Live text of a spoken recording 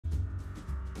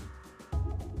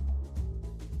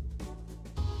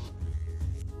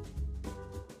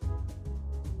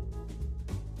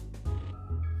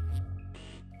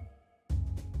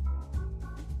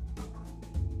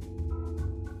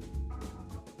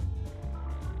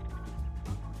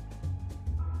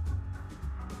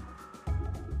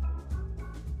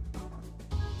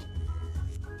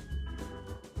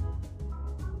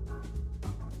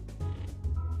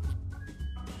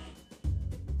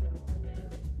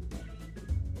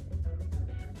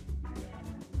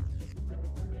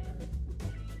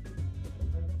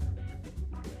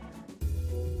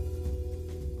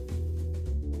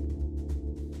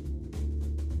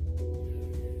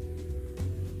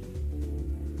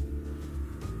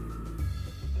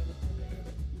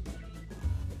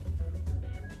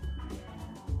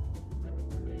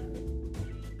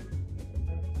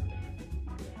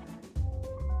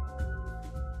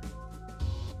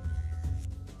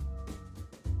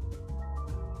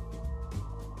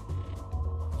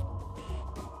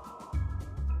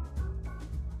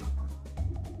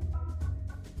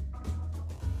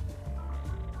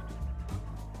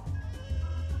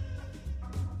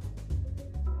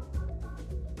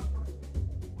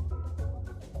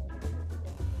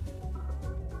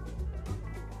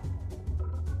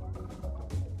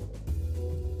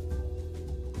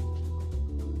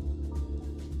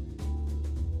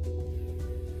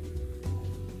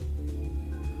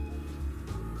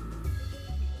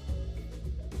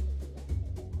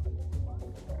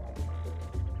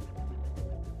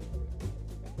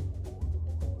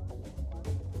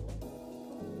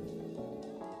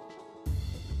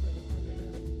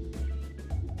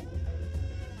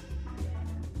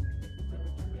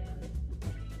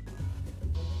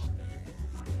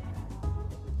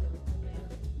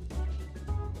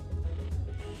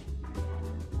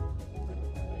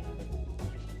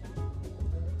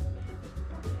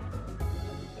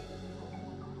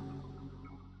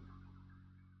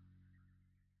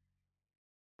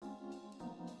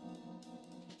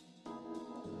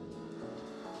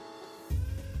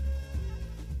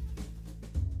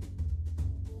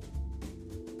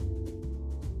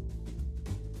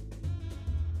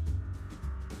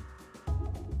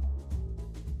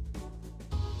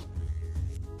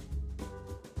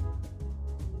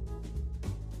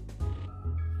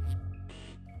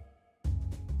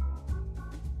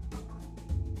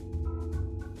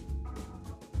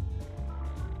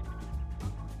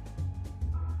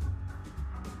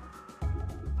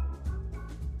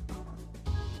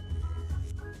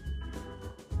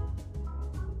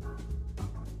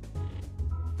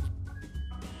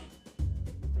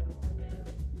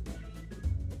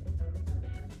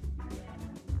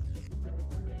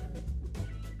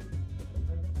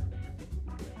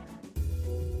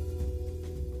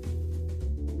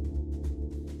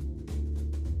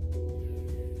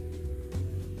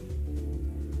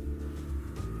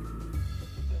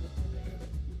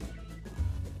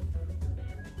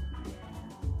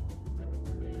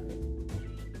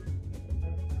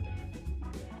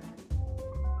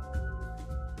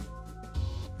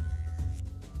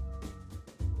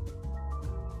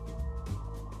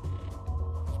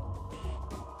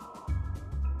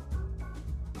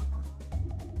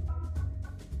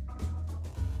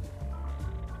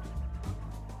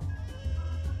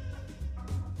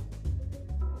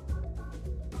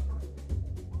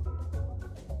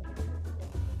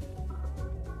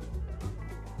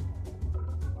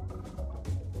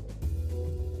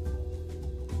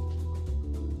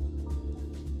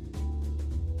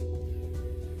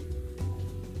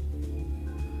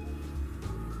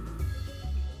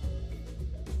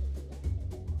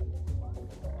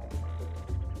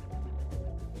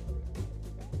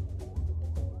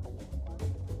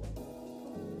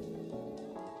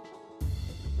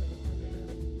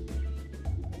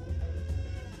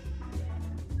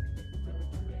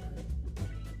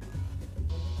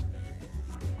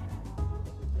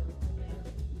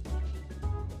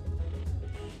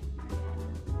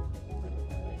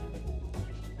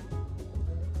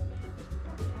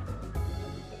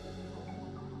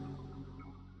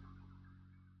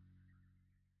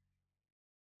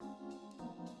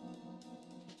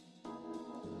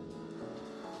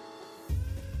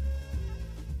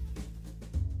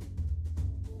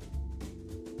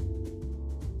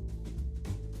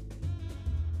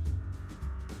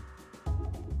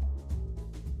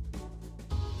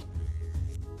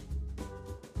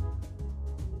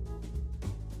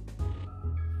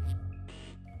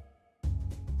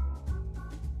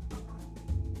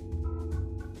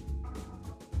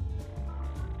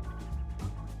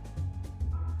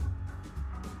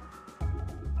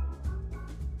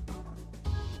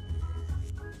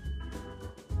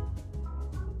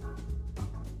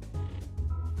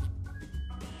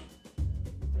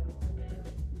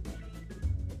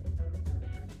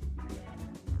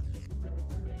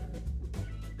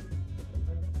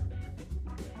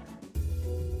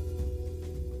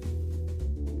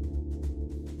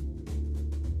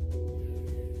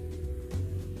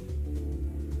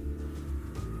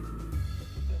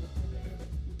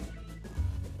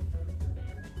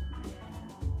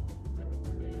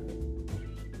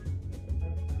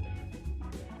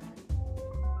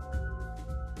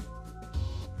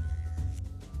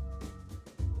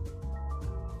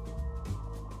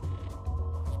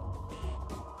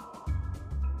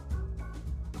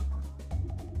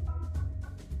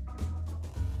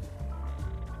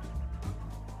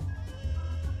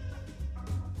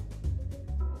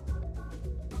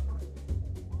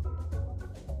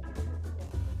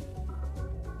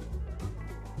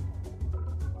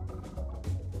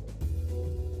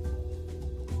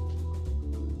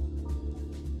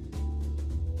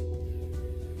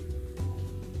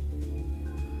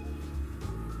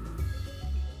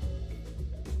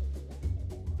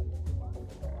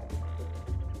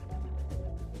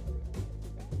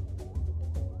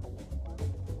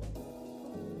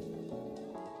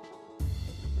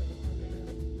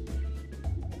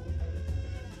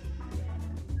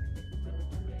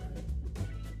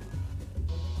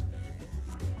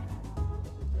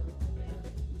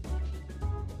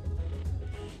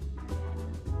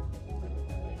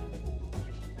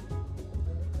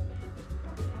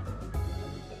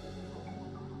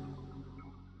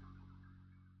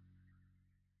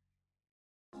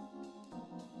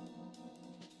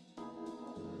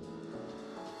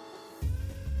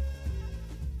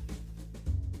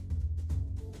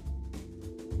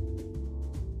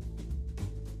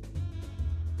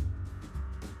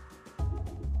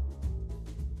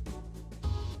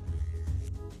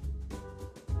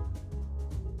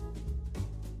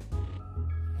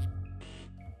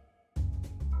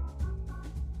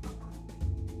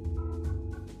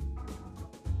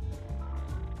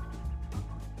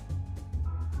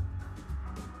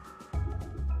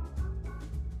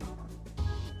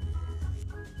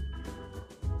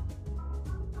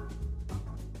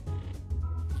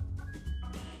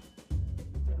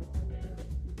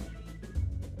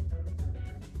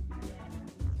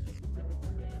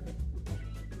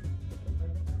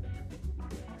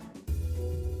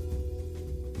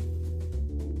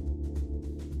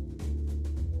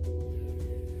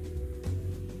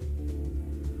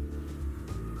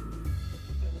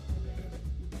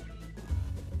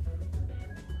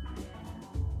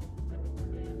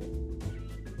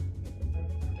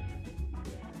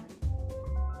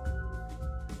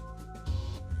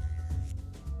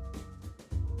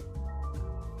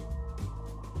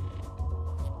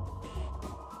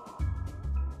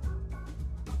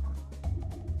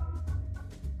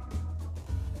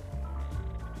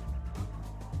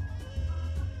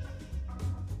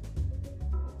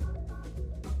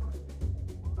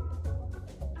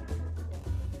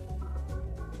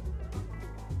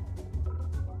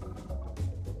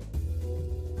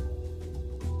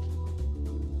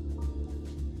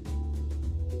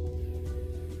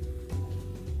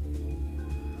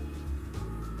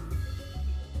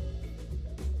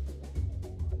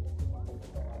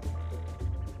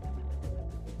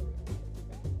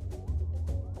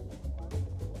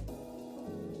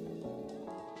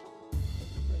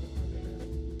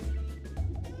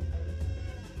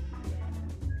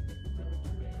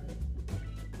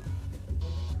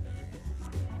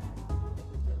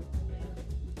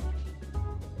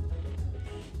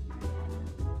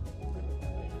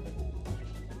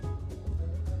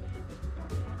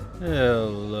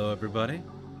Hello everybody.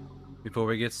 Before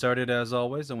we get started, as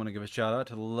always, I want to give a shout out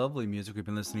to the lovely music we've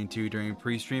been listening to during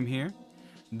pre-stream here.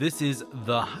 This is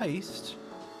The Heist,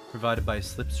 provided by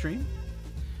Slipstream.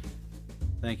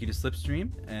 Thank you to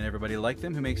Slipstream and everybody like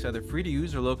them who makes either free to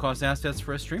use or low cost assets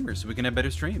for us streamers so we can have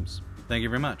better streams. Thank you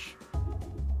very much.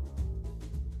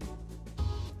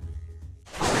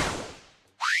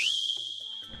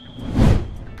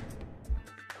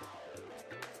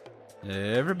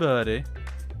 Everybody.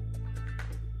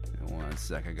 One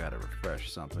sec, I gotta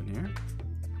refresh something here.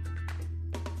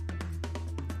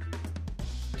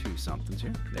 Two somethings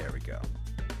here. There we go.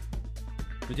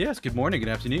 But yes, good morning, good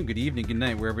afternoon, good evening, good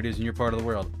night, wherever it is in your part of the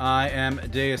world. I am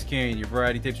Deuscain, your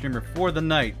variety tape streamer for the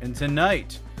night, and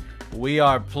tonight we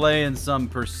are playing some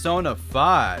Persona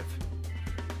 5.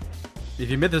 If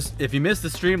you missed the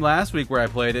stream last week where I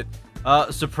played it,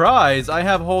 surprise! I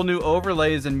have whole new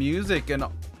overlays and music and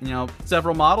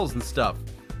several models and stuff.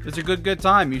 It's a good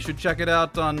time. You should check it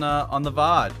out on the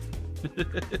VOD.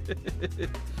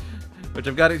 Which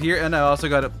I've got it here, and I also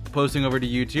got it posting over to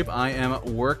YouTube. I am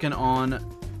working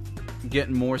on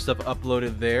getting more stuff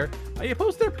uploaded there. I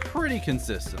post there pretty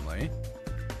consistently.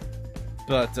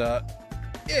 But,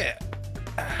 yeah.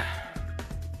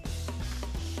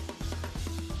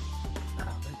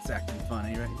 Oh, it's acting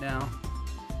funny right now.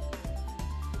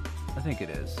 I think it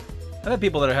is. I've had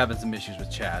people that are having some issues with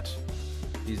chat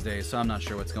these days, so I'm not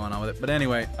sure what's going on with it. But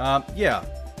anyway, yeah.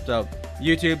 So,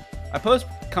 YouTube, I post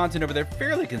content over there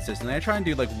fairly consistently. I try and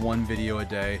do like one video a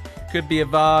day. Could be a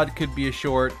VOD, could be a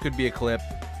short, could be a clip.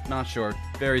 Not sure.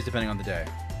 Varies depending on the day.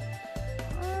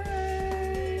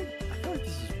 I feel like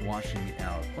this is washing me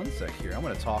out. One sec here. I'm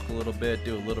going to talk a little bit,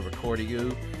 do a little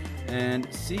recording,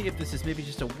 and see if this is maybe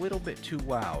just a little bit too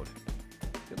loud.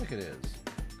 I feel like it is,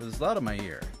 because it's loud in my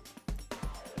ear.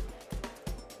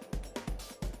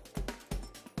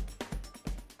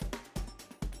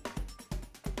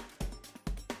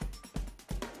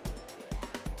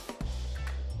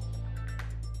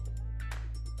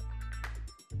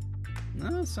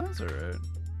 No, it sounds alright.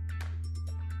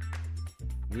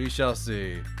 We shall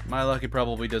see. My luck, it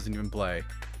probably doesn't even play.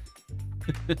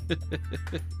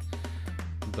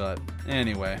 But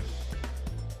anyway.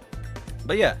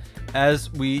 But yeah,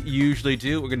 as we usually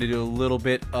do, we're going to do a little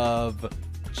bit of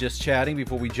just chatting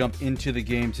before we jump into the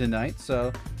game tonight.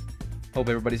 So, hope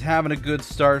everybody's having a good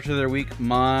start to their week.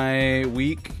 My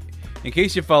week, in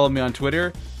case you follow me on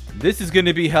Twitter, this is going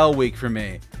to be hell week for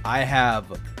me. I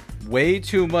have way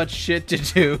too much shit to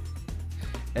do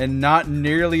and not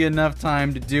nearly enough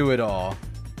time to do it all.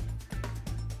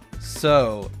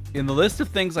 So, in the list of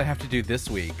things I have to do this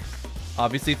week,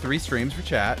 obviously 3 streams for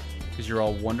chat, because you're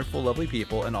all wonderful, lovely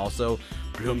people, and also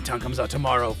Bloomtown comes out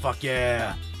tomorrow, fuck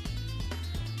yeah!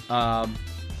 So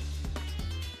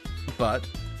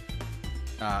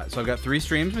I've got 3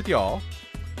 streams with y'all.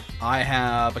 I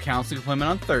have a counseling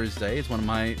appointment on Thursday. It's one of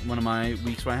my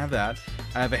weeks where I have that.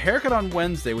 I have a haircut on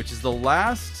Wednesday, which is the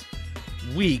last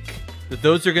week that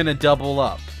those are going to double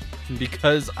up.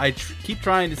 Because I keep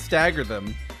trying to stagger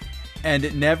them, and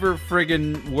it never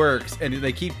friggin' works, and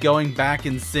they keep going back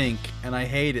in sync, and I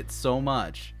hate it so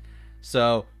much.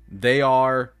 So, they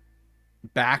are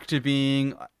back to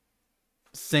being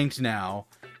synced now.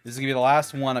 This is going to be the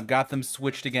last one. I've got them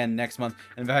switched again next month.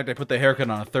 And in fact, I put the haircut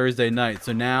on a Thursday night.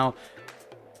 So now,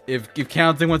 if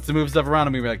counseling wants to move stuff around,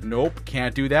 I'm going to be like, nope,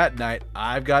 can't do that night.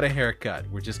 I've got a haircut.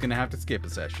 We're just going to have to skip a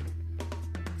session.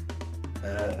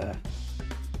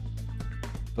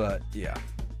 But, yeah.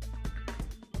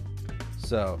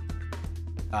 So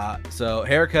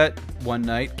haircut 1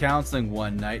 night, counseling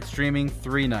 1 night, streaming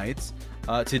 3 nights.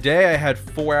 Today I had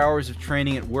 4 hours of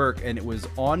training at work, and it was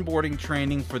onboarding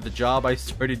training for the job I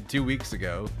started 2 weeks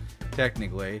ago,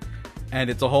 technically. And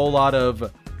it's a whole lot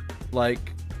of, like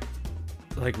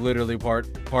literally part.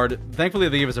 Thankfully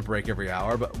they give us a break every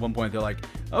hour, but at one point they're like,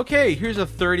 okay, here's a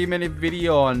 30-minute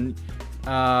video on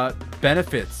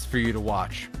benefits for you to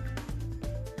watch.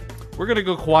 We're gonna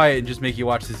go quiet and just make you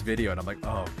watch this video. And I'm like,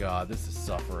 oh god, this is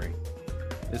suffering.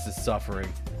 This is suffering.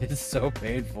 It's so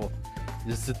painful.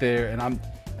 Just sit there,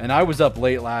 and I was up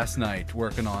late last night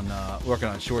working on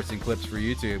shorts and clips for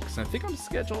YouTube, because I think I'm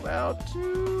scheduled out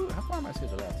to, how far am I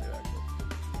scheduled out to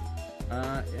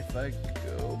actually? If I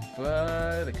go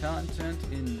by the content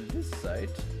in this site,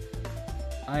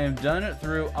 I am done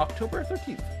through October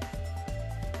 13th,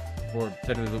 or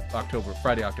technically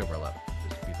Friday, October 11th.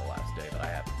 This will be the last day that I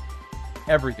have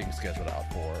everything scheduled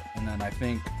out for, and then I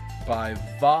think by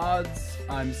VODs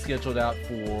I'm scheduled out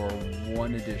for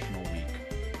 1 additional week.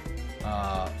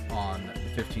 On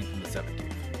the 15th and the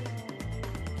 17th.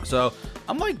 So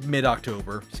I'm like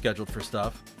mid-October scheduled for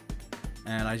stuff,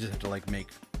 and I just have to like make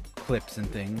clips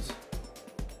and things.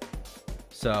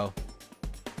 So,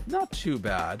 not too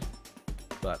bad.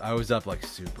 But I was up like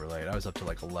super late. I was up to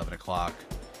like 11 o'clock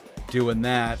doing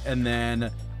that. And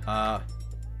then,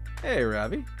 hey,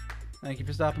 Ravi. Thank you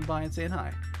for stopping by and saying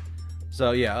hi.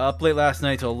 So, yeah, up late last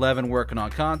night till 11 working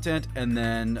on content. And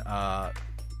then,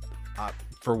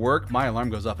 for work, my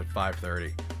alarm goes up at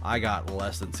 5:30. I got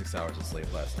less than 6 hours of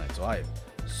sleep last night. So, I am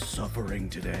suffering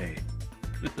today.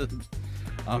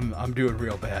 I'm doing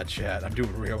real bad, chat. I'm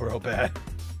doing real bad.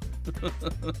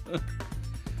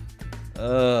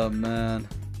 Oh, man.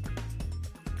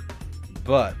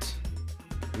 But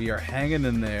we are hanging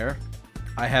in there.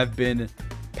 I have been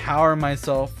powering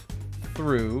myself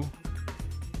through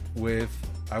with,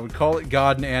 I would call it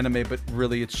God and anime, but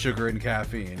really it's sugar and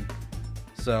caffeine.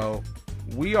 So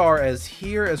we are as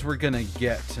here as we're gonna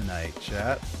get tonight,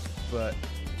 chat. But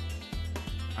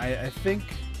I think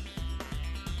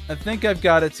I've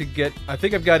got it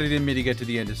in me to get to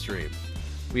the end of stream.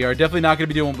 We are definitely not going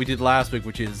to be doing what we did last week,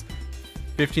 which is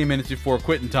 15 minutes before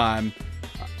quitting time.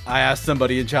 I asked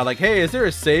somebody in chat, like, hey, is there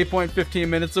a save point 15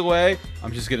 minutes away?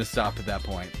 I'm just going to stop at that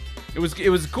point. It was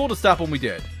cool to stop when we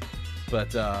did.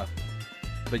 But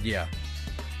yeah.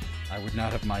 I would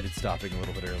not have minded stopping a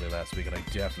little bit early last week, and I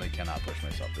definitely cannot push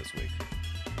myself this week.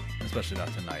 Especially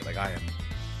not tonight. Like, I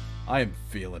am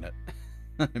feeling it.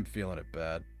 I'm feeling it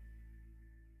bad.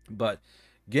 But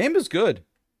game is good,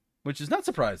 which is not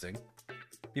surprising.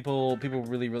 People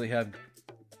really have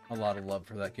a lot of love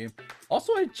for that game.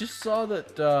 Also, I just saw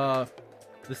that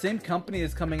the same company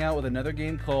is coming out with another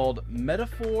game called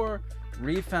Metaphor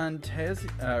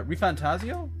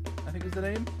Refantazio, I think is the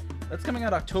name. That's coming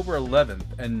out October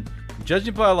 11th, and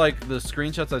judging by like the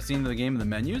screenshots I've seen of the game and the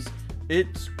menus,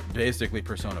 it's basically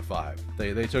Persona 5.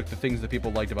 They took the things that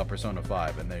people liked about Persona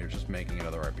 5 and they're just making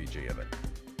another RPG of it.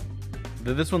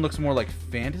 This one looks more like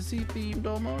fantasy themed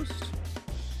almost.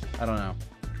 I don't know.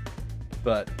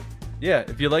 But yeah,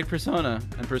 if you like Persona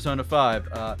and Persona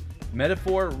 5,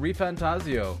 Metaphor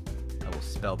Refantazio. I will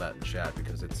spell that in chat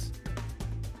because it's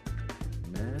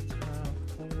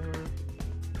Metaphor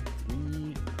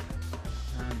Refantazio.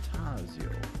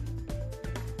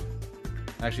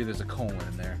 Actually, there's a colon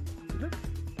in there.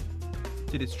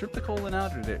 Did it strip the colon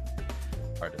out, or did it?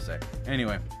 Hard to say.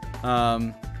 Anyway,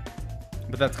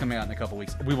 but that's coming out in a couple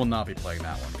weeks. We will not be playing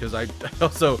that one because I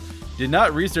also did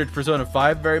not research Persona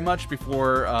 5 very much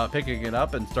before picking it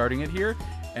up and starting it here.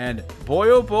 And boy,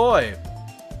 oh boy,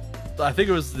 I think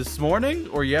it was this morning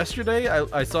or yesterday,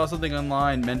 I saw something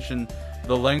online mention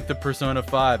the length of Persona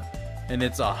 5, and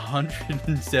it's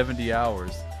 170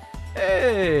 hours.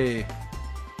 Hey,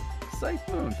 Scythe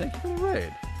Moon, thank you for the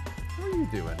raid. How are you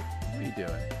doing? What are you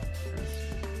doing?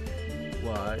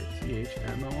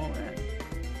 S-Y-T-H-M-O-O-N.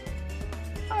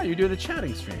 Ah, you're doing a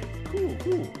chatting stream. Cool,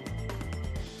 cool.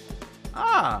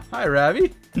 Ah, hi, Ravi.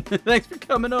 Thanks for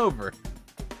coming over.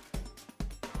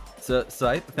 So,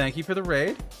 Scythe, thank you for the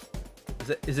raid.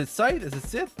 Is it Scythe? Is it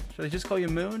Sith? Should I just call you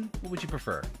Moon? What would you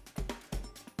prefer?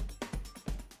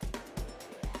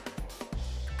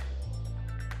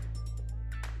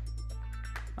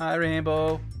 Hi,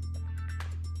 Rainbow.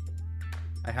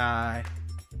 Hi, hi.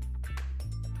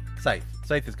 Scythe.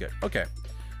 Scythe is good. Okay.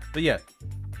 But yeah.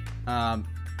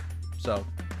 So,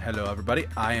 hello everybody.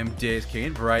 I am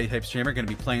Deuscain, variety type streamer. Going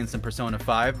to be playing some Persona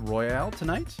 5 Royale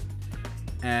tonight.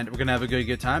 And we're going to have a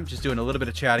good time. Just doing a little bit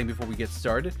of chatting before we get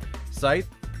started. Scythe,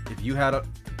 if you had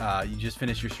you just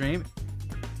finished your stream,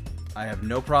 I have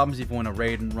no problems if you want to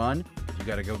raid and run. If you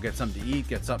got to go get something to eat,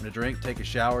 get something to drink, take a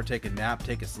shower, take a nap,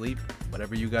 take a sleep,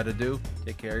 whatever you got to do,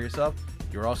 take care of yourself.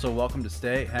 You're also welcome to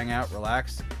stay, hang out,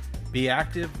 relax, be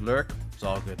active, lurk. It's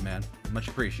all good, man. Much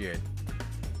appreciated.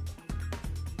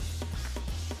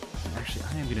 Actually,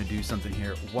 I am going to do something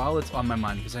here while it's on my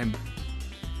mind because I'm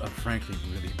frankly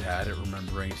really bad at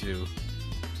remembering to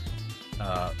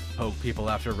poke people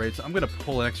after a raid. So I'm going to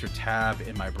pull an extra tab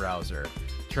in my browser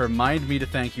to remind me to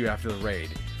thank you after the raid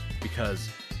because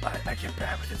I get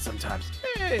bad with it sometimes.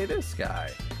 Hey, this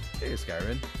guy. Hey,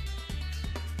 Skyrim.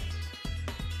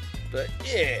 But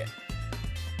yeah.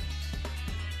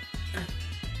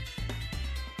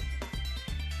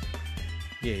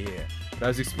 Yeah. But I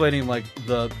was explaining like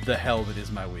the hell that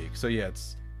is my week. So yeah,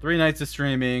 it's 3 nights of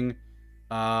streaming,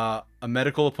 a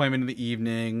medical appointment in the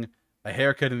evening, a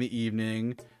haircut in the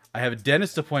evening. I have a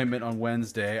dentist appointment on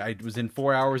Wednesday. I was in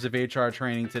 4 hours of HR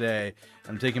training today.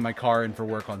 I'm taking my car in for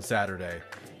work on Saturday.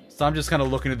 So I'm just kind of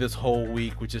looking at this whole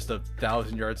week with just a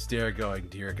 1,000-yard stare going,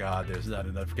 dear God, there's not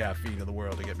enough caffeine in the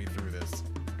world to get me through this.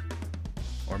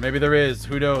 Or maybe there is,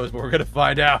 who knows, but we're going to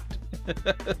find out.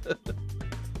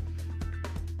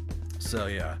 So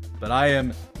yeah, but I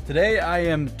am Today I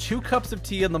am 2 cups of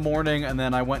tea in the morning, and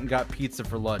then I went and got pizza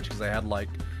for lunch because I had like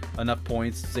enough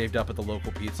points saved up at the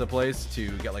local pizza place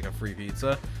to get like a free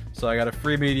pizza. So I got a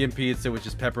free medium pizza, which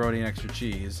is pepperoni and extra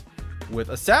cheese, with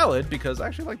a salad because I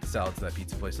actually like the salads at that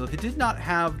pizza place. So they did not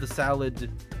have the salad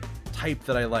type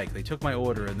that I like. They took my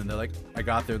order and then they're like, I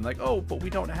got there and like, oh, but we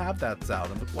don't have that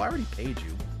salad. I'm like, well, I already paid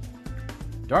you.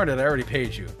 Darn it, I already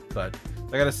paid you. But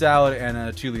I got a salad and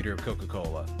a 2-liter of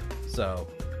Coca-Cola. So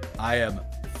I am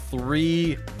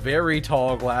 3 very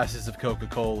tall glasses of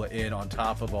Coca-Cola in on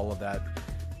top of all of that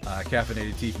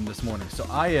caffeinated tea from this morning. So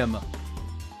I am...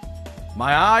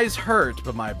 My eyes hurt,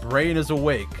 but my brain is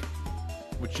awake,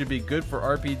 which should be good for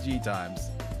RPG times.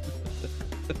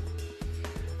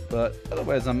 But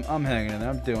otherwise, I'm hanging in there.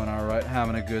 I'm doing all right,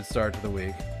 having a good start to the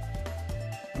week.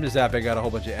 I'm just happy I got a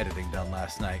whole bunch of editing done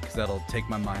last night, because that'll take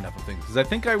my mind off of things. Because I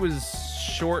think I was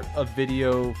short a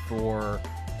video for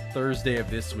Thursday of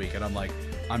this week, and I'm like,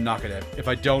 I'm not gonna, if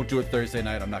I don't do it Thursday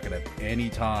night, I'm not gonna have any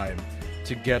time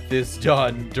to get this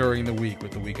done during the week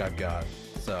with the week I've got.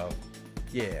 So,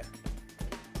 yeah.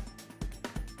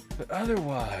 But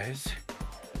otherwise,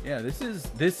 yeah, this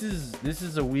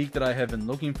is a week that I have been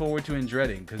looking forward to and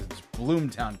dreading because it's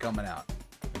Bloomtown coming out.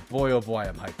 Boy, oh boy,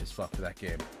 I'm hyped as fuck for that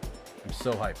game. I'm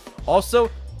so hyped. Also,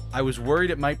 I was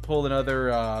worried it might pull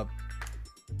another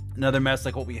mess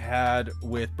like what we had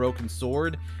with Broken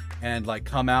Sword and like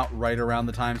come out right around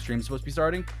the time stream's supposed to be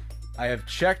starting. I have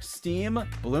checked Steam.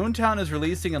 Bloomtown is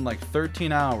releasing in like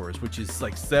 13 hours, which is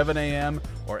like 7 a.m.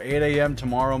 or 8 a.m.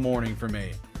 tomorrow morning for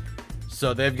me.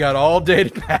 So they've got all day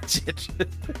to patch it.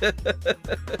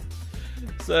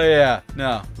 So yeah,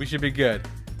 no, we should be good.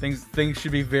 Things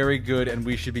should be very good and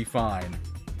we should be fine.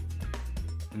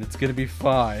 And it's gonna be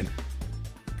fine.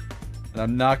 And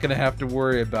I'm not gonna have to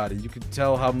worry about it. You can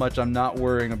tell how much I'm not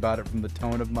worrying about it from the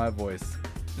tone of my voice.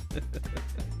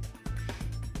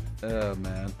 Oh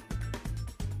man.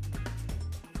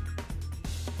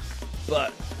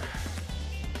 But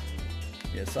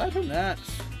yeah, aside from that,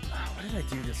 what did I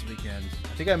do this weekend?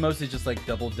 I think I mostly just like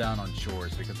doubled down on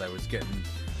chores because I was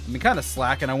kind of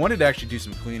slack, and I wanted to actually do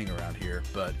some cleaning around here,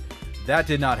 but that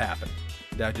did not happen.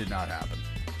 That did not happen.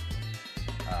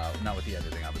 Not with the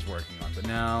editing I was working on, but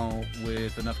now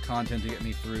with enough content to get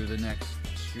me through the next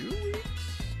 2 weeks?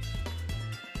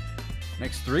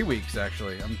 Next 3 weeks,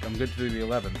 actually. I'm good through the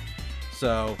 11th.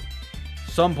 So,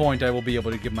 some point I will be able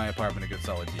to give my apartment a good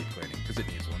solid deep cleaning, because it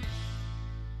needs one.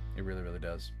 It really, really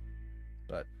does.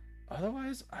 But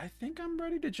otherwise, I think I'm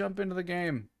ready to jump into the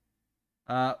game.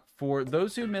 For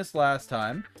those who missed last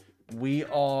time, we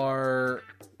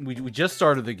just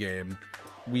started the game.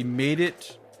 We made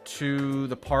it to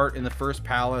the part in the first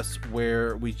palace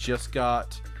where we just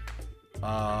got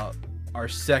our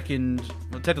second,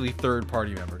 well, technically third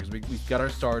party member, because we got our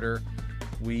starter,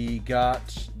 we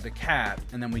got the cat,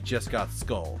 and then we just got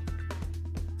Skull.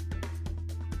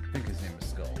 I think his name is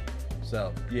Skull.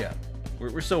 So yeah,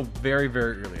 we're still very,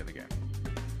 very early in the game.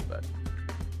 But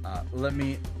let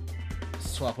me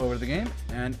swap over to the game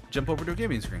and jump over to a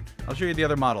gaming screen. I'll show you the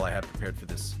other model I have prepared for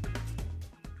this.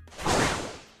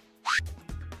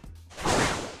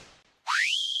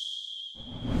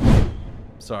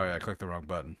 Sorry, I clicked the wrong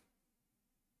button.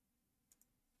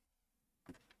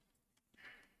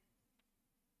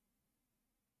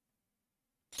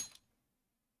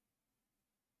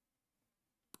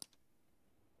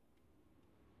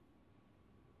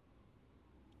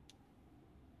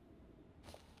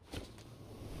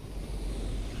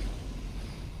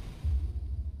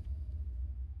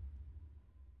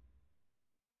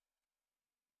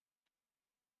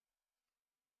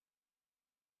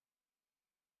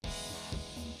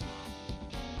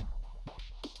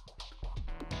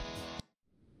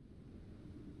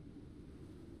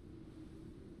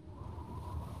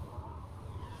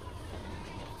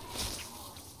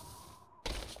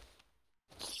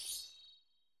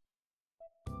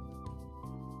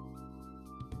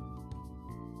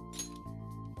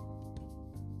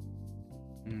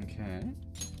 Okay.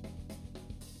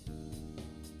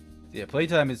 Yeah,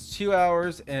 playtime is 2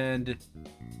 hours and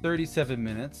 37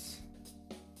 minutes.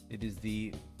 It is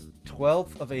the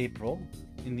 12th of April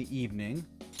in the evening,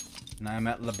 and I am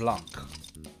at LeBlanc.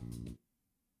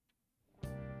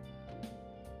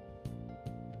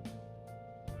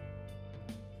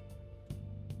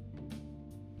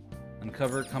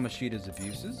 Uncover Kamoshida's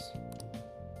abuses.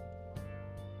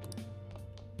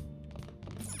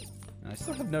 I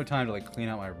still have no time to like clean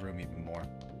out my room even more.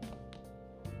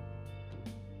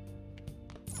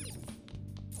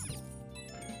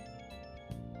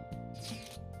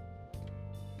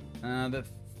 The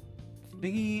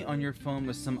thingy on your phone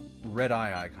with some red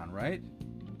eye icon, right?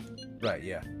 Right,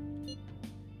 yeah.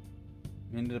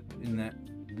 I ended up in that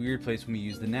weird place when we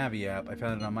used the Navi app. I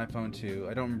found it on my phone too.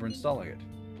 I don't remember installing it.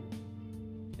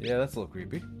 Yeah, that's a little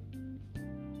creepy.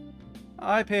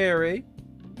 Hi, Perry.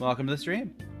 Welcome to the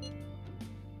stream.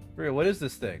 For real, what is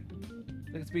this thing?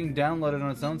 It's like it's being downloaded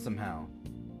on its own somehow.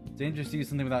 It's dangerous to use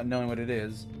something without knowing what it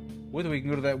is. With it, we can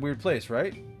go to that weird place,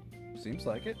 right? Seems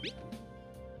like it.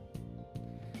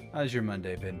 How's your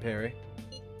Monday been, Perry?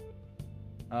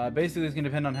 Basically, it's going to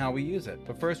depend on how we use it.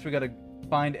 But first, we got to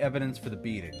find evidence for the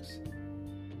beatings.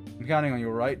 I'm counting on you,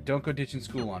 right? Don't go ditching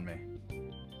school on me.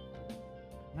 I'm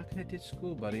not going to ditch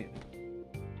school, buddy.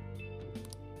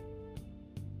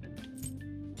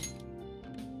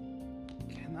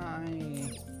 Can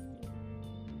I...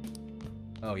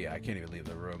 Oh, yeah, I can't even leave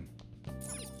the room.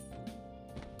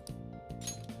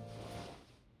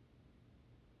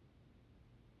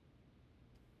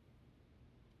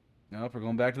 Nope, we're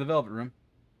going back to the Velvet Room.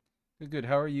 Good.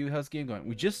 How are you? How's the game going?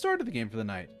 We just started the game for the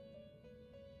night.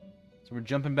 So we're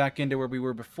jumping back into where we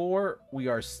were before. We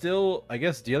are still, I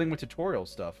guess, dealing with tutorial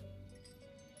stuff.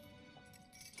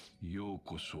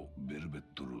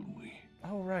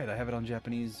 Oh, right. I have it on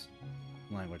Japanese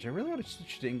language. I really want to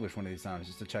switch to English one of these times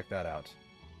just to check that out.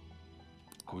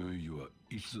 What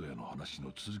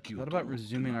about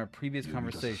resuming our previous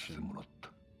conversation?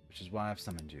 Which is why I've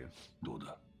summoned you.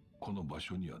 What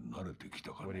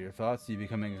are your thoughts? Are you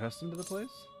becoming accustomed to the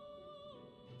place?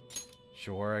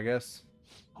 Sure, I guess.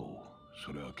 You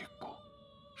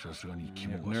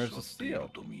have nerves of steel.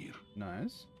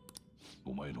 Nice.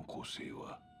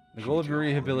 The goal of your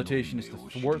rehabilitation is to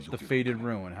thwart the fated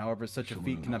ruin. However, such a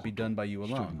feat cannot be done by you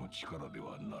alone.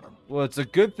 Well, it's a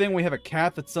good thing we have a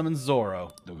cat that summons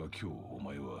Zoro. You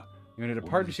entered a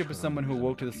partnership with someone who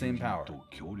awoke to the same power.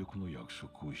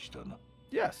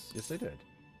 Yes, yes I did.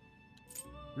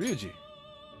 Ryuji.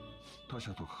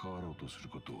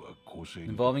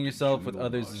 Involving yourself with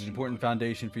others is an important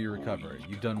foundation for your recovery.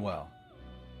 You've done well.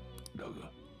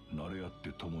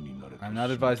 I'm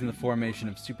not advising the formation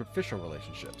of superficial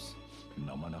relationships.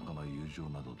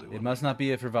 It must not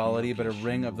be a frivolity, but a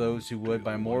ring of those who would,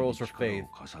 by morals or faith,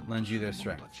 lend you their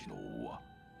strength.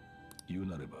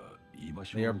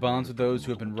 They are bonds with those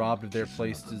who have been robbed of their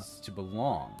places to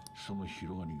belong.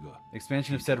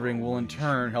 Expansion of said ring will in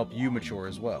turn help you mature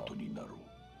as well.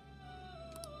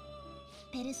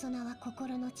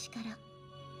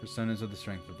 Personas are the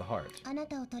strength of the heart.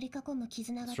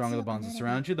 The stronger the bonds that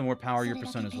surround you, the more power your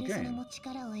personas will gain.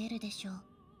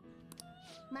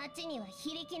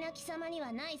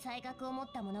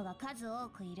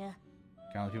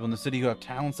 Count the people in the city who have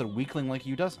talents that a weakling like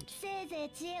you doesn't.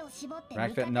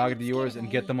 Rack that noggin to yours and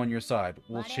get them on your side.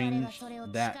 We'll change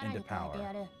that into power.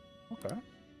 Okay.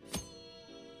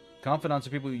 Confidants are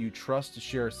people you trust to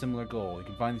share a similar goal. You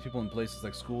can find these people in places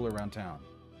like school or around town.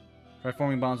 Try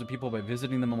forming bonds with people by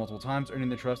visiting them multiple times, earning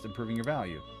their trust, and proving your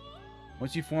value.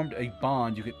 Once you've formed a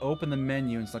bond, you can open the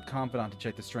menu and select Confidant to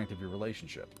check the strength of your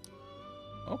relationship.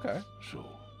 Okay.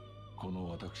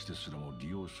 Indeed,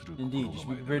 you should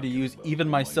be prepared to use even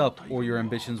myself, or your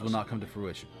ambitions will not come to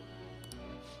fruition.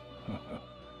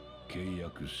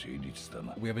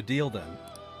 We have a deal then.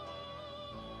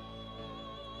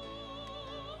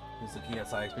 Looks like he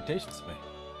has high expectations of me.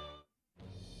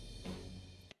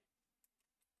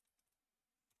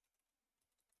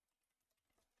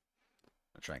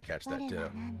 I'll try and catch that too.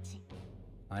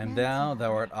 I am thou,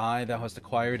 thou art I, thou hast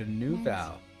acquired a new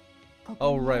vow.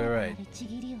 Oh, right.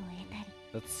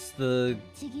 That's the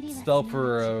spell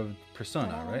for a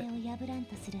persona, right?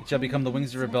 It shall become the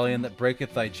wings of rebellion that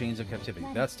breaketh thy chains of captivity.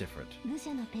 That's different.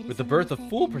 With the birth of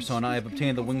full persona, I have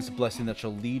obtained the wings of blessing that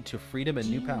shall lead to freedom and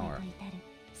new power.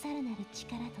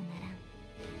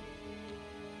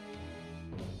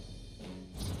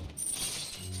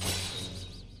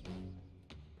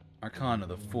 Arcana,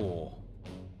 the Fool.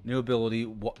 New ability,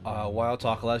 Wild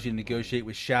Talk allows you to negotiate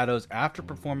with shadows after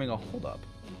performing a holdup.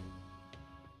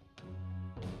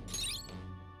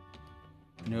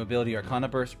 New ability, Arcana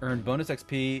Burst. Earn bonus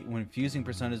XP when fusing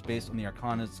personas based on the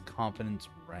Arcana's confidence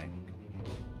rank.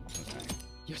 Okay.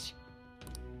 Yes.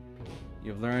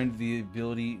 You have learned the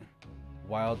ability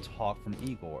Wild Talk from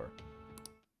Igor.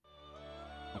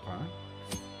 Okay.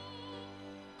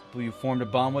 Who you formed a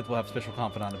bond with will have special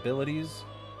confidant abilities.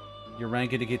 Your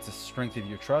rank indicates the strength of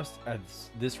your trust. As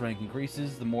this rank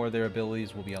increases, the more their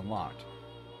abilities will be unlocked.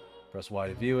 Press Y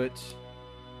to view it.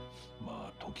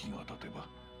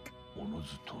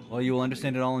 Well, you will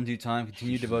understand it all in due time.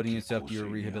 Continue devoting yourself to your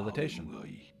rehabilitation.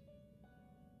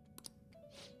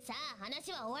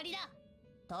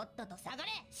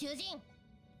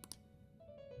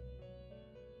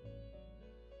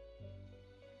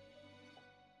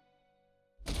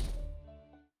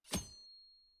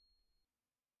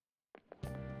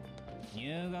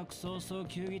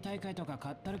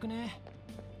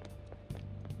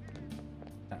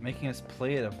 Not making us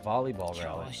play at a volleyball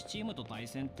rally. 教師チームと対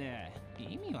戦って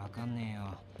意味わかんねえ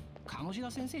よ。鴨志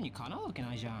田先生にかなうわけ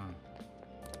ないじゃん。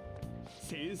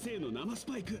先生の生ス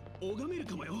パイク拝める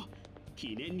かもよ。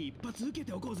記念に一発受け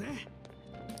ておこうぜ。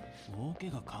大怪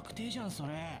我確定じゃんそ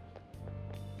れ。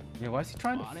 Yeah, why is he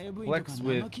trying to flex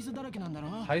with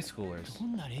high schoolers? ど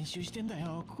んな練習してんだ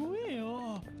よ。怖え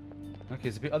よ。 Okay,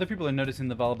 so other people are noticing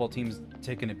the volleyball team's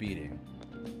taking a beating.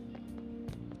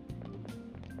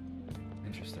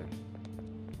 Interesting.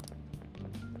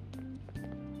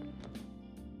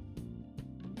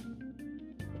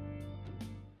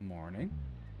 Morning.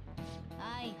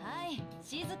 Hi, hi.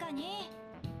 静かに.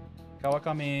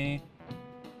 Kawakami.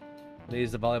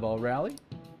 Leads the volleyball rally.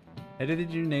 Head to the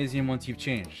gymnasium once you've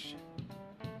changed.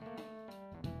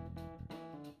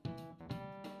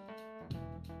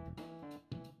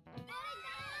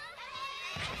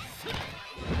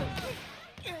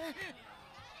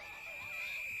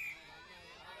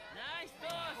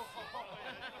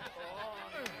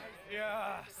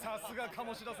 Yeah, さすが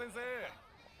鴨志田先生。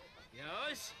よ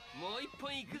し、もう一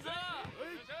本行くぞ。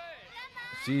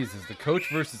 Jesus, the coach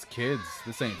versus kids.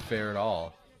 This ain't fair at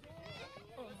all.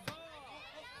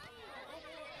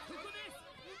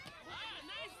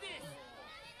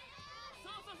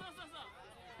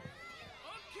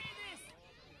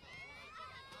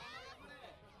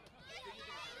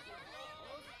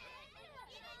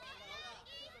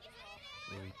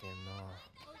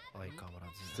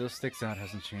 Still sticks out,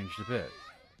 hasn't changed a bit.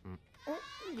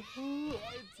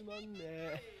 つまんね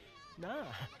え。なあ。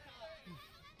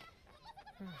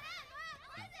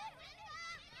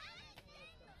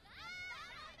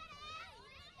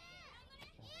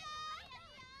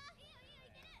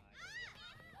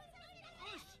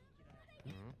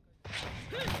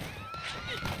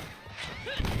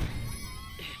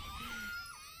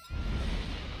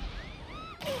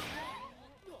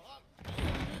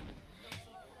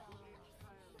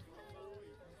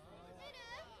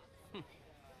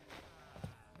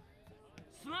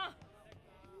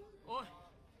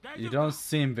You don't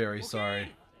seem very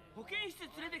sorry. 保健室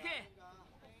連れてけ。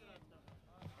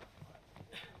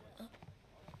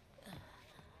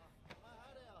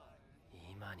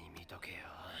今に見とけよ。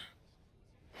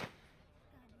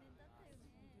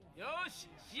よし、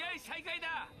試合再開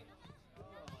だ。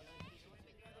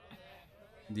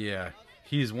 Yeah,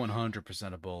 he's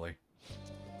 100% a bully.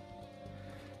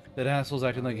 That asshole's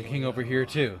acting like a king over here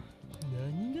too.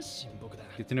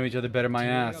 Get to know each other better, my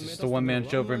ass. It's just a one-man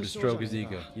show for him to stroke his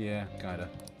ego. Yeah, kinda.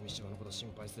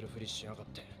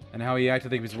 And how he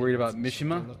acted like he was worried about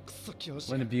Mishima? What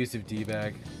an abusive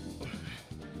D-bag.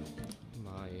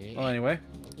 Well, anyway.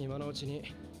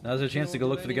 Now's our chance to go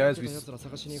look for the guys we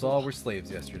saw were slaves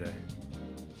yesterday.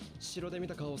 Let's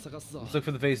look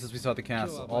for the faces we saw at the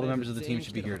castle. All the members of the team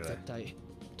should be here today.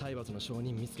 Should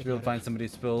be able to find somebody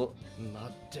to spill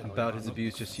about his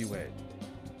abuse, just you wait.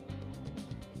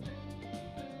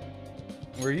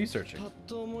 Where are you searching?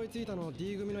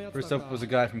 First up was a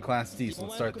guy from Class D, so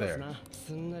let's start there.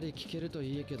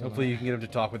 Hopefully you can get him to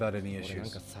talk without any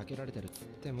issues.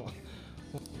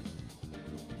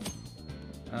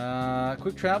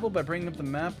 Quick travel by bringing up the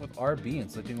map with RB and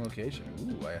selecting location.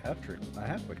 Ooh, I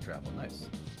have quick travel. Nice.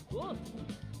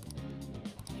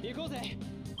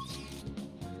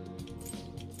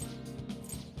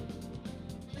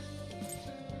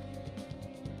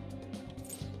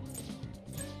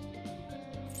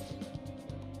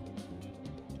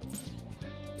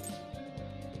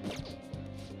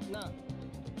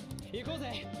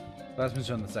 Last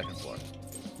one's on the second floor.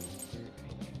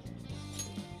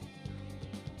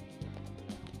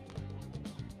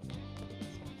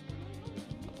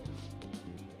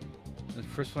 The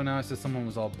first one now, I said someone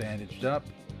was all bandaged up.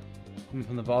 Coming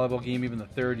from the volleyball game, even the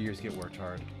third years get worked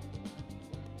hard.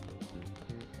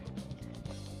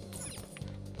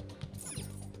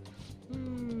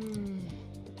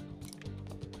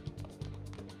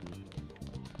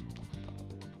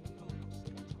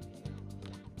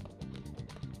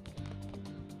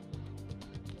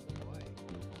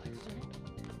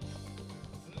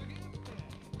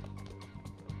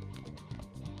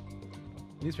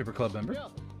 Newspaper club member.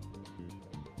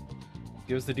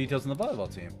 Give us the details on the volleyball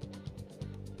team.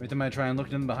 Every time I try and look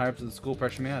at them, the higher ups of the school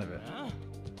pressure me out of it.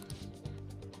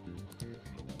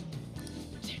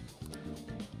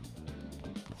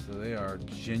 So they are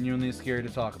genuinely scared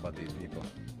to talk about these people.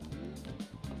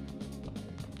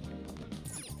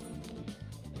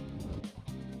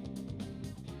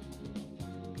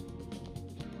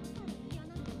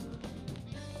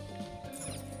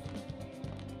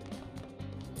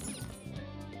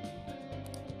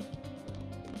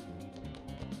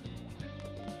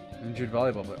 Injured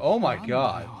volleyball player. Oh my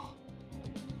god.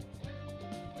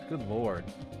 Good lord.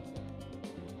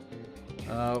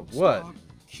 What?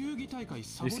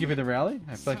 You skipping the rally?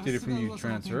 I feel like they did from you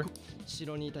transfer.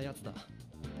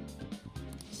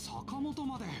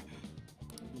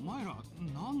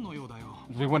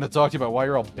 We want to talk to you about why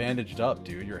you're all bandaged up,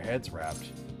 dude. Your head's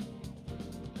wrapped.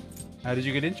 How did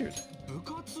you get injured?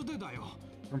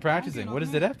 From practicing. What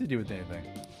does that have to do with anything?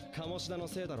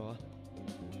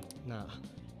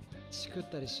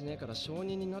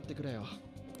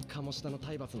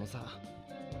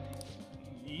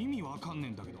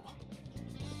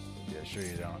 Yeah, sure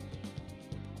you don't.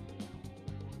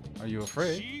 Are you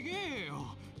afraid?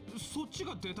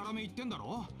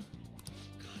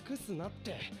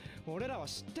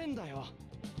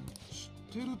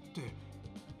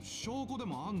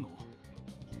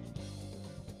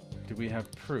 Do we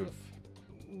have proof?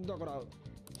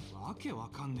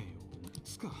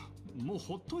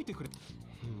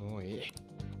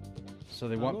 So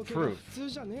they want proof.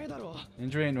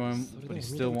 Injury ain't normal, but he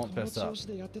still won't fess up.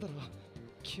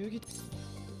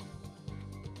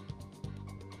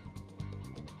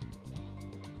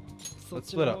 Let's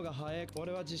split up.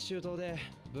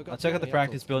 I'll check out the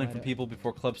practice building for people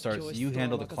before club starts. You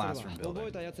handle the classroom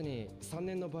building.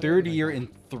 Third year in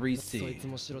 3C.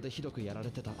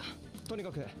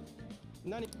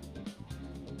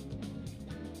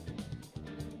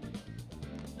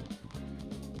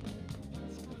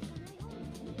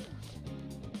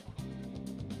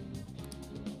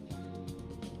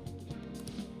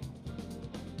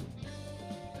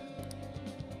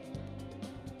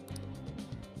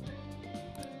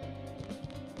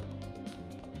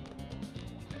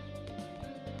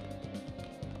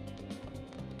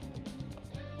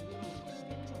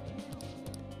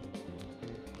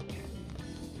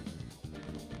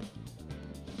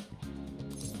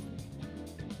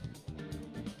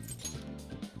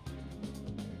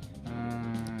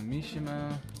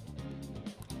 Mishima.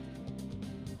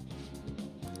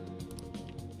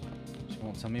 She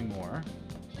won't tell me more.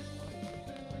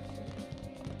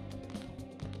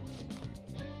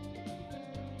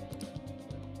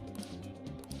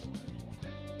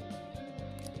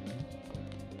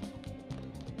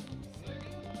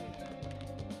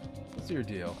 What's your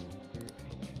deal?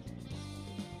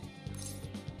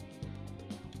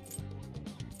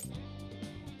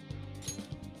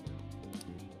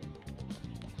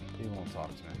 He won't talk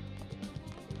to me.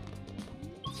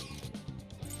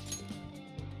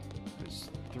 There's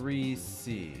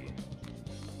 3C.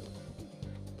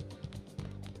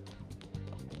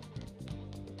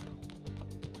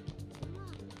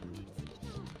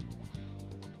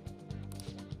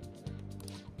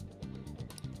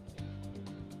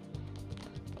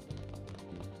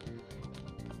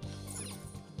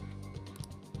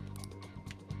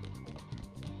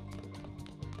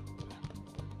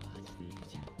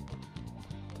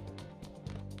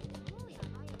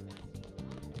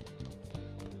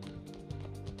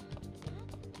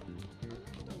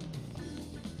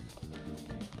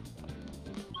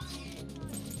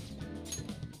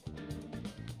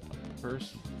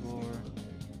 First floor.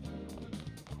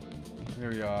 There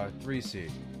we are,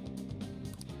 3C.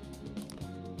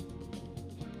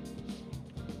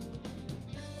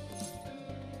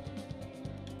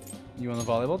 You on the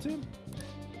volleyball team?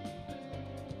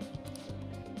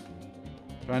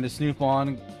 Trying to snoop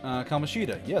on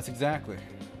Kamoshida. Yes, exactly.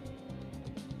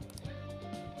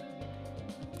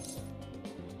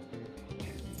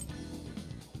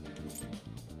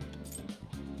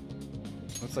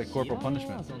 Looks like corporal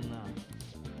punishment.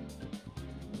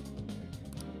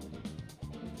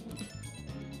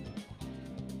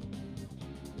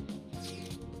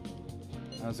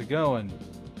 How's it going?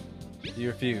 You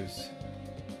refuse.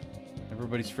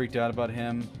 Everybody's freaked out about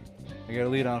him. I got a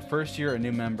lead on first year, a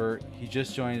new member. He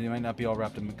just joined. He might not be all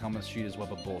wrapped up in Kamoshida's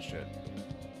web of bullshit.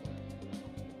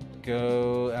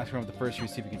 Go ask around with the first year,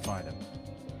 see if you can find him.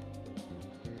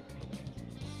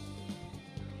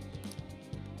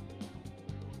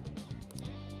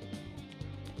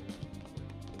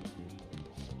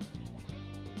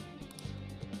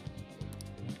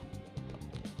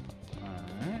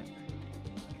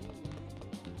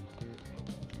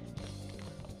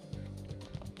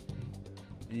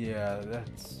 Yeah,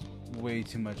 that's way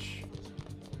too much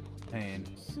pain.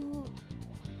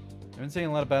 I've been saying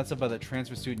a lot of bad stuff about that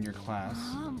transfer student in your class.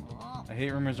 I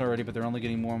hate rumors already, but they're only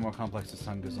getting more and more complex as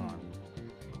time goes on.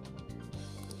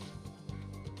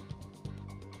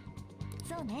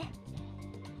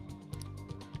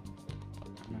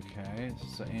 Okay,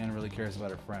 so Anne really cares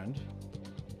about her friend.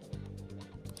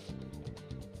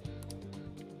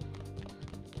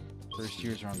 First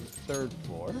years are on the 3rd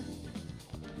floor.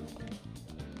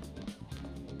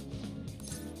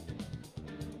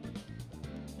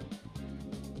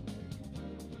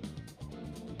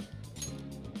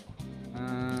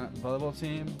 volleyball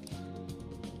team.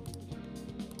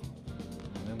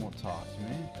 And then we'll talk to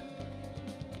me.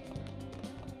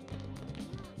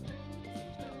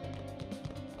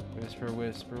 Whisper,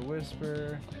 whisper,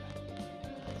 whisper.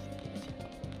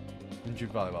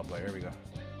 Injured volleyball player. Here we go.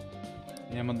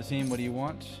 Yeah, I'm on the team. What do you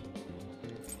want?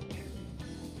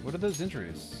 What are those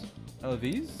injuries? Oh,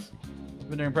 these?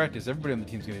 But during practice, everybody on the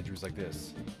team's getting injuries like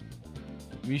this.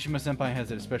 Mishima Senpai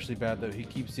has it especially bad, though. He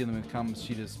keeps dealing with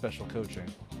Kamoshida's special coaching.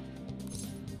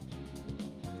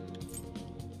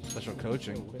 Special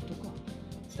coaching?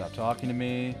 Stop talking to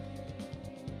me.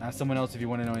 Ask someone else if you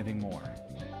want to know anything more.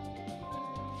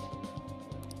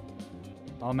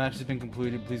 All matches have been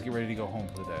concluded. Please get ready to go home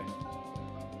for the day.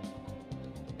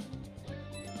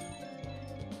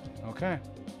 Okay.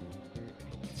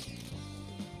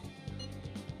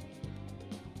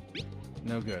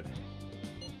 No good.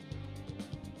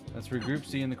 Let's regroup.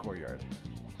 See you in the courtyard.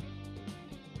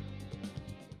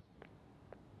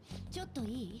 ちょっとい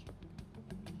い?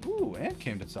 Ooh, Anne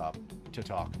came to talk.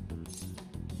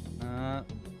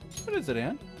 What is it,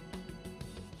 Anne?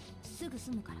 すぐ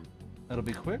済むから. That'll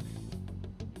be quick.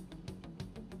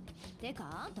 て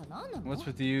かあんた何なの? What's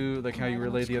with you? Like how you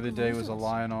relayed the other day was a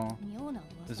lie and all.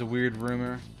 There's a weird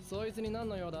rumor. そいつに何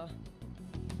の用だ?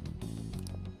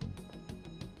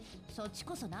 そっち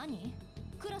こそ何?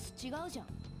 クラス違うじゃん。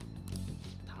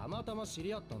たまたま知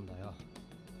り合ったんだよ。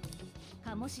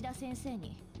鴨志田先生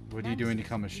に。What are you doing to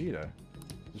Kamoshida?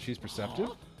 She's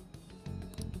perceptive?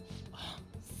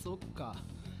 そっか。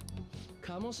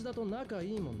鴨志田と仲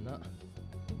いいもんな。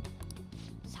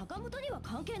坂本には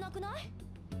関係なくない?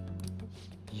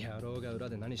 野郎が裏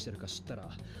で何してるか知ったら、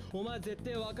お前絶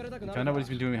対別れたくなる。 Find out what he's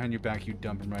been doing behind your back, you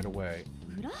dump him right away.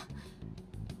 裏?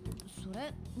 そ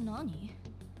れ何?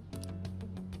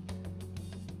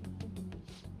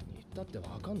 言ったって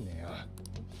わかんねえよ。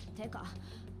てか、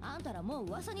あんたらもう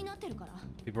噂になってるから。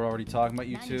 People are already talking about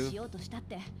you 何 two, しようとしたっ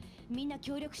てみんな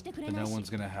協力してくれ but ない no し。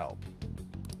 one's gonna help.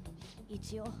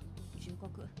 一応忠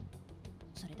告。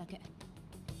それだけ。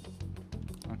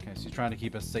 Okay, so he's trying to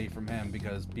keep us safe from him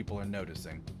because people are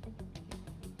noticing.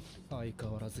 相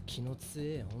変わらず気の強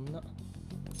え女。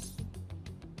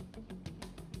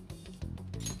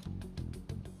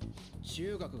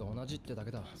中学が同じってだ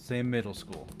けだ。 Same middle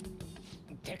school.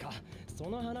 てか、そ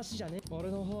の話じゃねえ。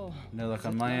俺の方。 No luck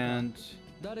on my end.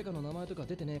 誰かの名前とか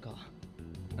出てねえか。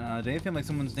Did anything like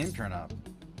someone's name turn up?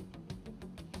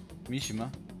 Mishima.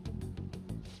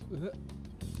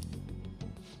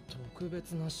 特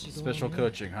別な指導。 Special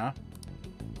coaching, huh?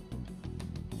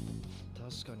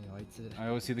 確かにあいつ。 I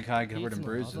always see the guy covered in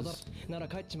bruises. なら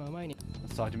帰っちまう前に。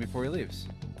 Let's talk to him before he leaves.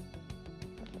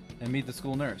 And meet the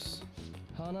school nurse.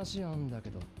 話あんだけ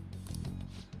ど。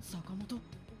坂本。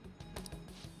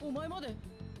お前まで。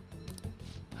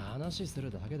話する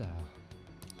だけだよ。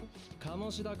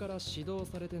鴨志田から指導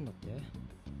されてんだって。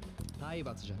体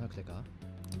罰じゃなくてか。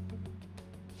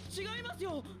違います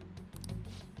よ。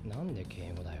なんで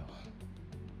敬語だよ。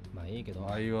まあいいけど。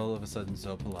 Why are you all of a sudden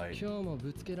so polite? 今日も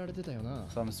ぶつけられてたよな。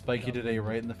 So I'm gonna spike you today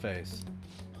right in the face.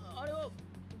 あれは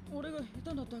俺が下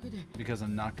手なだけで。 Because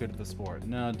I'm not good at the sport.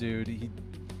 No, dude, he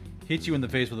hit you in the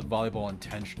face with a volleyball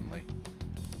intentionally.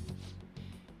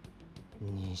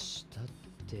 にしたっ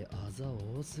てあざ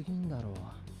多すぎんだろ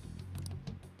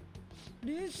う。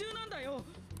練習なんだよ。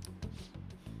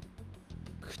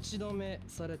口止め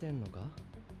されてんのか。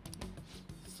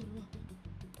それ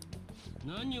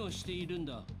は何をしているん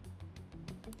だ。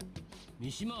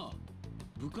三島、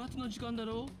部活の時間だ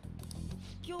ろ。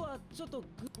今日はちょっと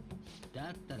だ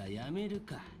ったらやめる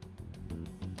か。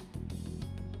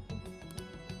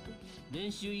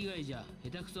練習以外じゃ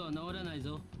下手くそは治らない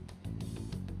ぞ。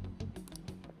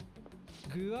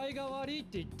具合が悪いっ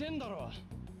て言ってんだろ。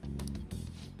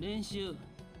練習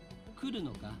来る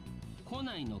のか来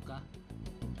ないのか。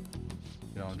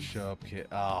 Don't show up, kid.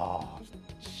 Oh,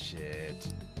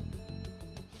 shit.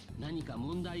 何か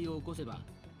問題を起こせば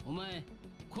お前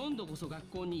今度こそ学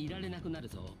校にいられなくなる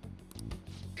ぞ。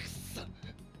くそ。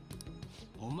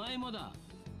お前もだ。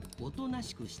おとな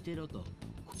しくしてろと。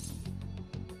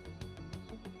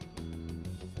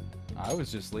 I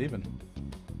was just leaving.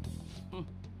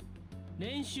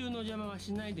 練習の邪魔は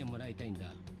しないでもらいたいんだ。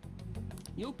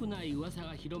良くない噂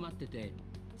が広まってて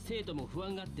生徒も不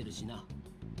安がってるしな。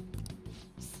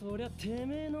そりゃて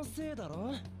めえのせいだ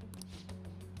ろ。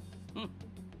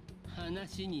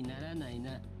話にならない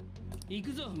な。行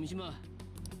くぞ三島。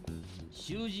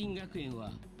修人学園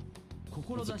は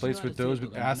It's a place where those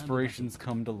with aspirations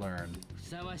come to learn. ふ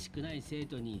さわしくない生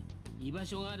徒に居場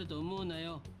所があると思うな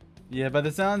よ。 Yeah, by the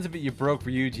sounds of it, you broke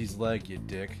Ryuji's leg, you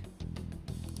dick.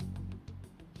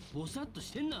 ぼさっと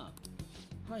してんな。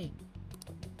はい。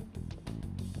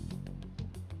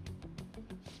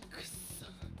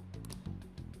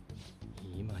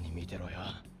てろよ。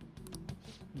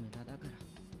無駄だか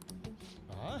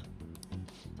ら。あ？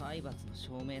体罰の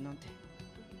証明なんて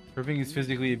Proving he's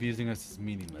physically abusing us is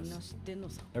みんな meaningless. 知ってんの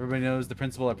さ。 Everybody knows the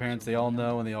principal, our parents, they all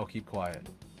know, and they all keep quiet.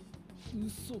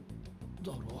 嘘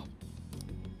だろ。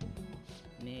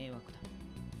迷惑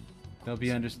だ。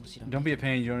 Don't be a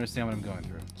pain, you don't understand what I'm going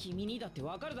through. 君にだって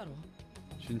わかるだろ。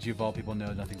 Shouldn't you of all people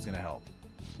know nothing's gonna help?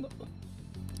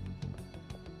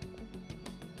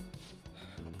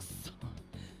 くそ。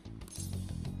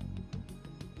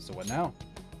 So what now?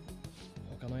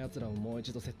 他の奴らをもう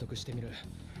一度説得してみる。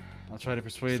 I'll try to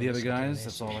persuade the other guys,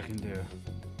 that's all I can do.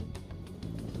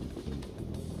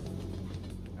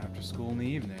 After school in the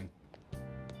evening.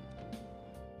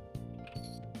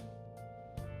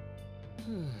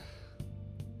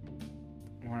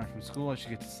 When I'm from school, I should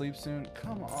get to sleep soon.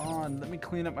 Come on, let me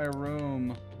clean up my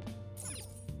room.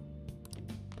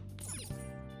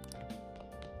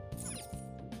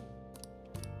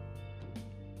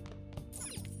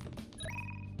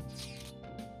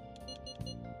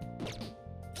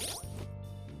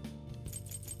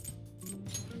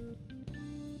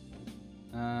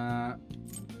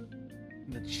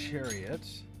 The chariot.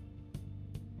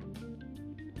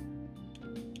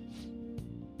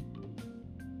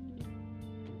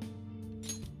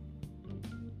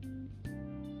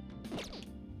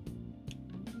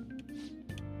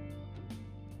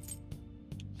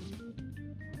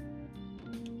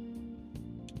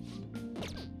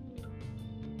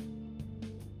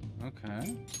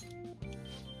 Okay.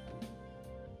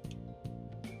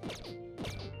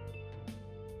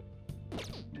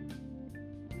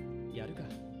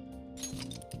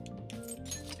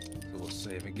 So we'll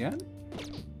save again.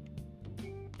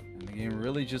 And the game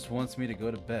really just wants me to go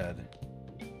to bed.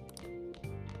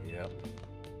 Yep.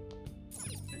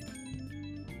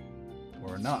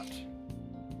 Or not.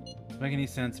 Doesn't make any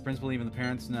sense. The principal, even the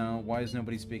parents know. Why is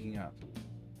nobody speaking up?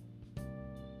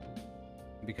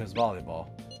 Because volleyball.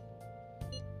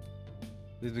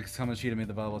 This is because Kamoshida made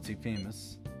the volleyball team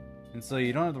famous. And so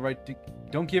you don't have the right to...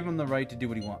 Don't give him the right to do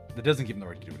what he wants. That doesn't give him the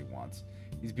right to do what he wants.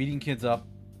 He's beating kids up,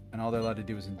 and all they're allowed to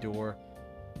do is endure.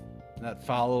 That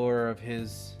follower of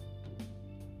his...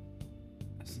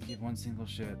 Doesn't give one single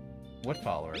shit. What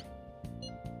follower?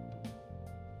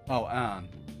 Oh, Anne.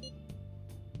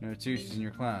 No, too, she's in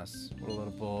your class. What a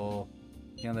little bull.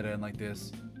 Can't let it end like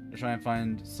this. To try and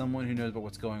find someone who knows about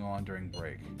what's going on during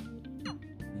break.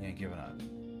 He ain't giving up.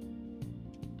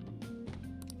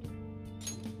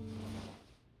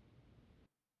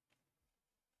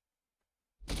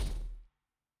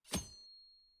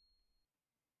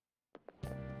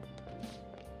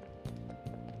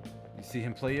 You see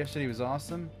him play yesterday? He was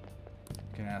awesome.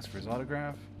 Can I ask for his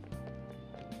autograph?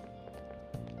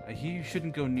 I hear you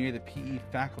shouldn't go near the PE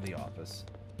faculty office.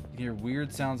 You hear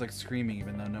weird sounds like screaming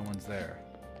even though no one's there.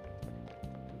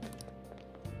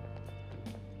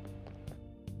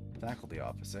 Faculty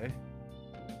office, eh?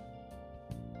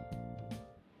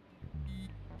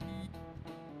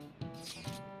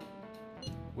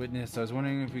 Witness, I was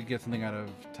wondering if we could get something out of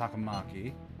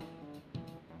Takamaki.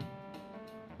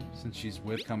 Since she's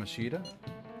with Kamoshida?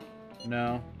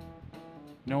 No.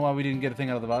 Know why we didn't get a thing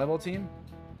out of the volleyball team?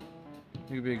 I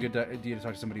think it'd be a good idea to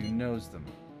talk to somebody who knows them.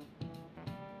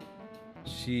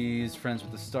 She's friends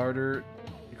with the starter,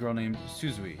 a girl named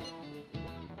Suzui.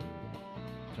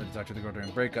 Tried to talk to the girl during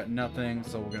break, got nothing,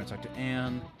 so we're gonna talk to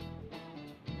Anne.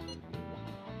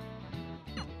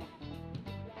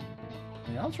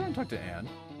 Yeah, I'll try and talk to Anne.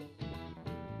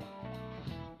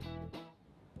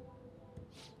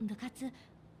 部活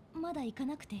まだ行か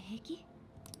なくて平気？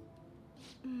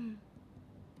うん。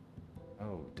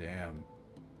 Oh, damn.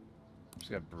 She's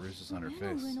got bruises on her 目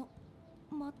の face. 上の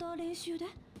また練習で？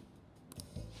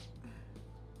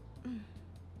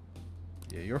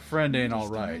 Yeah, your friend ain't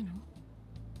alright.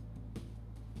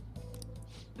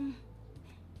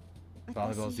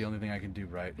 Volleyball's the only thing I can do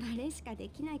right. あれしかで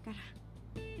きないから。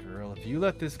 Girl, if you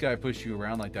let this guy push you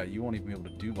around like that, you won't even be able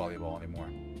to do volleyball anymore.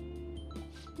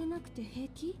 でなくて平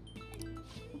気？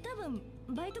多分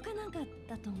バイトかなんか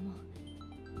だと思う。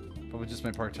 Probably just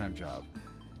my part-time job.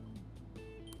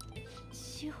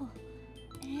 志保、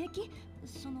平気？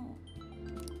その、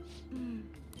うん。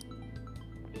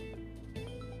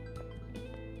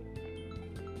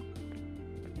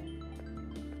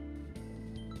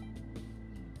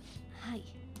はい。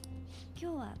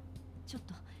今日はちょっ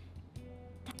と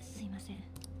すいません。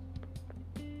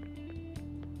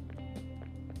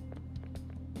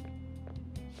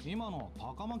今の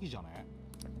高巻じゃね？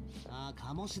ああ、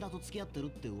鴨志田と付き合ってるっ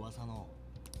て噂の。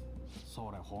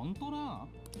それ本当な？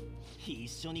一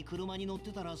緒に車に乗っ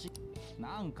てたらしい。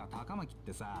なんか高巻っ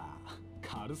てさ、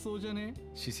軽そうじゃね？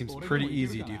 She seems pretty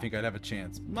easy. Do you think I'd have a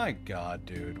chance? My god,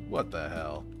 dude. What the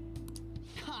hell?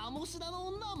 鴨志田の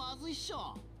女はまずいっし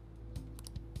ょ。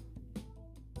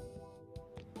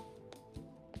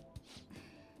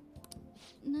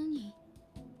何？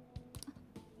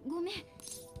ごめん。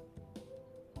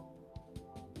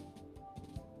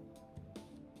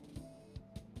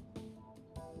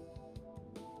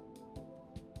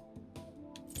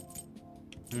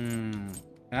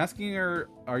Asking her,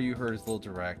 are you hurt, is a little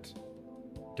direct.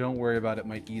 Don't worry about it,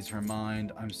 might ease her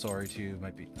mind. I'm sorry too,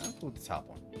 might be. I'll go with the top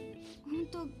one. 本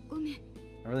当ごめん。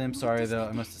 I really am sorry though,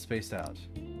 I must have spaced out.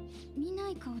 見な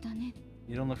い顔だね。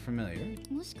 You don't look familiar.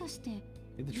 もしかして。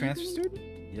 You the transfer student?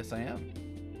 Yes, I am.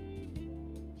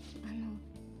 あの。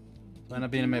 Might not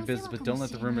be in my business, but don't let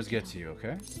the rumors get to you,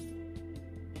 okay?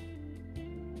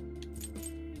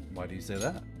 Why do you say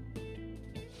that?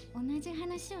 同じ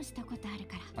話をしたことある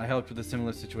から。 I helped with a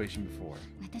similar situation before.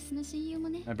 私の親友も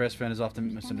ね。 My best friend is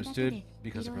often misunderstood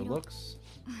because of her looks.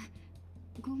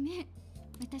 ごめん。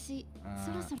私、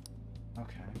そろそろ。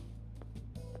 Okay.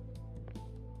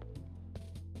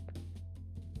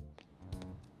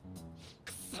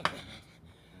 くそ、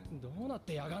どうなっ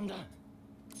てやがんだ。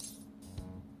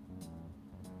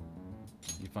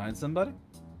 You find somebody?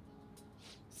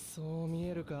 そう見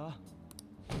えるか。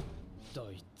ど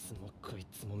いつもこい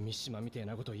つも三島みてえ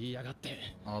なこと言いやがって。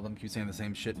 All of them keep saying the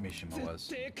same shit Mishima was.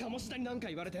 絶対鴨志田に何か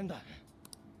言われてんだ。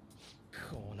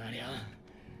こうなりゃ。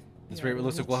 This rate, it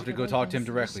looks like we'll have to go talk to him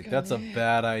directly. That's a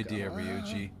bad idea,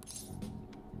 Ryuji.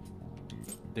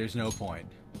 There's no point.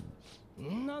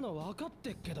 なの分かっ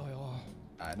てっけどよ。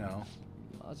 I know.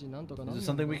 マジなんとか Is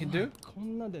there something we can do? こ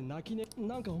んなんで泣きね、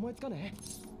なんか思いつかね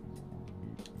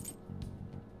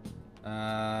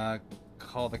え。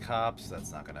Call the cops.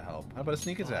 That's not gonna help. How about a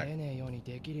sneak attack? えねえように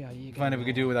できりゃいいけど。 Fine if we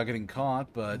could do it without getting caught,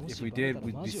 but if we did,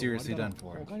 we'd be seriously done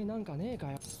for. 他になんかねえ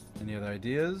かよ。 Any other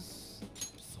ideas?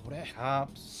 それ。 Cops.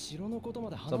 城のことま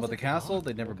で話 So about the castle,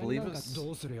 they'd never believe 他になんか us.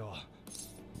 どうするよ。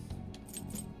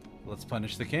 Let's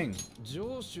punish the king.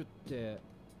 城主って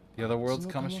The other world's うち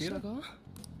の鴨志田 Kamoshida? が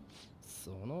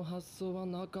その発想は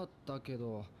なかったけ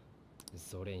ど、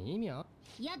それ意味あ？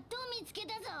やっと見つけ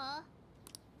たぞ。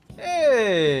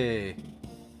 Hey!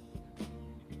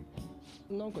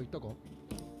 なんか言ったか？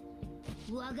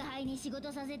我が輩に仕事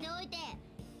させておいて、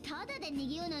ただで逃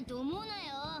げようなんて思うな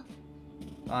よ。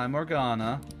 I'm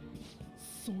Morgana.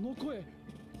 その声、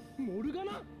モルガ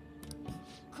ナ？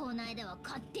こないだは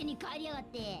勝手に帰りやがっ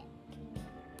て。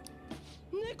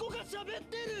猫が喋っ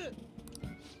てる。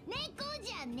猫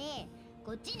じゃねえ。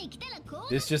こっちに来たらこ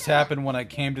う。 This just happened when I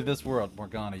came to this world.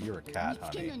 Morgana, you're a cat, 見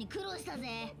つけるの honey. に苦労した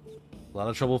ぜ。 A lot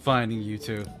of trouble finding you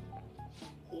two.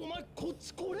 お前こっ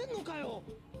ち来れんのかよ。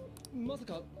まさ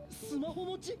かスマホ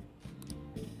持ち？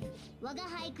我が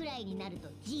輩くらいになると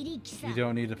自力さ。 You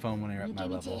don't need a phone when you're at my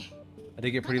level. I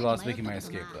did get pretty lost making my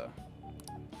escape, though.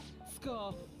 つ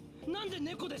か、なんで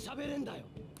猫で喋れんだよ。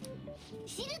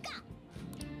知るか。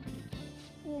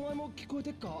お前も聞こえて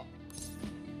っか？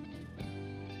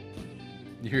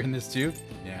 You hearing this too?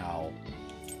 Meow.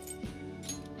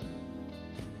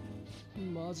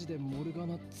 マジでモルガ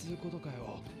ナっつうことか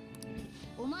よ。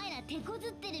お前ら手こず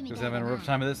ってるみ You た guys い having だ a な。 rough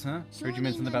time of this, huh? Heard you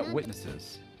mention about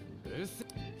witnesses.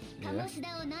 鴨志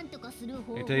田をなんとかする方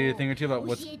法 Can I tell you a thing or two about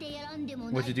を教えてやらんでも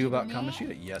ない what to け do ど about ね。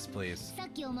 Kamoshida? Yes, please. さっ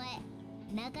きお前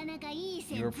なかなかいい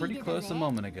線 You were つい pretty てた close ぜ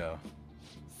a。moment ago.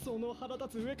 その腹立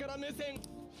つ上から目線。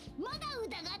まだ疑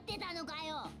ってたのか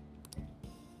よ。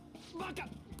バカ。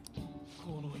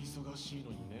この忙しい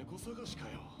のに猫探しか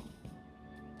よ。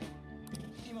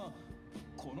今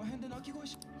この辺で鳴き声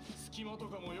し、隙間と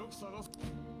かもよく探す。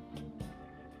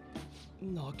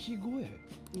鳴き声？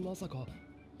まさか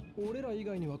俺ら以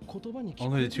外には言葉に聞こ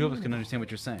Only え the て two な of い us の can か？ understand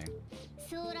what you're saying.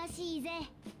 そうらしいぜ。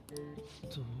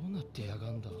どうなってやが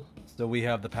んだ？ So we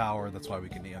have the power, that's why we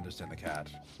can understand the cat.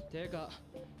 てか、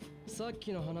さっ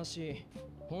きの話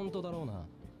本当だろうな。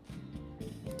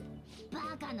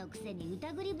バカのくせに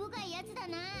疑り深いやつだ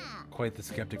な。 Quite the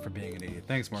skeptic for being an idiot.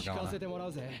 Thanks, 聞かせ Morgana. てもら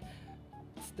うぜ。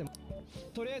つっても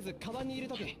とりあえずカバンに入れ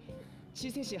とけ。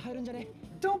新鮮紙入るんじゃね？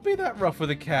 Don't be that rough with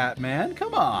a cat, man.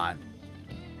 Come on.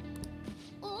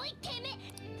 おいてめえ。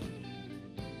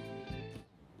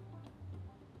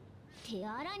手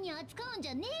荒に扱うんじ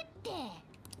ゃねえっ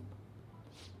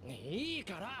て。いい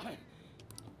から。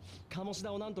鴨志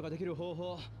田をなんとかできる方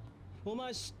法、お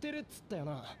前知ってるっつったよ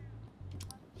な。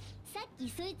さっき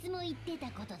そいつも言ってた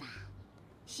ことだ。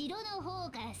城の方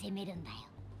から攻めるんだよ。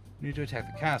 You need to attack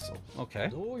the castle. Okay.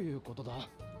 どういうことだ？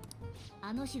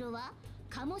あの城は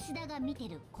鴨志田が見て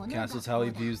るこの Castle's how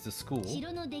he views the school.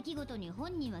 城の出来事に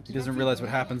本人は He doesn't realize what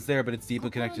happens there, but it's deeply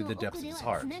connected to the depths of his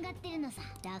heart. 繋がってるのさ。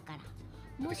だから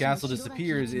If the castle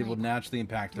disappears, it will naturally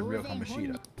impact the real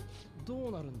Kamoshida. ど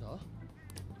うなるんだ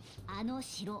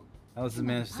That was the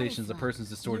manifestations of a person's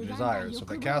distorted desires. So if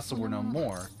that castle were no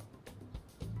more,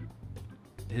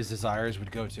 his desires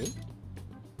would go too?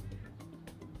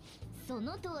 そ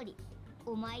の通り。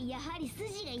お前やはり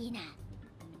筋がいいな。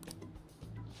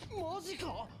マジ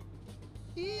か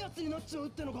いいやつになっちゃうっ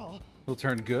てのか He'll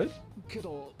turn good? け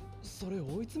どそれ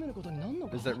追い詰めることになんの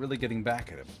か Is that really getting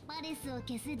back at him? パレスを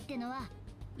消すってのは、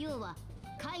要は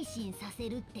改心させ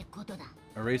るってことだ。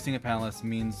 Erasing a palace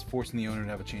means forcing the owner to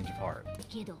have a change of heart.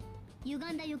 けど、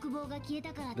歪んだ欲望が消え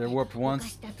たからって Their warped 犯 wants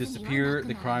した罪は disappear, なく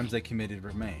the なる。 crimes they committed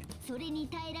remain. それに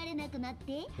耐えられなくなっ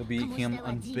て、 He'll become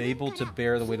unable to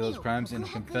bear the weight of those crimes and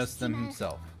confess them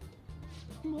himself.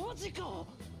 マジか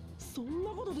そんな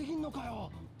ことできんのか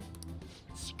よ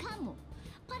しかも、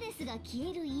パレスが消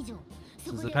える以上、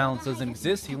 Since the palace doesn't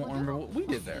exist, he won't remember what we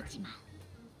did there.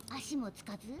 足もつ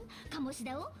かず、鴨志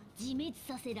田を自滅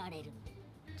させられる。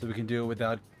 So we can do it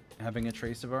without having a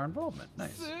trace of our involvement.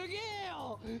 Nice. すげえ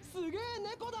よすげえ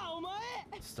猫だお前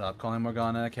Stop calling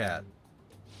Morgana a cat.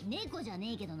 猫じゃ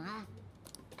ねえけどな。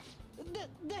で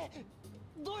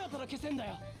どうやったら消せんだ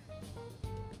よ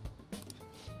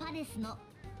パレスの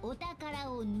お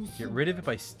宝を盗 Get む。 rid of it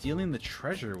by stealing the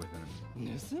treasure within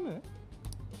him. 盗む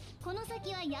この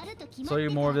先はやると決ま Tell って you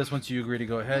た more of ら this once you agree to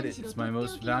go ahead. It's my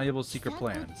most valuable secret こ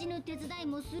plan. っちの手伝い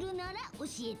もするなら教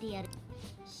えてやる。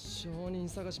証人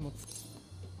探しもつ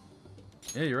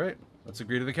Yeah, you're right. Let's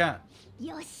agree to the cat.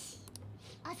 よし。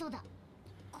あ、そうだ。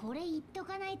これ言っと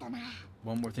かないとな。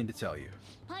 One more thing to tell you.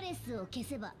 パレスを消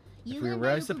せば、 If we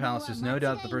erase the palace, there's no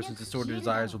doubt the person's distorted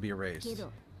desires will be erased.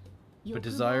 But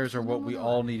desires are what we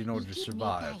all need in order to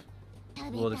survive.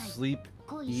 Will it sleep,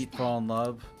 eat, fall in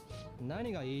love?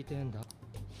 何が言いてんだ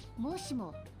もし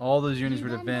も All those yearnings were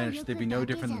to vanish, they'd be no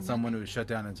different than someone who is shut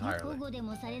down 保 entirely. 護で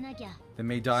もされなきゃ。 They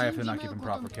may die if they're not given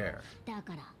proper care. だ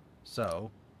から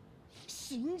So,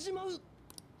 死んじまう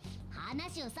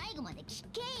話を最後まで聞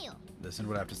けよ。 listen to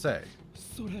what I have to say.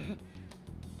 それ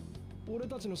俺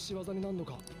たちの仕業になんの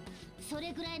かそ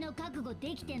れくらいの覚悟で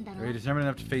きてんだろ。 Are you determined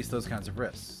enough to face those kinds of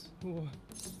risks? おい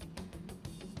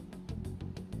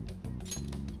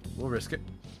We'll risk it.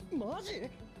 マジ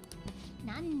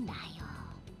なんだよ。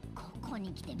ここ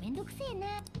に来てめんどくせえな。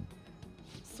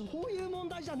そういう問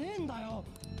題じゃねえんだよ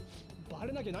バ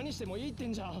レなきゃ何してもいいって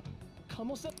んじゃん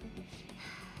鴨志田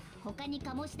他に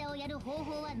鴨志田をやる方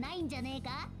法はないんじゃねえ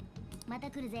か。また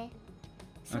来るぜ。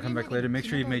 I'll come back later. Make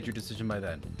sure you've made your decision by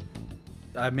then.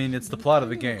 I mean, it's the plot of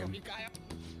the game.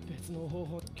 別の方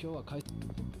法今日は帰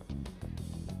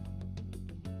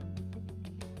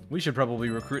We should probably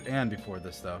recruit Anne before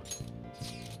this, though.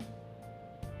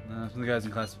 Some of the guys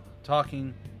in class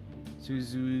talking.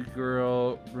 Suzu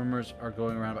girl, rumors are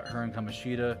going around about her and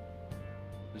Kamoshida.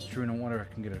 It's true, no wonder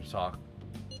I can get her to talk.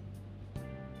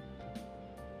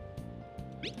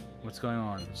 What's going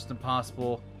on? It's just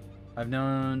impossible. I've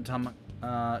known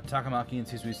Takamaki and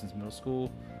Suzu since middle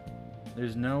school.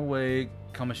 There's no way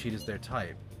Kamoshida's their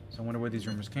type. So I wonder where these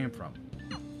rumors came from.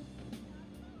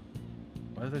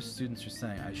 What other students are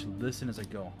saying? I should listen as I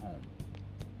go home.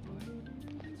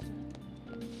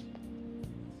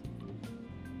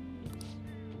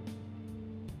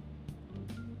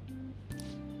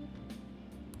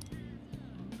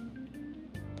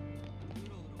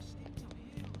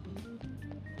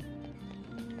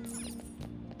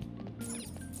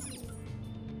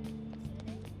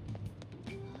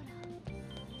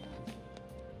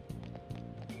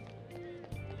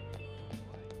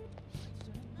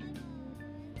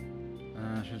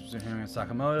 She's hearing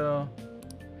Sakamoto.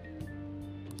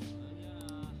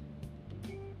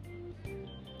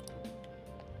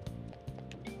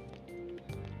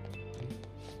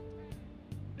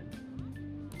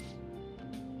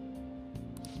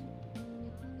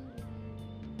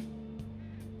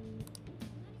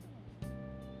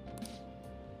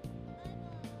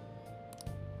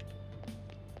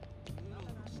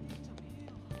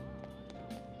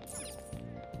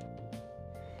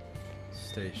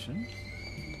 Station.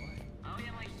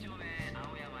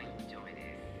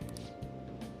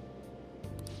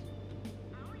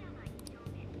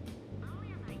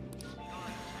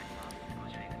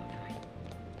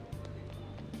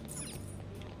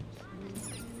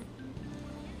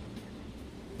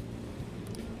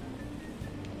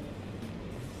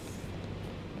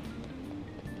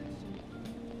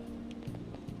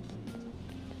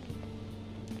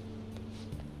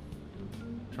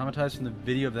 Traumatized from the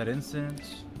video of that incident.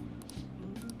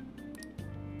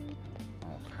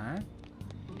 Okay.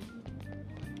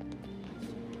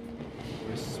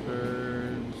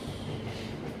 Whispers.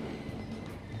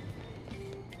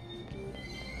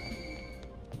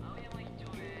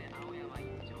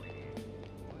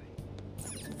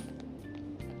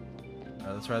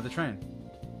 Let's ride the train.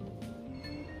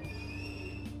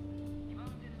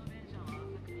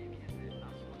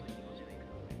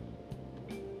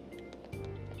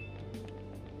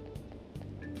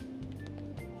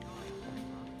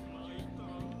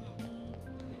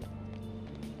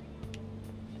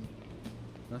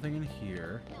 Nothing in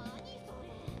here.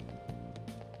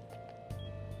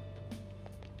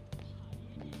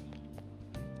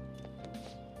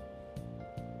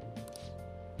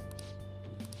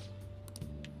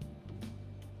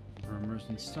 Rumors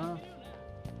and stuff.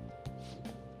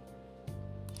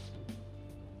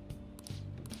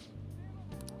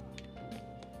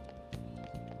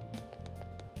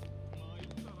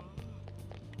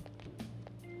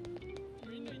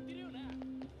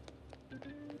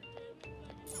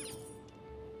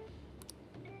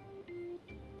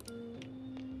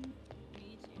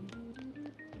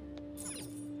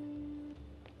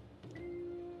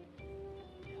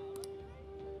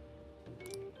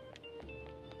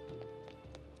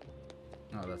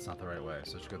 Oh, that's not the right way,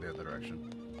 so let's go the other direction.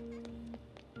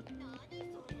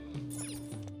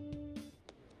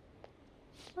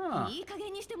 Huh. いい加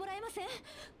減にしてもらえません？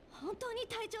本当に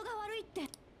体調が悪いって。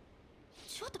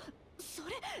ちょっとそ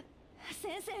れ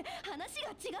先生、話が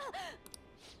違う。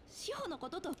志保のこ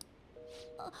とと。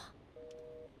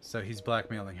So he's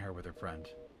blackmailing her with her friend.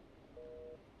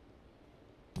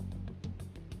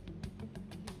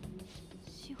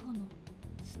 志保の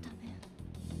スタメ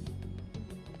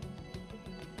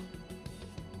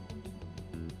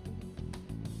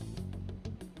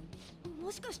ン。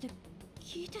もしかして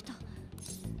聞いてた？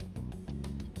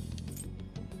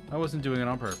 I wasn't doing it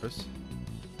on purpose.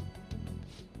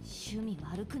 趣味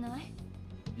悪くない？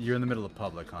 You're in the middle of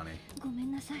public, honey. ごめ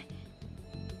んなさい。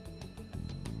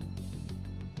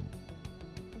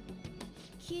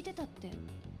聞いてたって。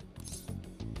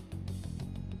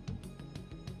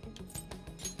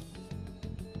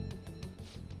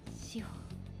志保。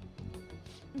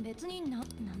別になん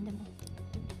でも。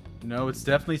No, it's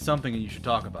definitely something and you should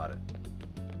talk about it.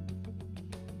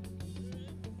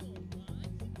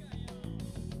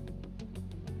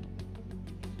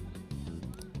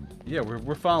 Yeah,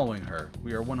 we're following her.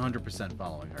 We are 100%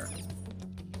 following her.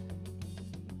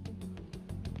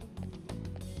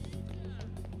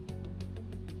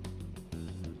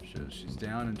 She's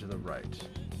down and to the right.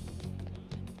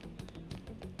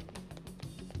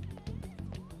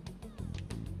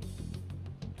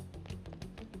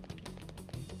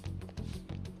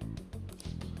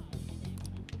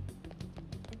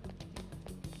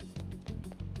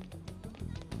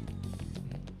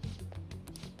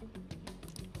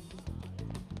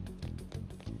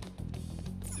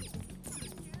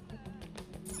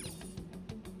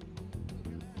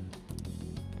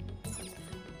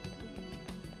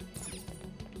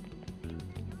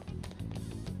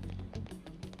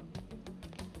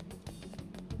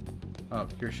 Oh,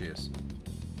 here she is.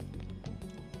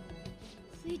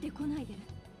 ついてこないで。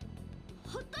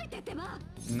ほっといてってば。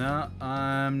 No,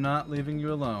 I'm not leaving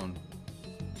you alone.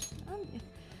 なんで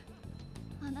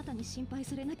あなたに心配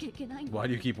されなきゃいけないの？ Why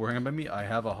do you keep worrying about me? I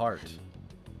have a heart.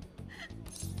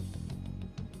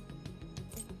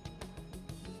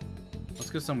 Let's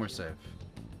go somewhere safe.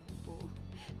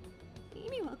 意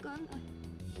味わかんない。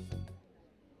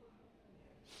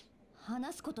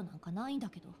話すことなんかないんだ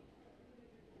けど。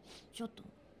ちょっと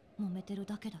揉めてる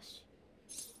だけだし。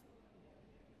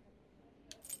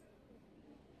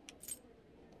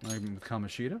I'm with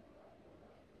Kamoshida? あ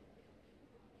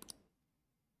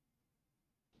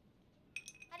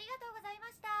りがとうございま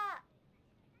し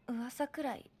た。噂く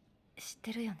らい知っ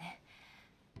てるよね。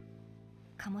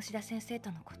鴨志田先生と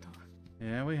のこと。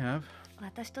Yeah, we have.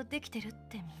 私とできてるっ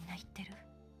てみんな言ってる。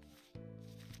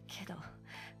けど、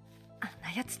あん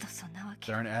なやつとそんなわ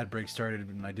け。There an ad break started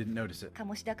and I didn't notice it.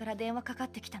 鴨志田から電話かかっ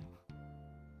てきたの。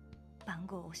番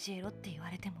号を教えろって言わ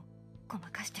れてもご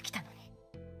まかしてきたのに。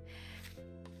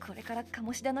これから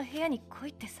鴨志田の部屋に来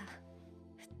いってさ。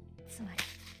つまり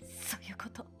そういうこ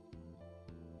と。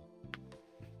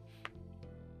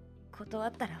断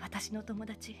ったら私の友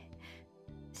達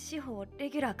志保をレ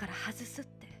ギュラーから外すっ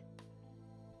て。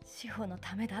志保の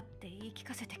ためだって言い聞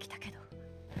かせてきたけど、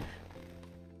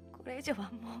これ以上は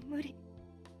もう無理。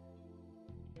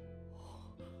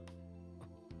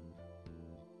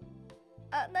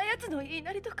あんなやつの言い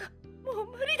なりとかも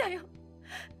う無理だよ。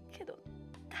けど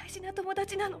大事な友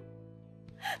達なの。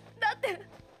だって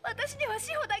私には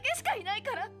志保だけしかいない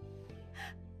から。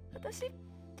私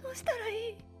どうしたら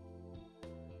いい？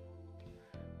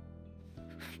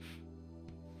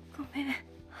ごめん、わ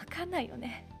かんないよ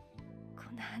ね、こ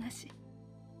んな話。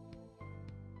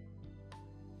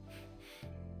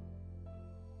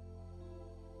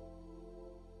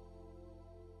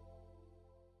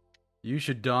You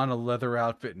should don a leather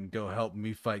outfit and go help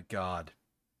me fight God.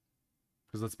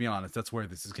 Because let's be honest, that's where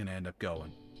this is going to end up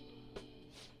going.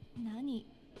 何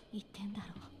言ってんだろ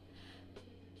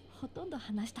う。ほとんど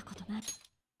話したことない。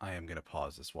 I am going to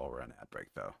pause this while we're on ad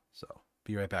break, though. So,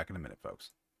 be right back in a minute,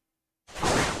 folks.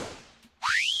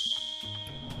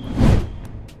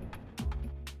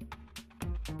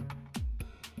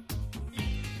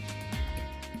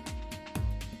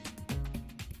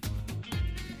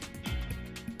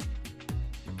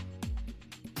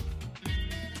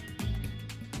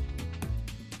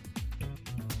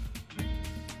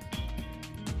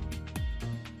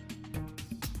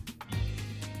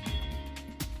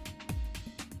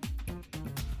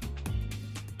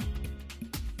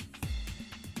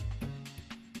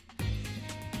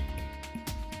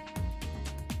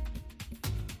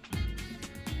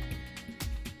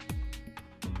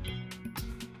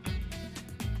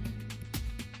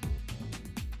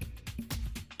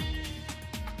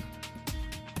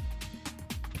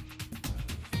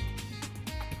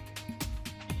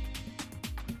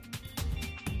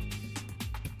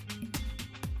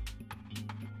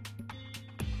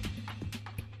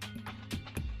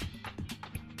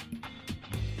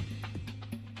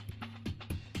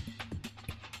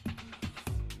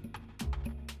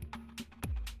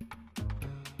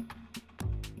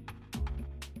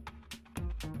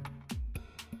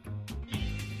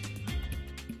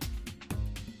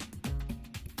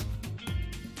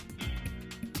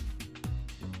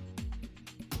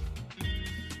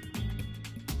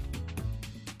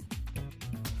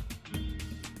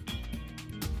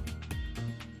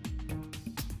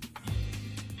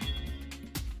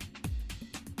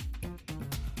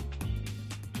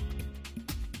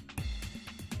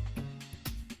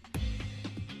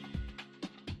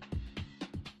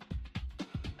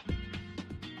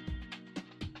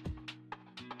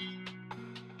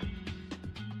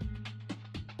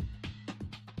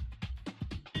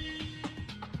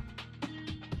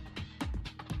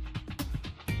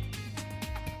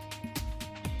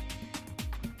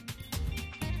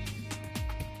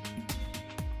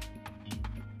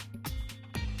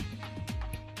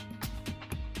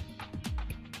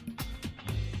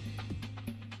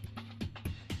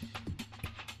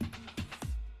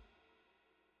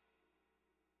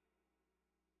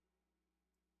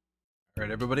 All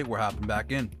right, everybody, we're hopping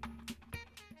back in.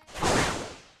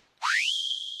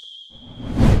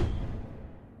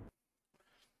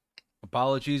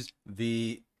 Apologies.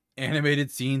 The animated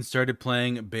scene started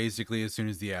playing basically as soon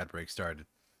as the ad break started.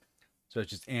 So it's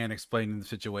just Anne explaining the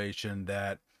situation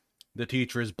that the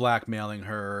teacher is blackmailing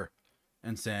her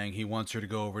and saying he wants her to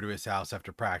go over to his house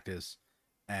after practice,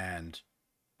 and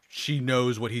she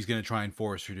knows what he's going to try and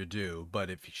force her to do, but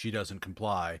if she doesn't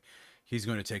comply, he's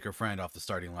going to take her friend off the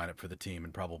starting lineup for the team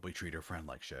and probably treat her friend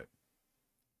like shit.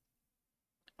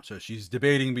 So she's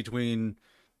debating between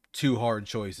two hard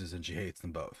choices, and she hates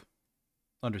them both.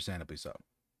 Understandably so.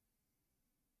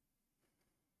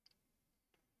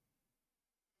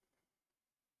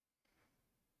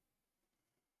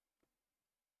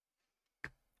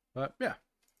 But, yeah.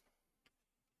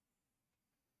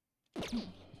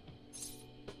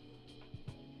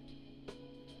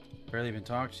 Barely even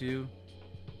talked to you.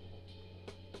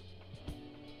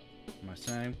 Am I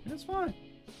saying? It's fine.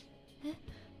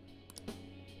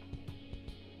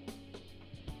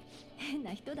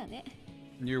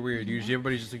 You're weird. Usually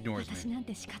everybody just ignores me.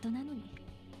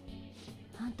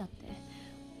 あんたって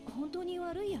本当に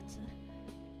悪いやつ？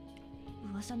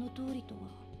噂の通りとは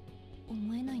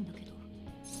思えないんだけど。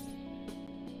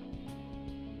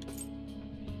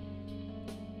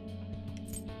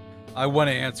I want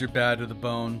to answer bad to the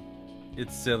bone.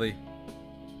 It's silly.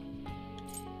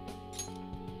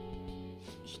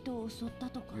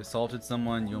 You assaulted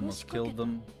someone, you almost killed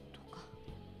them.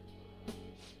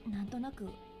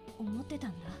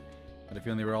 But I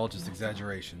feel they were all just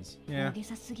exaggerations. Yeah.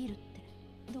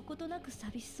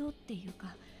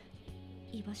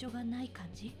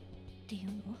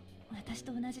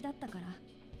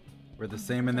 We're the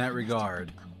same in that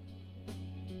regard.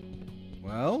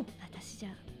 Well?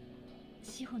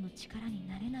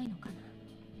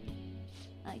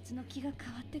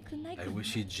 I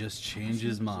wish he'd just change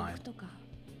his mind.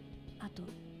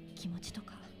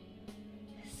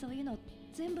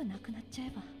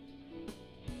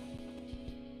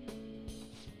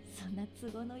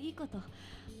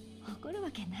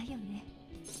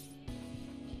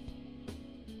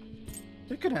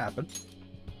 It could happen.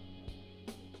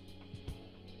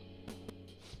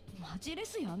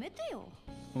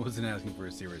 I wasn't asking for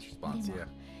a serious response, yeah.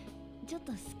 ちょっ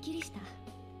とすっきりした。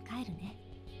帰るね。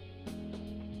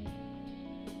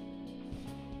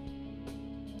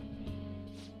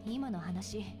い今の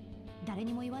話誰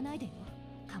にも言わないでよ。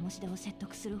鴨志田を説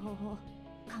得する方法考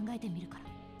えてみるから。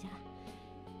じゃ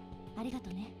あありがと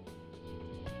ね。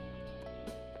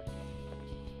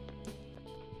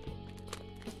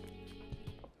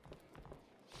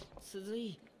鈴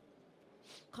井、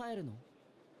帰るの？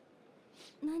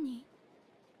何？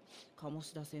鴨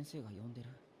志田先生が呼んでる。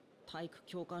体育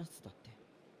教官室だって。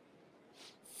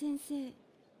先生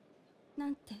な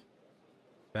んて？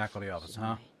 Faculty office,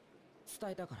 huh?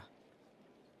 伝えたから。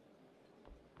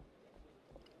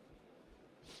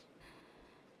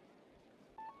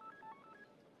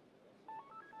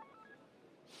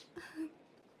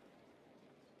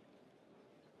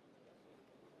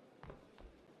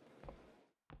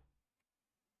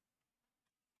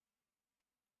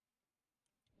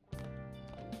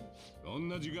こん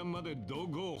な時間までど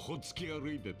こをほっつき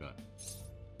歩いてた。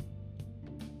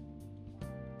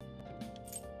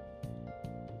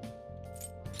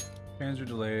Fans are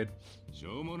delayed. し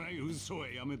ょうもない嘘は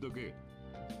やめとけ。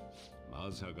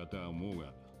まさかとは思う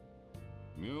が、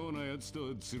妙なやつ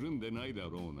とつるんでないだ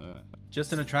ろうな。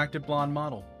Just an attractive blonde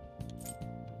model.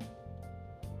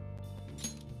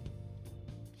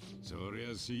 そり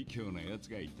ゃ水強なやつ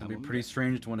がいた It'd も be んだ。 pretty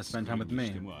strange to want to spend time with それに me.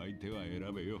 しても相手は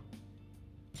選べよ。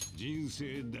人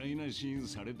生台無しに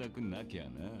されたくなきゃな。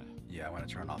Yeah, I want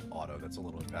to turn off auto. That's a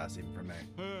little fast even for me.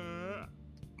 はあ、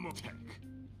もう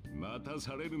また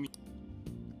されるみ。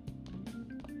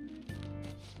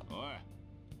おい、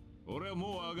俺は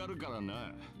もう上がるから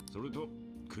な。それと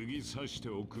釘刺して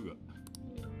おくが。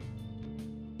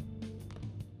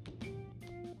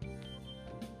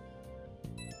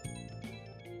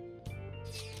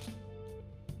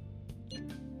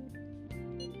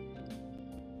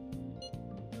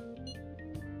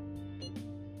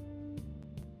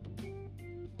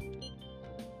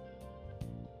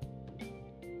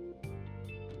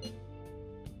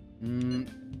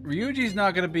Ryuji's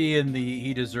not going to be in the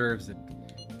he deserves it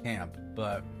camp,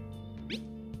 but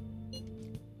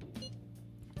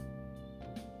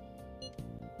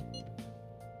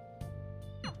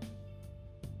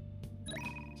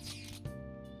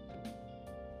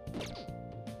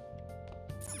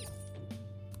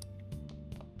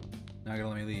not going to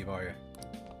let me leave, are you?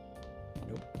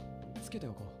 Nope. つけて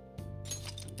おこう。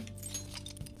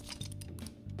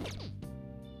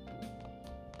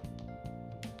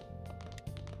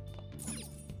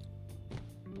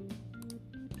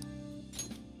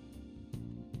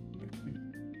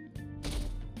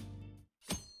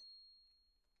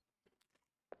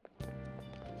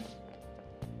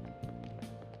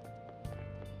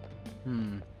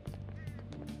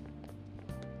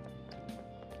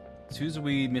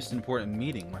Suzuki missed an important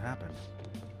meeting. What happened?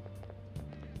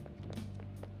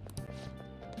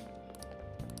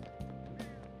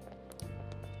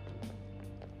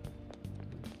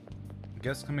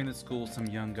 Guess coming to school, some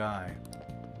young guy.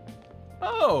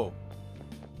 Oh!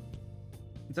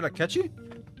 Is that Akechi?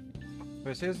 Did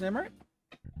I say his name right?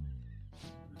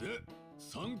 で、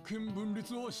三権分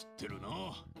立は知ってるな。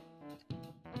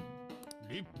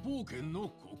立法権の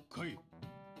国会、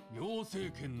行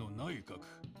政権の内閣、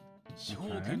司法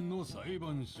権の裁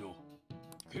判所。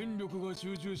権力が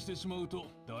集中してしまうと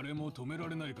誰も止めら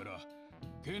れないから、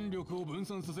権力を分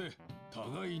散させ、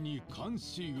互いに監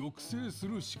視抑制す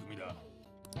る仕組みだ。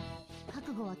覚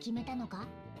悟は決めたのか？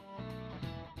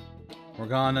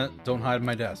 Morgana, don't hide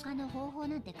my desk. 他の方法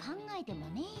なんて考えても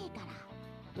ねえか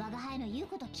ら、我が輩の言う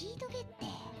こと聞いとけって。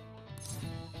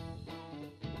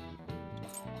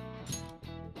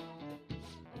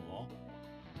あ？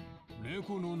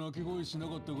猫の鳴き声しな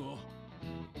かったか？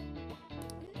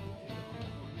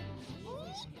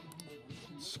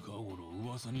近頃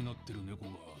噂になってる猫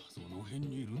がその辺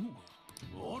にいるのか？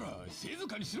ほら、静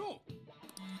かにしろ。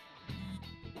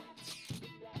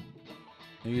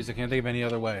 Use I can't think of any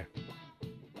other way.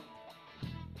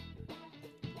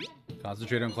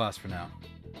 Concentrate on class for now.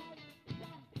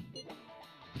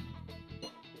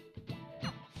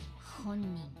 本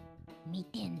人見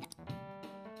てんだ。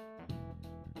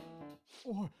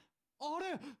おい、あ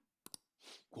れ。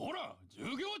こら、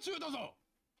授業中だぞ。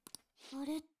あ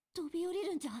れ飛び降り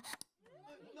るんじゃ。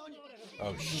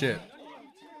 Oh shit.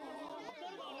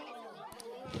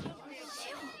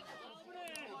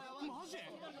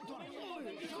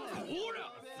 ほら、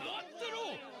座ってろ。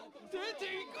出てい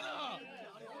くな。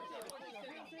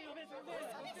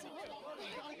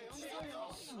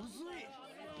鈴井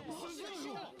鈴井ち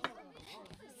ょ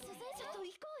っと行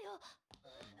こうよ。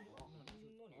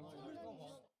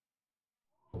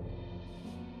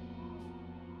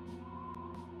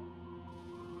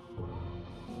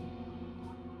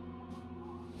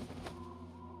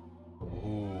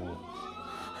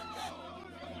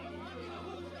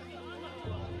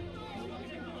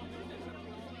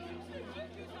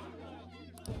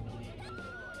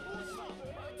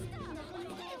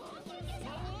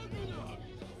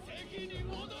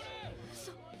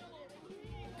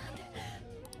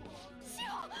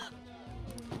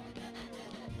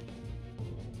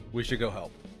We should go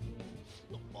help.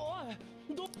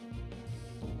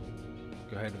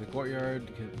 Go ahead to the courtyard.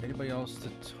 Anybody else to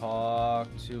talk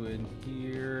to in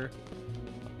here?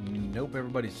 Nope,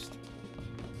 everybody's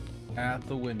at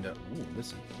the window. Ooh,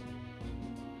 listen.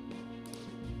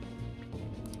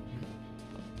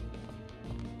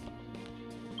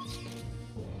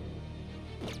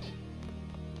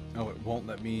 Oh, it won't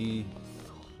let me.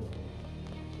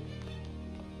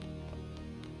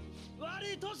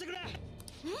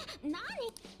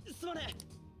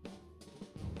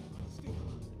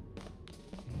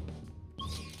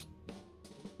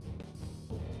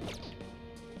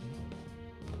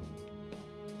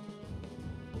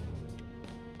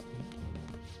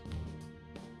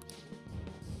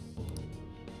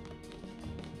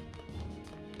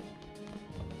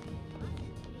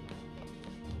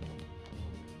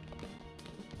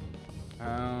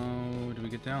 How do we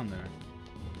get down there?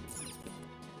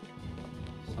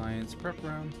 Science prep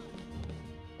round.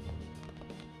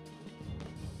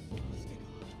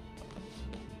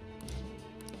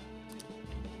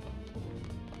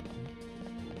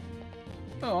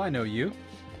 Oh, I know you.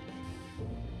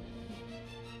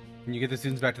 Can you get the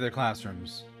students back to their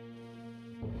classrooms?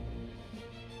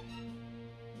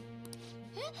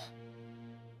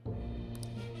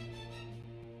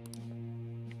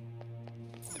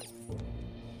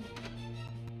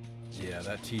 Yeah,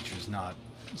 that teacher's not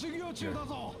good.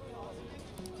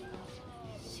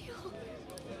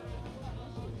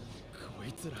 こ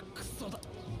いつらクソだ。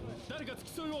誰か付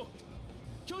き添いを。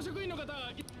教職員の方。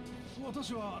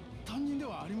私は担任で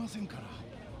はありませんから。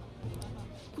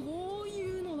こう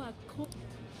いうのは行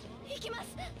きま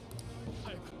す。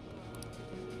早く。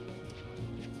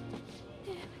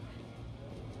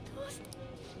どうして。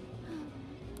ごめん。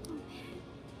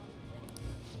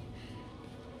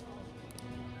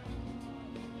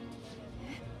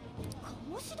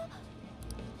鴨志田。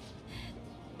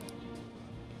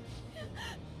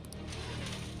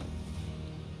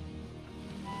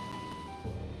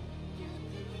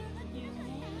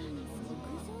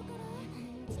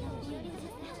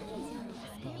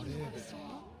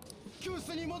教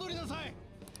室に戻りなさい。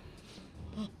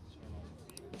あ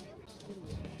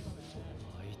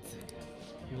いつ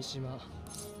三島。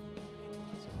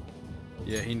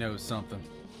 Yeah, he knows something.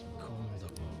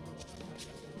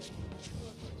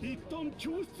 一旦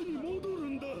教室に戻る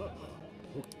んだ。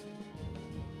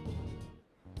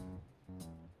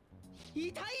痛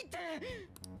いって。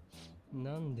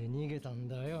なんで逃げたん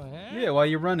だよ、Yeah, why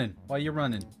you running? Why you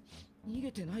running? 逃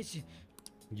げてないし。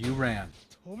 You ran.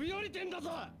 飛び降りてんだぞ。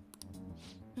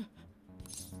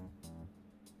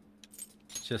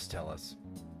 Just tell us.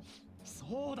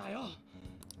 そうだよ。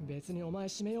別にお前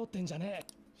締めようってんじゃね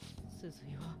え。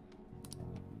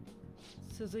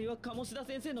鈴井は鴨志田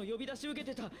先生の呼び出し受け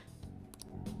てた。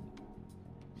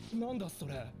なんだそ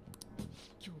れ。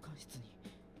教官室に。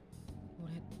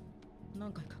俺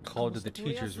何回か Called to the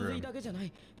teacher's 鈴井 room. だけじゃな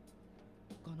い。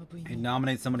他の部員 He も。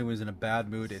 nominates somebody who was in a bad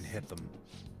mood and hit them.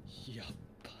 やっ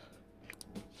ぱ。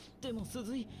でも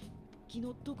鈴井、昨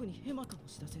日特にヘマ鴨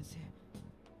志田先生。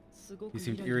すごく He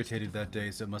seemed イライラして irritated た。 that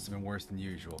day, so it must have been worse than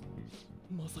usual.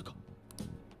 まさか。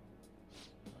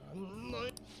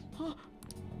は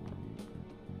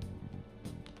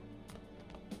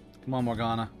Come on,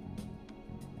 Morgana.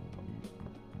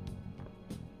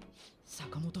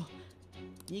 坂本、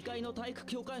2階の体育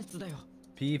教官室だよ。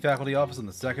 PE faculty office on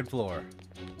the second floor.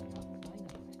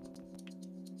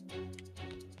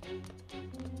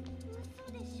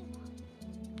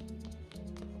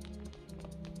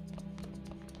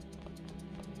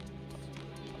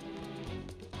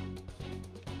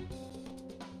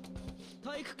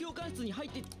 体育教官室に入っ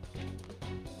て。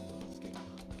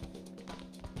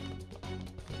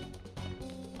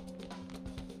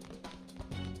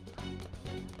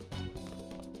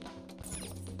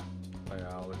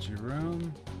 Biology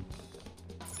room.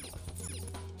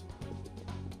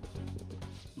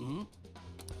 ん？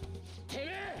てめ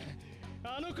え、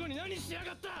あの子に何しや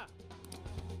がった？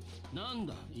なん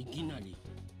だいきなり。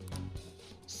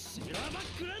しらばっ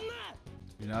くらんな。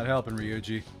 You're not helping,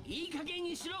 Ryuji. いい加減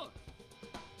にしろ。あ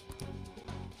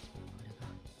れが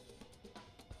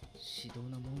指導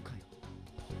なもんかよ。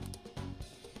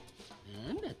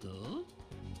なんだと？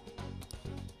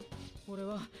俺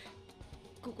は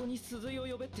ここに鈴井を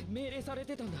呼べって命令され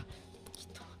てたんだ。きっ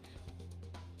と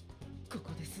こ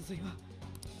こで鈴井は。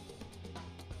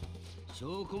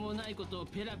証拠もないことを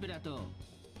ペラペラと。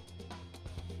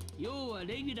要は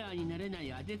レギュラーになれな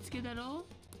い当てつけだろ。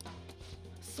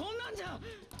そんなんじゃ。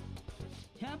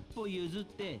 100歩譲っ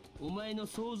てお前の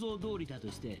想像通りだ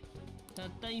として、たっ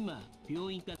た今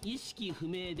病院から意識不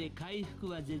明で回復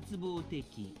は絶望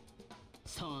的。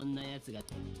そんなやつが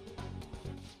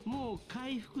もう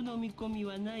回復の見込み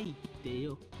はないって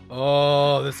よ。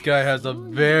 Oh, this guy has a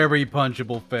very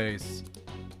punchable face.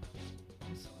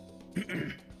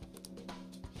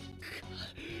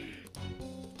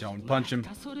 Don't punch him.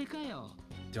 それかよ。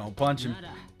 Don't punch him. な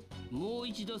らもう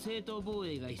一度正当防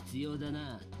衛が必要だ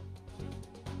な。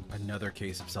 Another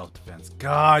case of self-defense.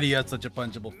 God, he has such a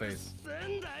punchable face. な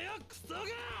んだよクソが。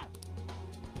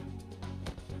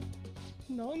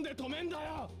なんで止めんだ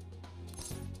よ。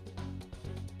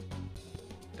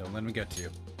 Don't let him get to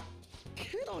you.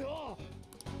 けどよ。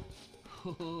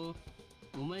ほほ、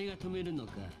お前が止めるの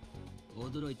か。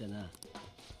驚いたな。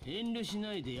遠慮し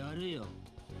ないでやれよ。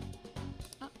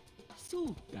あ、そ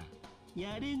うか。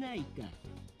やれないか。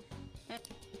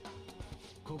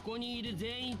ここにいる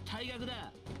全員退学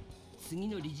だ。次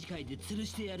の理事会で吊る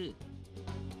してやる。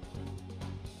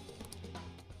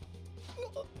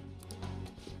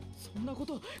そんなこ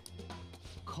と。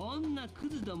こんなク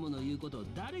ズどもの言うことを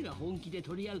誰が本気で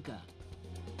取り合うか。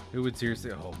 Who would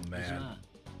seriously? Oh じゃ man. あ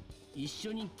一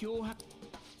緒に脅迫。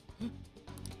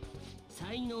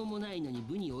才能もないのに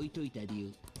部に置いといた理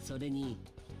由。それに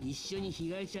一緒に被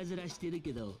害者面してる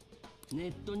けどネ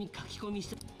ットに書き込み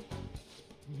した。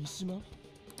三島。言わ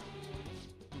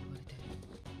れて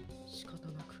仕方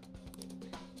なく。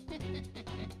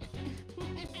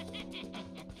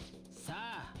さ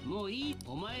あもういい。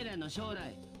お前らの将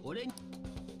来俺に。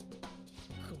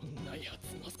こんなや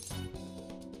つの。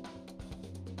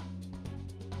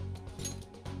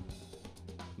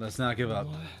 Let's not give up.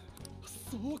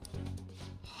 そう。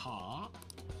はあ。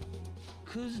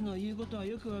クズの言うことは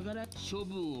よくわからん。処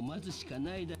分を待つしか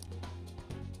ないだ。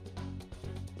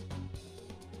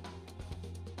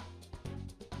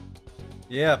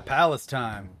 Yeah, palace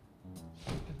time.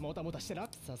 もたもたしてら。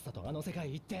さっさとあの世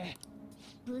界行って。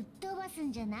ぶっ飛ばす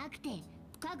んじゃなくて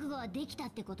覚悟はできたっ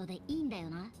てことでいいんだ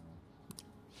よな。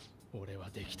俺は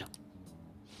できた。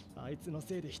あいつの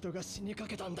せいで人が死にか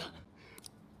けたんだ。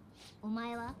お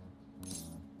前は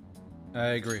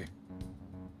I agree.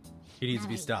 He needs to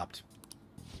be stopped.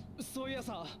 そういや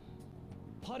さ、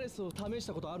パレスを試し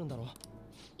たことあるんだろ。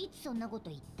いつそんなこと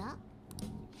言った？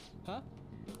は？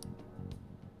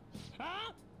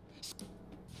あ？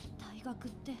退学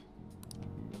って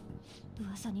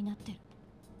噂になってる。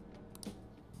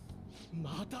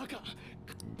またか。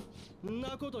ん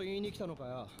なこと言いに来たのか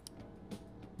よ。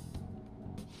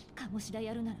鴨志田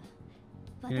やるなら。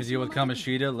 Gonna deal with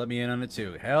Kamoshida? Let me in on it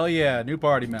too. Hell yeah, new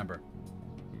party member.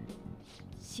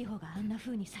 志保があんな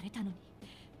風にされたのに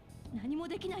何も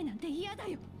できないなんて嫌だ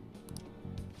よ。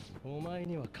お前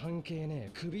には関係ね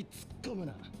え。首突っ込む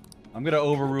な。 I'm gonna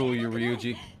overrule you,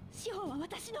 Ryuji. 志保は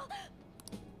私の。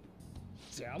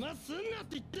邪魔すんなっ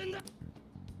て言ってんだ。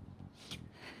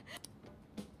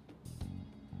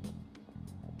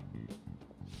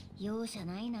容赦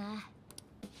ないな。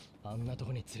あんなと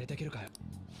こに連れてけるかよ。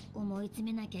思い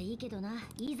詰めなきゃいいけどな。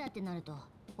いざってなると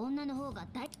女の方が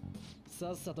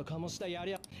さっさと鴨志田や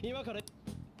りゃ。今から。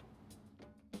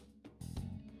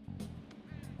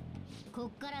こ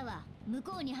っからは向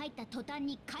こうに入った途端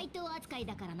に怪盗扱い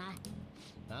だからな。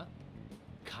あ？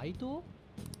怪盗？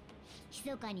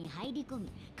密かに入り込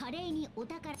み華麗にお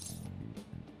宝。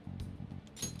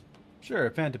 Sure,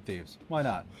 Phantom Thieves. Why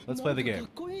not? Let's play the か game. っ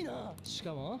こいいな。し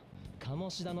かも鴨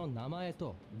志田の名前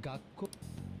と学校。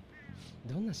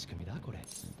どんな仕組みだこれ。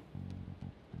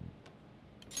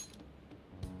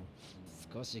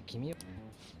少し君を。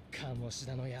鴨志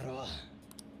田の野郎。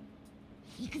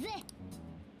行くぜ。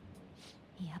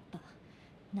やっぱ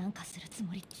なんかするつ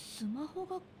もり。スマホ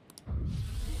が。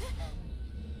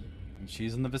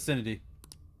 She's in the vicinity.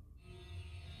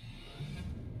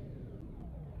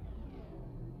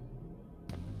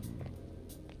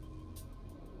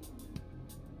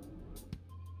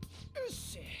 よ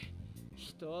し。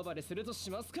一暴れするとし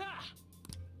ますか。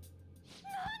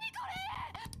何こ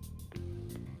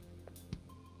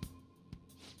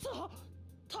れ。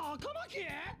高巻？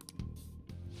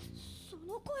そ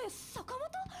の声坂本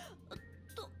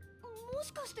と。も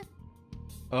しかして。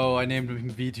 Oh, I named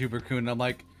him VTuber Kun. I'm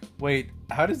like, wait,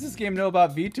 how does this game know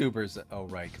about VTubers? Oh,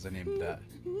 right, because I named him that.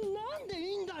 なんで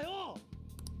いいんだよ。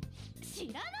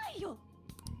知らないよ。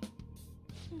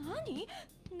何？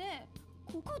ね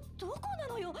え、ここどこな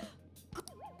のよ。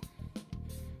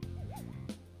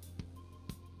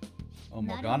 Oh,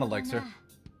 Morgana likes her.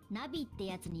 ナビって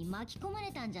やつに巻き込ま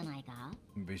れたんじゃないか。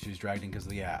 Maybe she's dragged in because of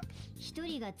the app. 一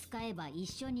人が使えば一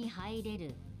緒に入れ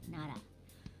るなら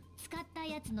使った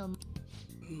やつの。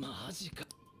マジか。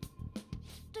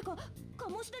てか、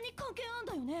鴨志田に関係あん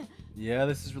だよね。 Yeah,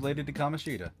 this is related to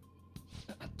Kamoshida.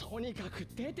 とにかく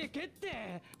出てけっ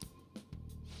て。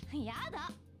や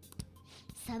だ。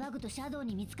騒ぐとシャドウ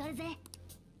に見つかるぜ。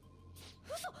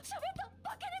嘘、喋った。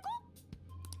化け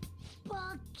猫。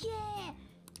バッケー。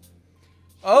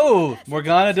 Oh,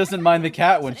 Morgana doesn't mind the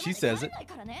cat when she says it.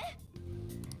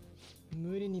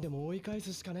 無理にでも追い返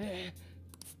すしかねえ。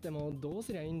つってもどう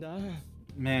すりゃいいんだ。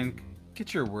 Man,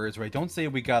 get your words right. Don't say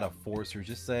we gotta force her.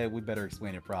 Just say we better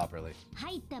explain it properly.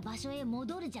 入った場所へ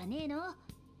戻るじゃねえの。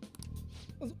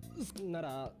な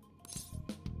ら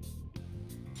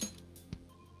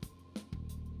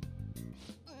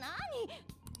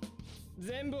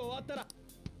全部終わったら。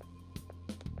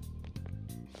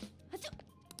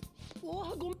お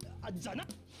お、ごめん。あ、じゃな。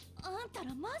あんた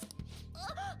らマジ。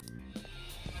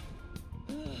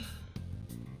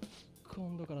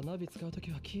今度からナビ使うと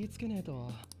きは気ぃつけねえ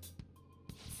と。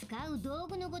使う道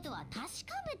具のことは確か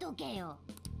めとけよ。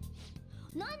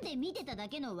なんで見てただ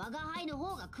けの我が輩の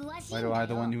方が詳しいんだ Why よ。 do I,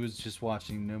 the one who was just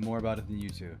watching, know more about it than you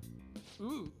two?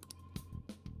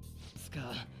 つ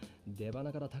か、出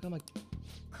花から高巻。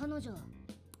彼女、なん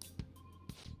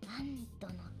と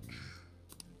のか。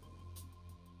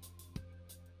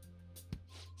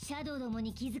シャドウども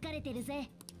に気づかれてるぜ。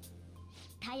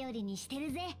頼りにして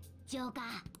るぜ、ジョーカー。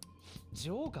ジ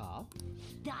ョーカ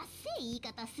ー？だっせ言い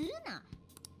方するな。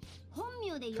本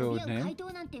名で呼び合う回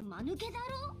答なんて間抜けだ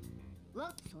ろ。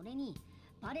それに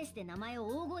パレスで名前を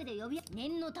大声で呼び合う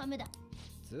念のためだ。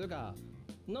つうか、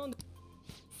なんで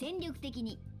戦力的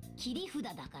に切り札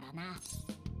だからな。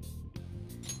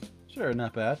Sure,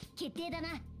 not bad. 決定だ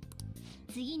な。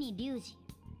次にリュウジ、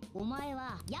お前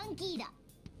はヤンキーだ。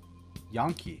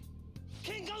Yankee.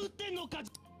 喧嘩売ってんのか。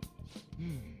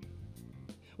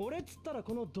俺っつったら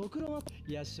このドクロは、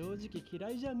いや正直嫌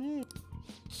いじゃねえ。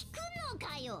聞くの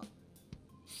かよ。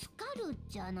スカル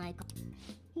じゃないか。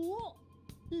お、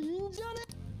いいんじゃね。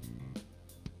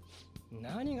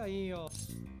何がいいよ。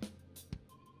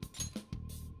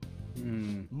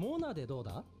モナでどう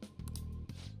だ。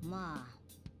まあ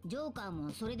ジョーカー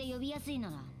もそれで呼びやすいな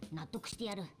ら納得して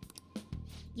やる。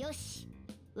よし、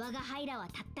我が輩らは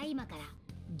たった今から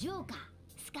ジョーカー、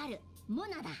スカル、モ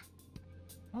ナだ。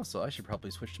Also, I should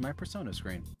probably switch to my persona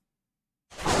screen.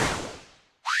 今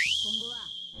後は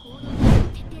行動を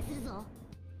徹底するぞ。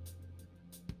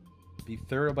Be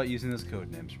thorough about using those code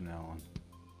names from now on.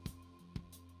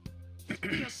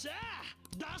 よっしゃ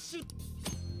ー、ダッシュ。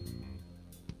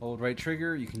 Hold right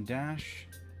trigger, you can dash.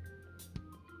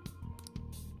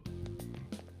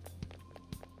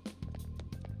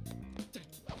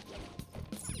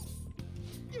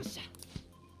 よっしゃ。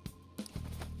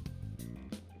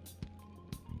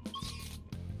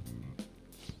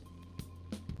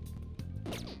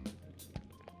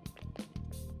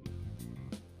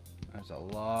There's a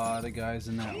lot of guys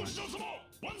in that one.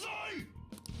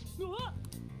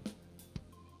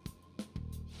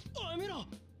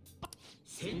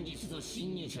 先日の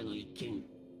侵入者の一件。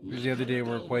 Here's the other day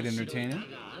were quite entertaining.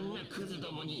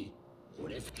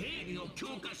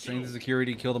 Strength and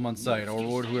security, kill them on sight. I'll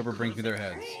reward whoever brings me their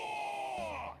heads.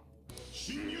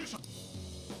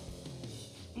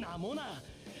 なもな、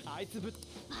あいつぶ。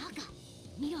バカ、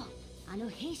見ろ、あの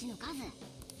兵士の数。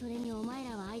それにお前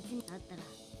らはあいつにあったら。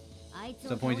At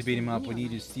some point to beat him up, we need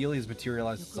to steal his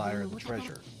materialized desire, the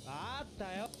treasure. あっ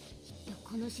たよ。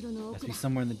 Must be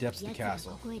somewhere in the depths of the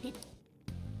castle.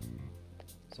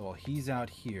 So while he's out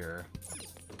here,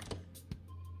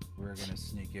 we're gonna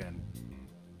sneak in.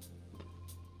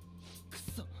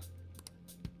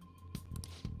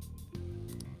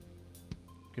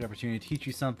 Good opportunity to teach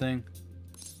you something.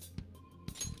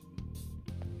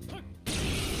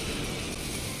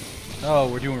 Oh,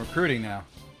 we're doing recruiting now.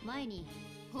 前に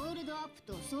ホールドアップ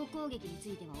と総攻撃につ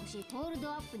いては教え。ホール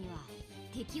ドアップには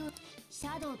敵を、シ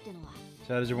ャドウってのは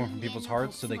Shadows are born from people's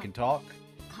hearts so they can talk.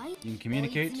 You can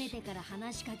communicate. If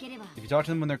you talk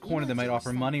to them when they're cornered, they might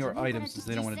offer money or items since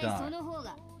they don't want to die.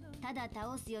 ただ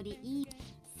倒すよりいい。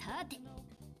さて、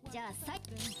じゃあさ。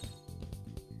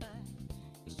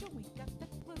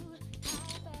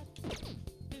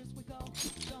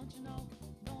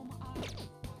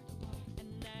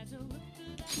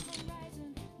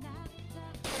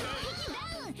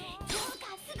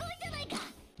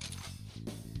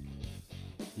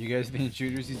You guys think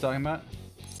shooters he's talking about?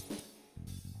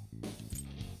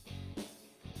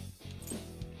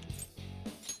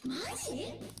 マ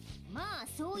ジ？まあ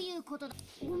そういうことだ。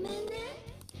ごめんね。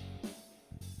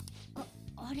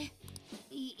あれ？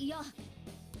いや。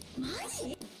マ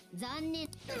ジ？残念。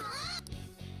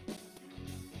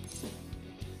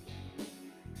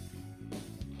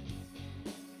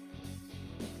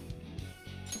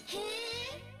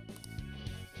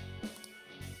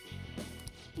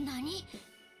何？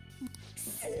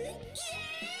すっげえ！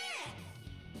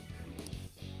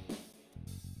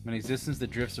 An existence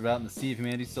that drifts about in the sea of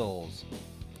humanity's souls.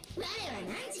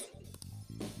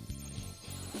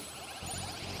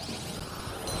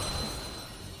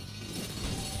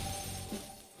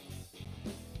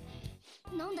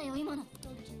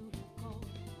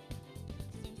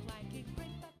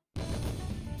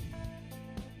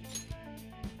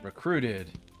 Recruited.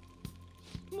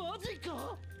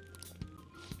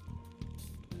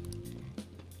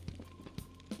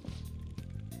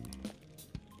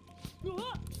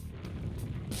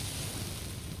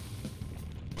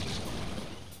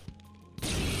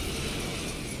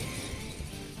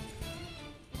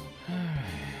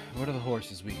 What are the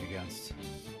horses weak against?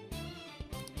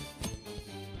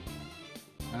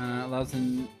 Allows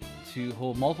them to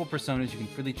hold multiple personas. You can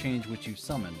freely change which you've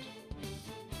summoned.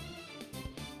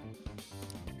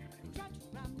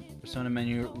 Persona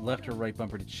menu, left or right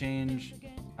bumper to change.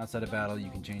 Outside of battle, you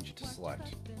can change it to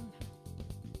select.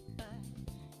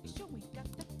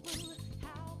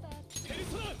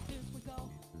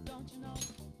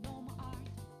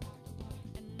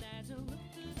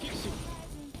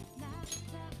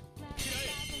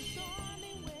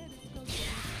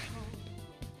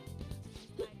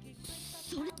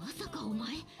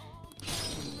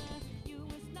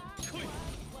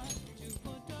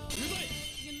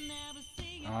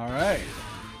 Alright.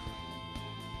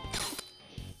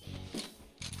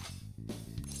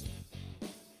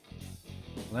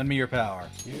 Lend me your power.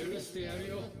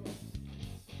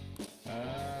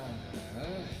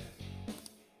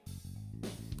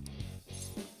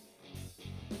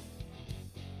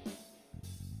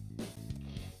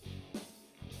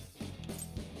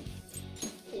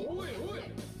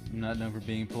 I'm not known for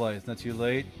being polite. It's not too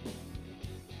late.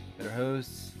 Better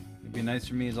hosts. It'd be nice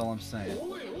for me is all I'm saying.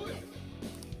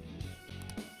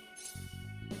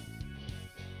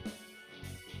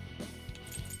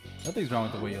 Nothing's wrong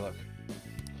with the way you look.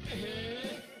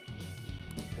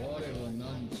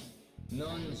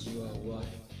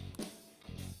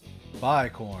 Bye,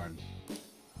 corn.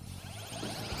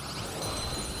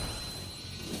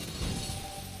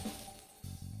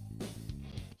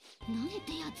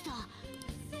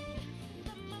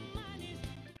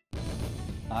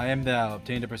 I am thou.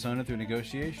 Obtained a persona through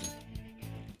negotiation.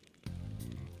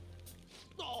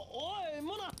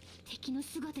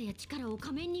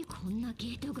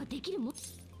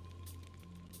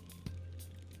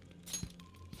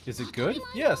 Is it good?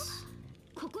 Yes.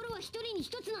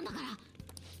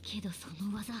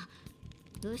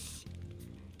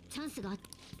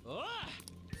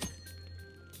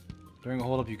 During a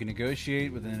hold-up, you can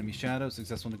negotiate with an enemy shadow.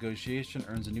 Successful negotiation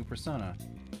earns a new persona.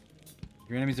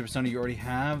 Your enemy's a persona you already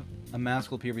have. A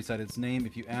mask will appear beside its name.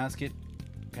 If you ask it,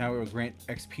 power will grant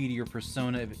XP to your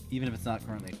persona, even if it's not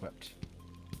currently equipped.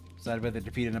 Decided by the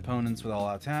defeated opponents with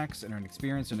all attacks and earn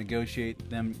experience to negotiate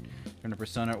them, earn a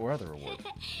persona or other reward.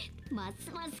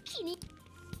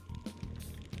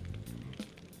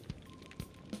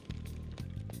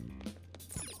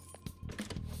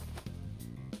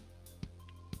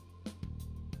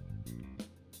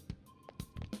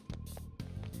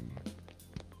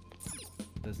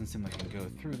 Doesn't seem like I can go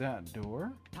through that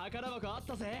door.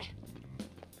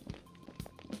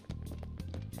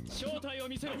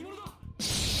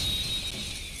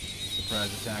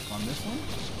 Surprise attack on this one.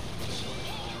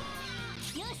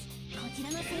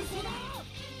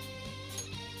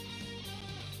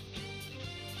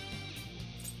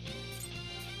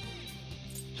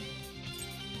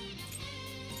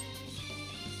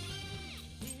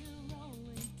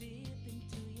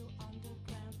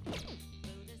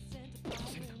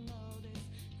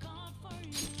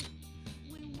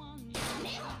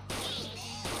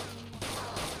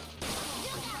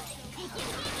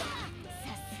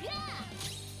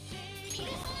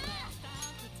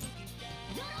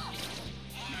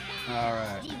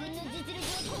 Alright.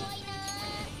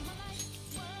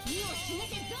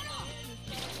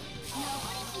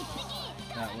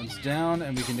 That one's down,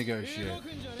 and we can negotiate.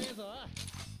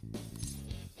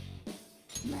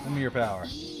 Lend me your power.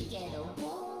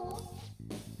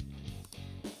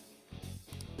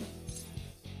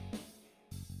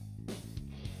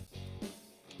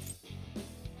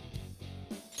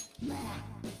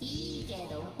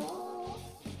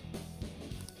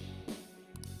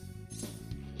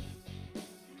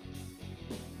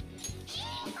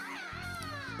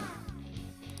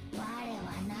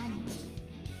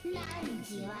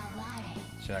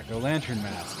 Jack-o'-lantern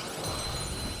mask.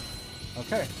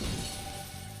 Okay.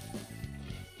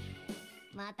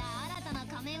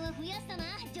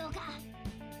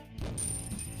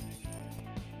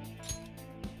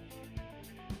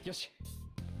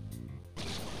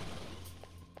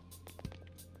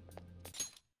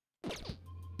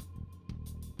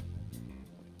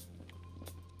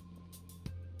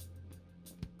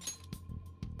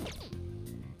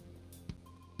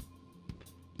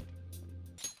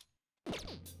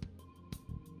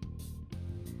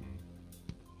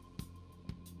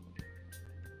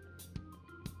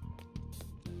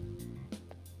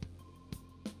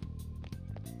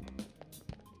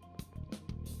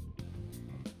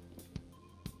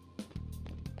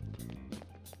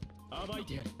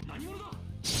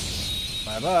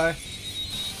 Bye bye.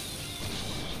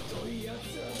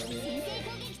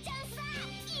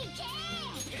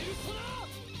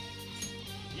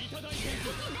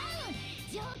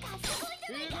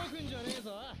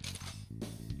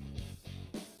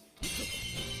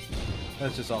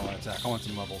 That's just all I attack. I want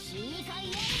some levels.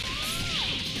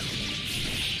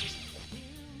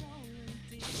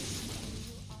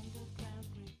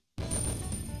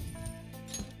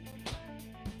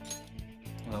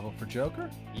 Level for Joker?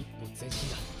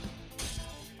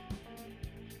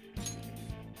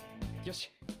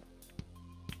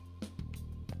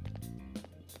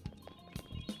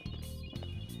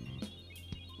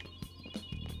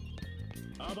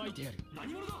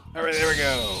 Alright, there we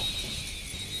go.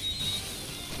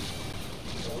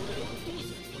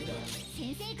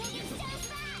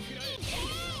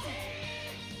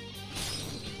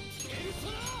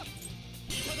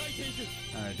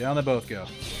 Alright, down they both go.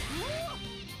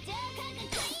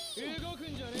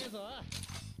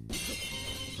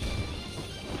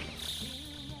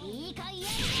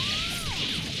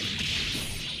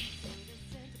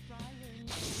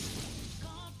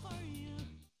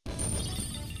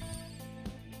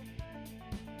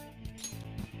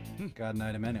 Got an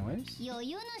item anyways.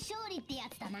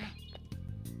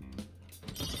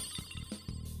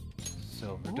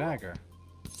 Silver dagger.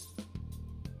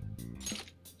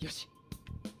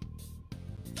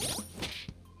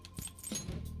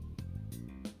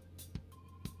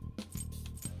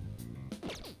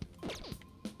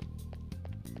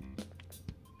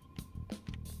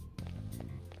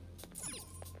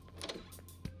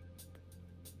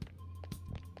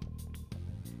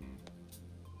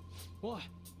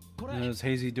 Those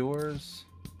hazy doors.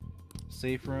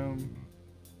 Safe room.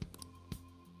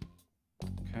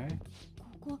 Okay.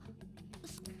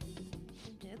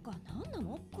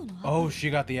 Oh, she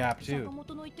got the app too.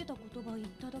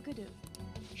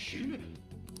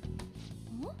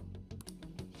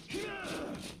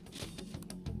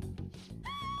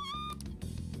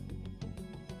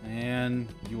 And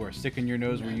you are sticking your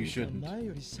nose where you shouldn't.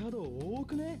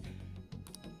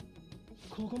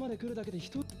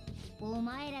 お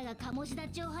前らが鴨志田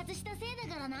挑発したせい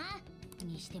だからな。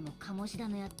にしても鴨志田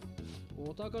のや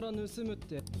お宝盗むっ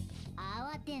て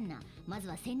慌てんな。まず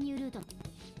は潜入ルート。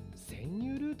潜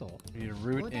入ルート？お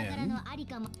宝のあり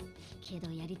かも。けど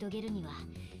やり遂げるには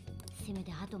せめ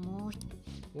てあともう。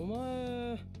お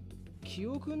前記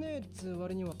憶ねえっつ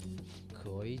割には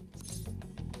こいつ。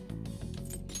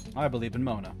I believe in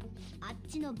Mona. あっ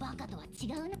ちのバカとは違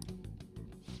うな。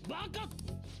バカ！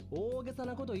大げさ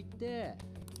なこと言って。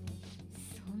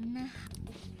 そんな。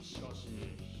しかし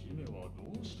姫は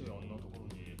どうしてあんなとこ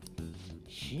ろに。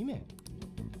姫？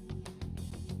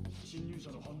侵入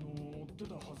者の反応を追って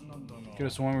たはずなんだが。Could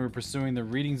have sworn we were pursuing the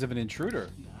readings of an intruder.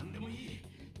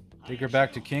 Take her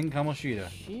back to King Kamoshida.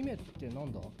 姫ってな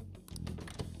んだ？調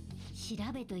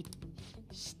べといて。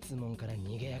質問から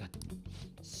逃げやがって。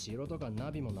城とかナ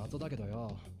ビも謎だけど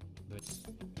よ。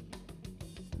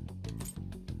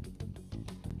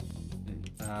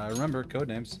Remember code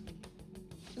names.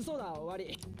 そうだ、終わ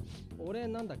り。俺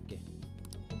なんだっけ？やべ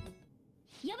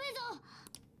えぞ。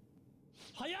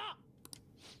早っ。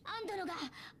アンドロが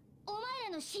お前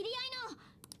らの知り合いの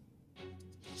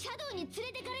シャドウに連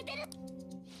れてかれてる。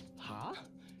は？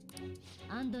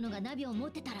アンドロがナビを持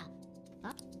ってたら。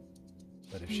あ？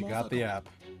 But if she got the app.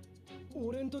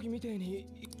 俺ん時みてえに。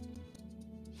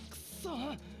くそ。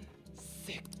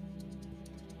せっ。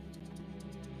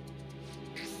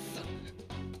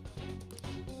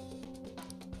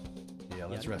 Yeah,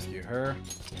 let's rescue her.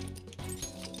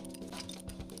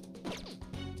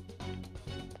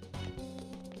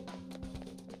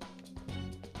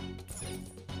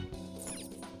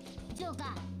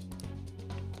 Joker.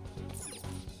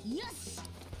 Yosh.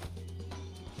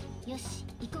 Yosh,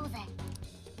 行こうぜ。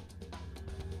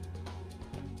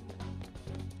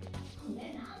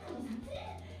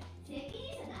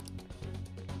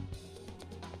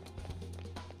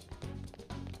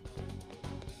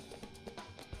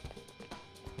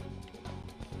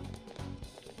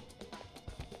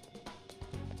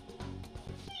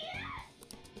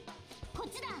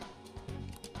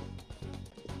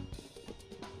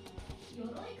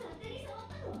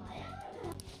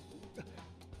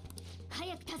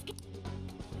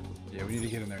 Yeah, we need to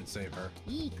get in there and save her.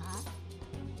 いいか?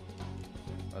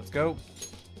 Let's go. よ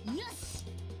し。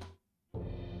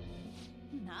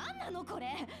なんなのこ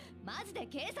れ？マジで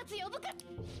警察呼ぶか？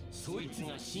そいつ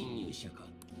が侵入者か。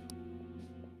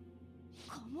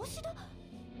鴨志田？誰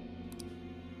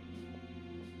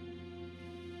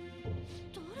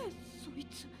そい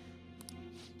つ？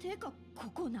てかこ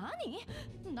こ何？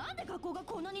なんで学校が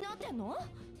こんなになってんの？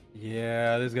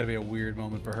 Yeah, this is gonna be a weird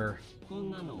moment for her. こん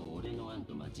なのを俺の案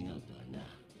と間違うとはな。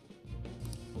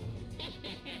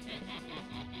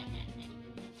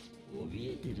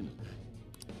怯えてるのか。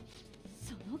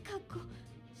その格好。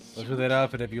 What's with that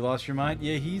outfit? Have you lost your mind?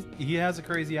 Yeah, he has a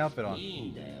crazy outfit on. いい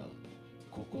んだよ。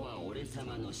ここは俺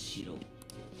様の城。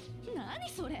何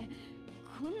それ？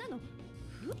こんなの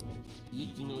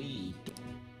息のいいと。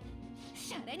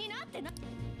シャレになってな。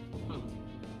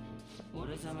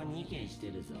俺様に意見して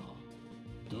るぞ。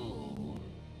どう思う？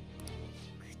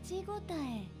口答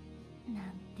えな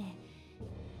んて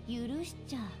許し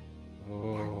ちゃダ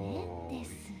メで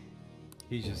す。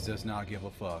 He just does not give a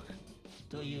fuck.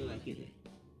 というわけで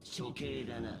処刑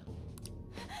だな。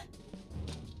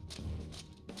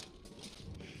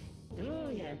ど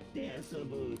うやって遊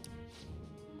ぶ？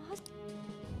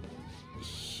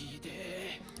ひで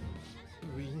え。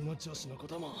部員の女子のこ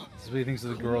とも。 This is what he thinks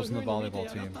of the girls in the volleyball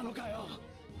team.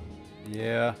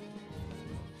 Yeah.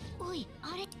 おい、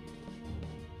あれ。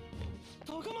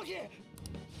高巻。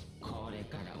これ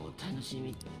からお楽し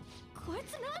み。こい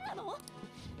つ何なの？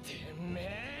てめ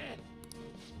え。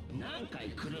何回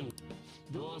来るん？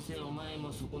どうせお前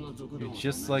もそこの族ど You're も。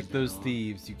 just like those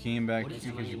thieves. You came back 俺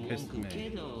because 様に you 文 pissed 句 me. け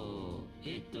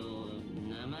ど、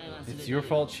名前忘れてる。 It's your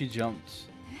fault she jumped.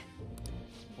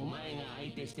 お前が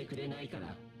相手してくれないか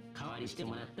ら代わりして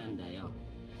もらったんだよ。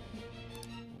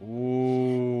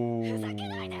 Ooh,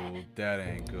 that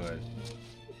ain't good.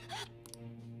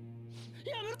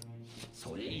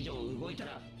 それ以上動いた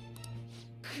ら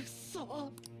くっ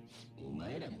そ。お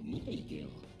前らも見ていけよ。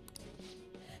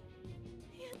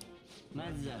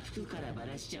まずは服からバ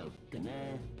ラしちゃおうかな。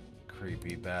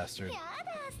 Creepy bastard. や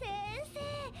だ先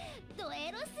生、ド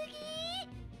エロす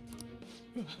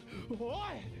ぎ。おい。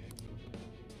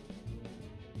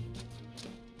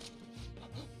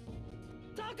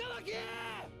高巻。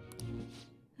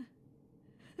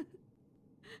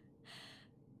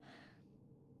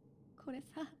これ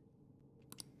さ。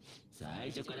最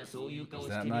初からそういう顔 Is し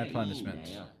て that りゃ my いいんだ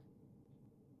punishment? よ。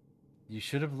 You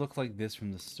should have looked like this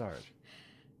from the start.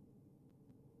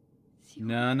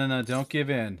 No, no, no, don't give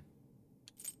in.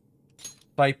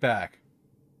 Fight back.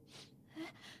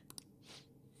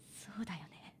 そうだよ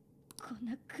ね。こん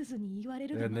なクズに言われ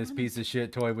るの And も this piece of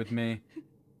shit toy with me.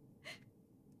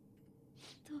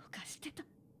 どうかしてた。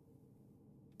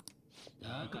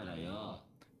だからよ。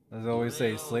 As I always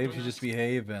say, slaves should just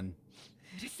behave and...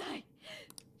 うるさい。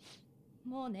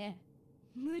もうね、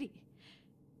無理。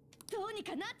どうに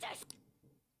かなっちゃい。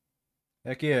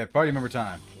 Heck yeah, party member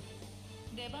time.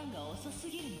 出番が遅す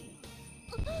ぎるのよ。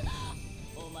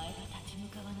お前が立ち向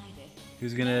かわないで。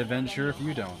 Who's gonna adventure if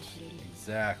you don't?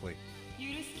 Exactly.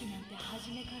 許す気なんて初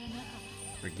めからなか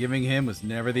った。 Forgiving him was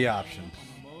never the option.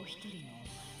 もう一人のお前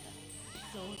が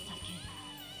そう叫んだ。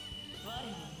我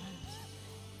の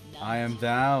汝。 I am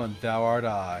thou and thou art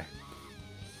I.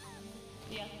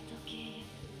 やっと契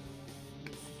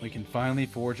約。 We can finally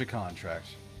forge a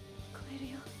contract. 超え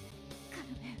るよ。カル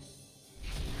メン。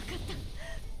分かっ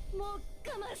た。もう我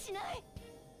慢しない。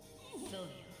そうよ。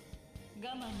我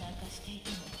慢なんかしていて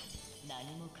も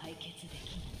何も解決で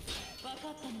きない。分か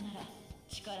ったのなら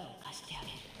力を貸してあげ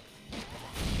る。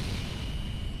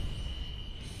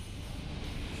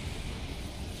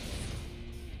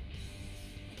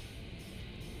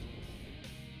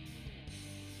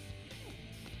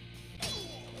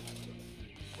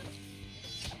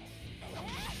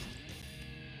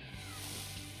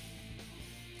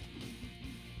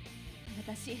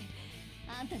私、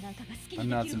あんたなんかが好きに I'm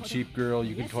で not きる some ほど cheap girl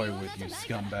you can toy with, you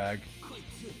scumbag.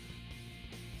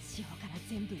 志保から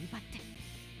全部奪って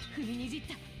踏みにじっ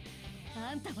た。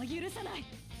あんたは許さない。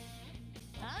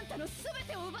あんたの全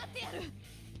てを奪ってやる。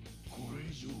これ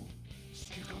以上好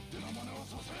き勝手な真似は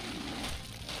さ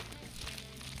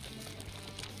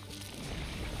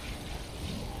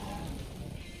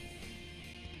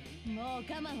せん。もう我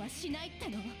慢はしないって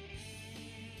の。好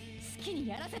きに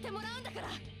やらせてもらうんだから。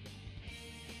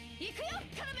行くよ、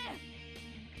カルメン。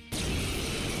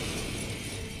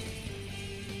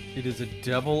 It is a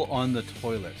devil on the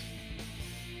toilet.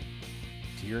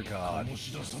 Dear God. 鴨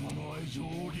志田様の愛情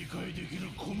を理解できる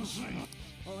小娘が。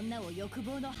女を欲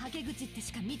望のはけ口って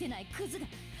しか見てないクズが。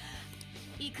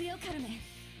行くよ、カルメン。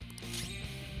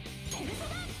テルサ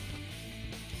だ。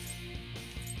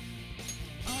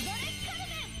踊れ、カル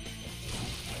メ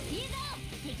ン。いいぞ、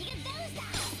敵がダウンだ。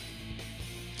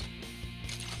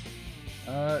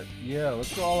 Yeah,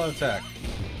 let's go all out attack. こ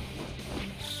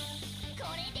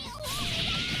れで終わり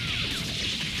だ。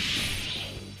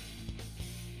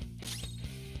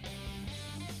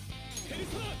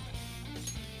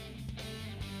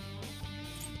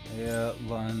Yeah,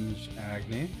 lunge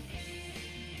Agni.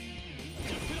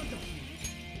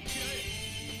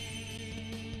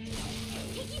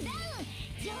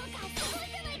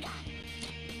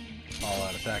 All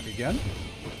out attack again.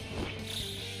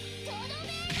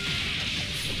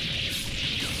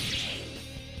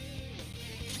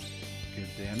 Good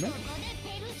damage.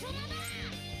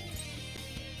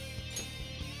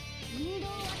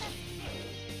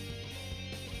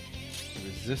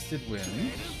 Resisted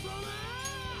wind.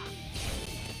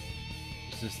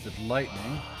 Resisted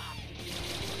lightning.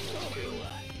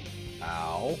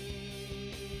 Ow.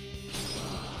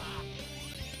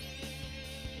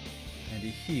 And he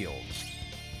healed.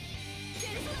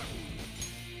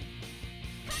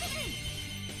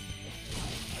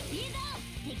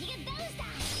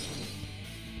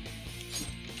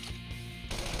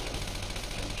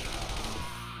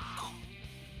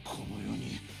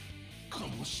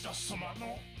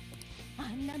あ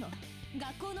んなの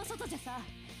学校の外じゃさ、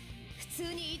普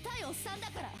通に痛いおっさんだ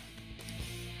から。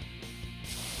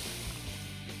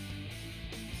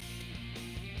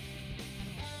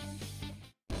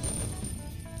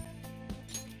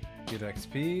Get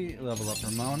XP, level up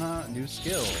Ramona, new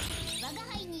skill.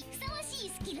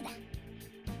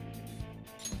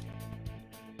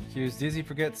 Use Dizzy,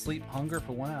 forget, sleep, hunger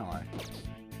for one ally.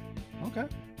 Okay.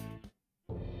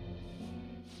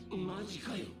 マジ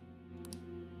かよ。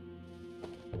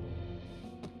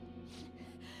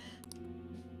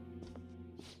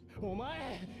お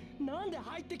前なんで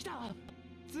入ってきた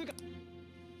つうか。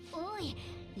おい、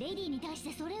レディに対し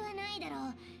てそれはないだろ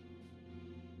う。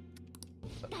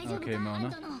大丈夫か、Okay, ア Mona.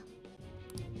 ントの。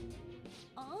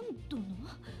アントのっ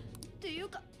ていう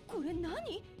か、これ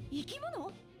何？生き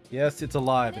物？ Yes, it's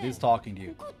alive. It is talking to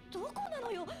you. ここどこな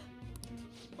のよ。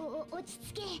落ち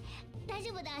着け。大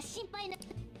丈夫だ、心配な。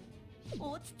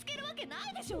落ち着けるわけな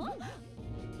いでしょ。あれ？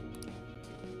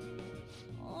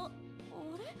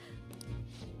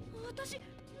私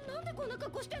なんでこんな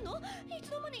格好してんの？いつ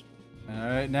の間に。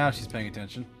Alright, now she's paying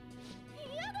attention.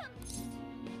 やだ。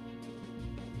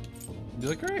You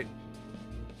look great.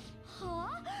 は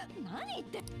あ？何言っ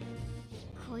て。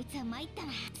こいつは参った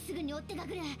な。すぐに追ってかく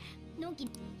る。のんき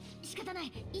仕方な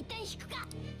い。一旦引くか。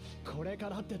これか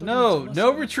らってとこ No,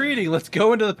 no retreating. Let's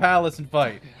go into the palace and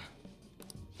fight.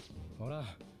 ほら、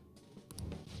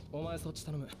お前そっち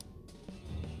頼む。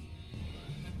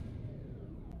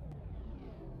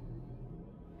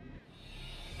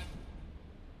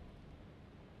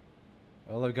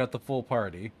Well, I've got the full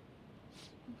party.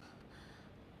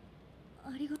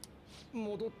 ありがと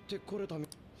戻ってこれたみ。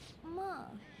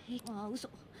まあ、嘘。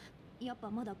やっ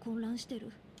ぱまだ混乱して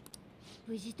る。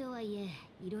無事とはいえ、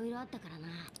いろいろあったからな。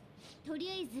とり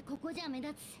あえずここじゃ目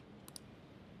立つ。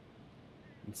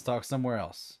 Let's talk somewhere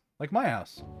else. Like my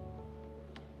house.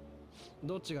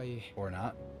 どっちがいい Or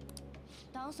not.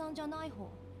 炭酸じゃない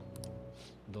方。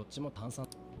どっちも炭酸。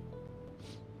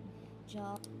じ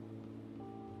ゃあ。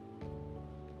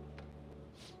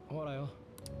ほらよ。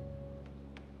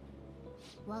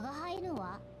我が輩の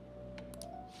は？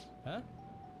え？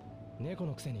猫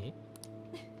のくせに？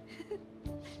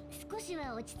少し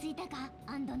は落ち着いたか、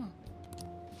アンドの。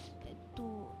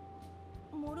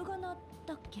モルガナ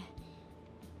だっけ？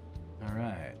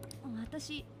 Alright.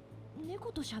 私、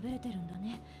猫と喋れてるんだ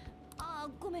ね。あ、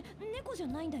ごめん、猫じゃ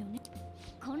ないんだよね。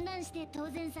混乱して当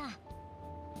然さ。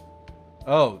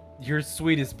Oh, your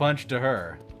sweetest punch to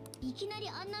her. いきなり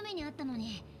あんな目にあったの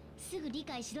に、すぐ理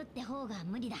解しろって方が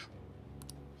無理だ。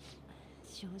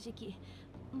正直、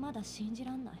まだ信じ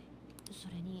らんない。そ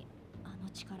れに、あの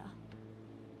力。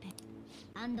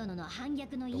アンドノの反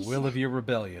逆の The 意志 will だ。 of your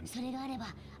rebellion. それがあれば、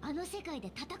あの世界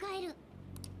で戦える。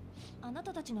あな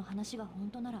たたちの話が本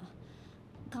当なら、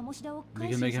カモシダを We 改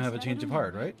can 心 make him さ have せ a られ change る of んだよ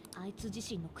heart, right? あいつ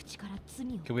自身の口から罪を。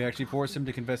 Can we actually force him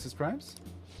to confess his crimes?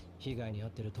 被害に遭っ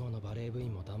てる党のバレー部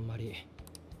員もだんまり。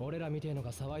俺らみてえの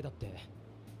が騒いだって。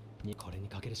これに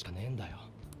かけるしかねえんだよ。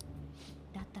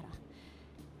だったら、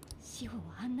志保を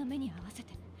あんな目に合わせ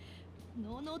て、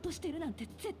のうのうとしてるなんて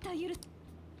絶対許す。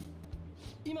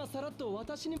今さらっと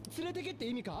私に連れてけって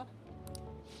意味か？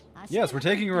 Yes, we're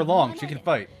taking her along. She can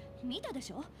fight. 見たで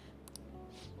しょ？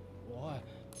おい。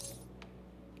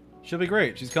She'll be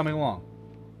great. She's coming along.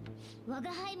 我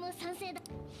が輩も賛成だ。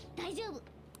大丈夫。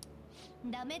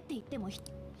ダメって言っても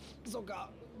そっか、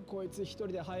こいつ一人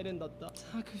で入れんだった。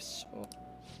作詞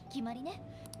決まりね。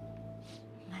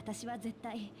私は絶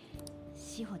対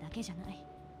志保だけじゃない。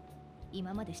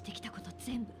今までしてきたこと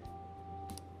全部。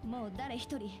もう誰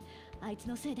一人あいつ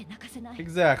のせいで泣かせない。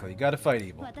 Exactly. You gotta fight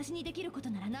evil. 私にできること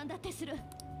なら何だってする。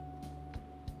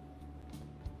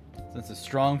 That's a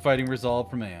strong fighting resolve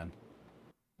from Anne.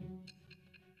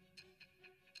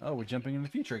 Oh, we're jumping in the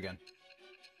future again.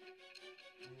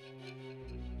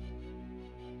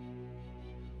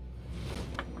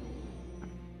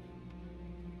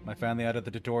 Am I finally out of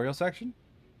the tutorial section?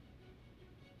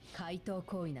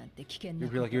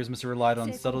 You'd be like, yours must have relied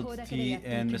on subtlety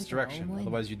and misdirection,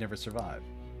 otherwise you'd never survive.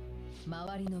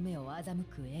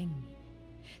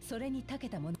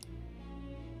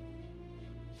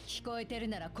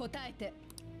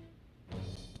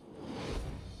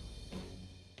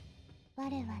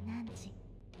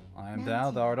 I am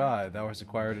thou, thou art I, thou hast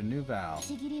acquired a new vow.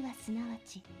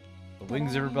 The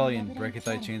wings of rebellion breaketh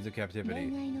thy chains of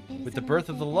captivity. With the birth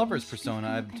of the lover's persona,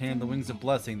 I have obtained the wings of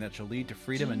blessing that shall lead to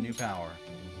freedom and new power.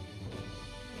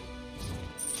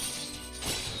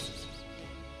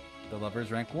 The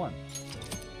lover's rank 1.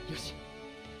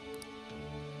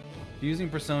 Using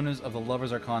personas of the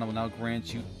lover's arcana will now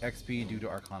grant you XP due to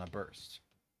arcana burst.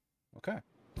 Okay.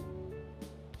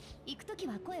 行くとき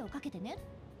は声をかけてね。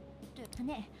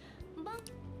ねえ、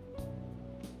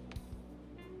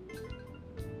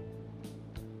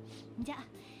じゃあ、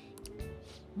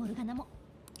モルガナも。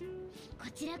こ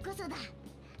ちらこそだ、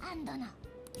アンドの。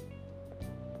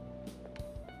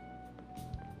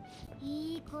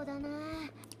いい子だな。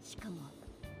しかも、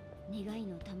願い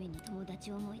のために友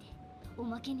達思いで、お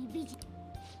まけに美人。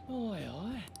おいお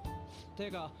い。て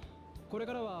か、これ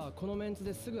からはこのメンツ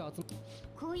ですぐ集ま。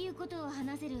こういうことを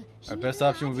話せる。Our best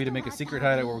option would be to make a secret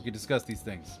hideout where we could discuss these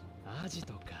things. アジ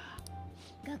トか。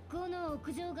学校の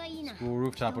屋上がいいな。 School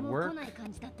rooftop would work. 来ない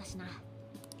感じだったしな。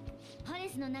パレ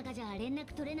スの中じゃ連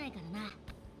絡取れないからな。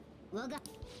我が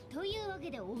というわけ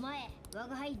でお前、我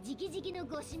が輩直々の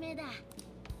ご指名だ。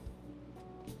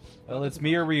Well, it's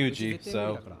me or Ryuji,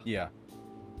 so yeah.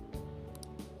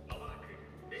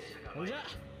 じゃ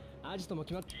あ、アジトも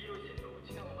決まっ。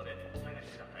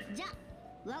じゃあ、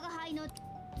我が輩の。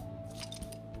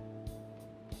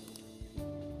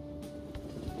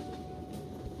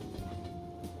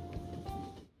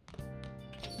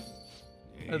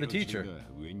The teacher.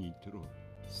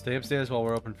 Stay upstairs while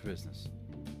we're open for business.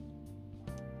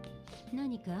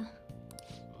 何か？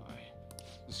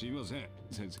すいません、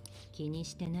先生。気に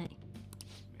してない。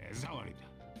目障りだ。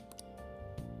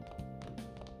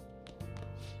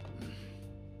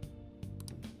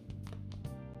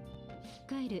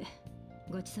帰る。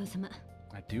ごちそうさま。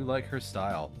I do like her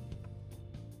style.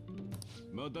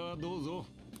 またどうぞ。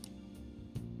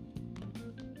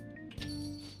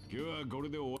今日はこれ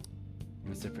で終わ。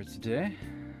That's it for today.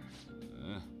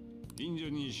 近所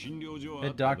に診療所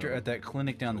Head doctor at that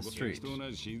clinic down the street. 適当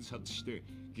な診察して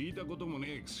聞いたこともね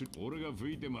え薬俺が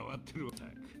吹いて回ってるわ。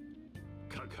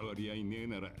関わり合いねえ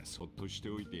ならそっとし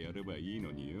ておいてやればいい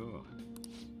のによ。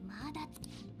まだ。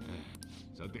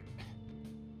さて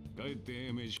帰っ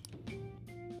て飯。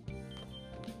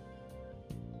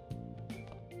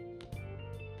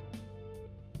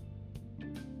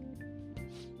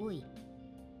おい。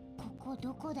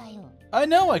I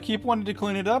know, I keep wanting to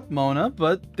clean it up, Mona,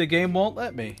 but the game won't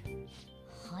let me.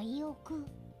 廃屋。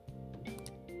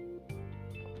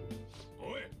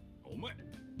おい、お前。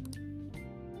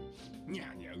に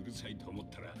ゃにゃうるさいと思っ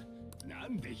たら、な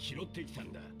んで拾ってきた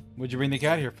んだ。What'd you bring the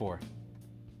cat here for?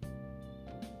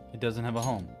 It doesn't have a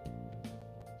home.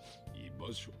 居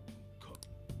場所か。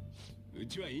う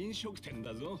ちは飲食店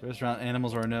だぞ。Restaurant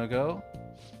animals are a no-go.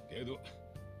 けど。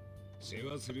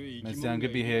Might sound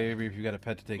good behavior if you've got a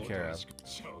pet to take care of.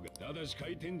 ただし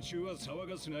開店中は騒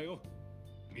がすなよ。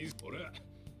ほら、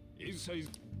一切。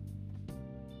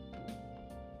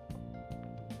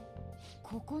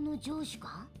ここの上司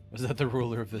か？ Was that the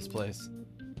ruler of this place?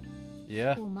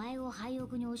 Yeah. お前を廃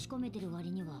屋に押し込めてる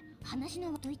割には話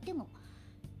のと言っても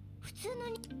普通の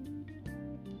に。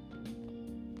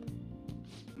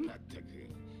まったく、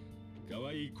可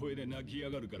愛い声で泣きや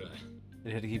がるから。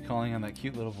They had to keep calling on that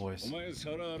cute little voice.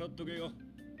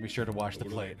 Be sure to wash the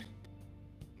plate.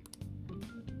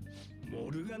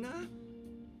 モルガナ？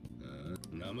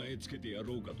名前つけてや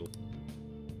ろうかと。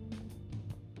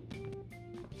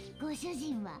ご主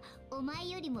人はお前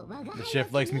よりも我が輩。 The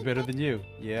chef likes me better than you.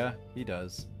 Yeah, he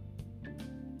does.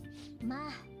 ま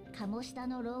あ、鴨下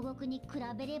の牢獄に比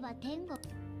べれば天国。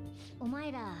お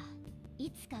前ら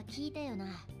いつか聞いたよ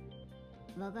な。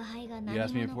我が輩が何 You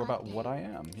asked me 者 before か about what I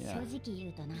am. って Yeah. 正直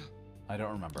言うとな。I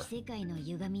don't remember. 世界の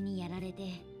歪みにやられ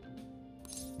て。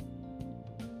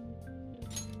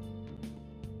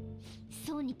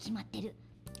そうに決まってる。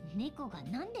猫が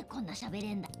なんでこんな喋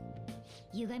れんだ。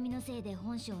歪みのせいで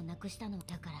本性をなくしたの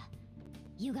だから。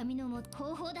歪みのも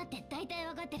方法だって大体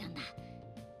わかってるんだ。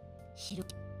白。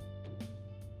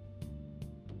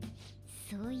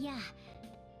そういや。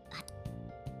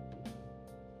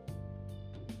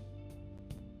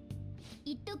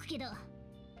言っとくけど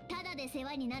だで世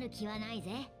話になる気はない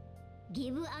ぜ。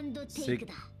ギブアンドテイク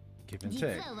だ。 Give and 実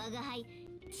take. は我が輩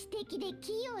知的で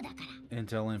器用だから。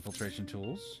 Intel infiltration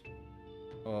tools.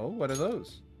 Oh, what are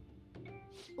those?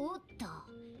 おっと、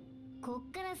こ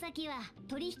っから先は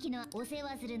取引のお世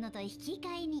話するのと引き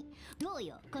換えにどう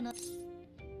よこの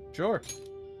Sure.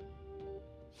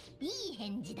 いい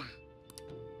返事だ。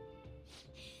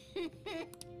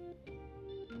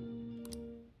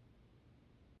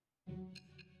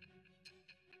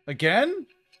Again?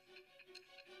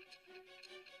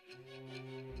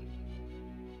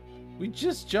 We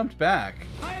just jumped back.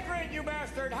 Hydrate, you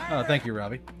bastard! Oh, thank you,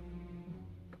 Robbie.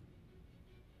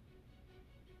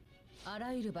 あ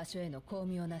らゆる場所への巧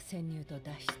妙な潜入と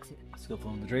脱出。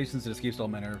 Skillful infiltrations that escapes all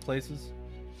manner of places.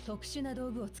 特殊な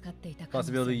道具を使っていた可能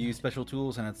性 Possibility to use special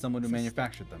tools and had someone who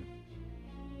manufactured them.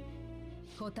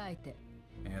 答えて。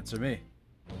 Answer me.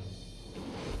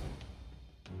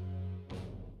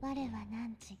 我は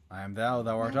何時 I am thou,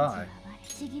 thou art I.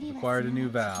 Acquired a new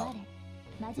vow.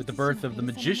 With the birth of the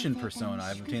magician persona, I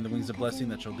have obtained the wings of blessing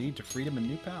that shall lead to freedom and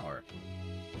new power.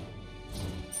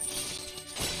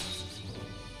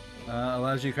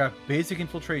 Allows you to craft basic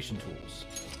infiltration tools.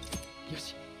 よ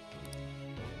し。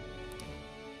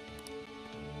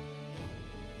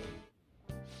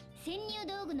潜入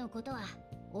道具のことは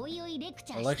おいおいレク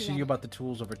チャ I'll ーして lecture や you る。 about the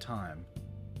tools over time.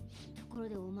 ところ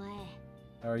でお前、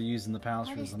 How are you using the palace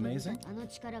パ for レ this スと見 amazing? たあの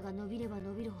力が伸びれば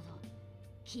伸びるほど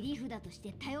切り札とし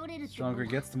て頼れるって Stronger もん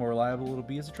it だ。 gets, the more reliable it'll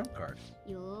be as a trump card.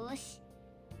 よーし。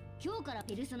今日から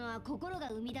ペルソナは心が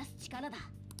生み出す力だ。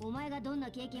お前がどん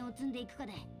な経験を積んでいくか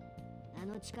で、あ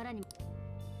の力に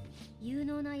有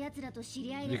能な奴らと知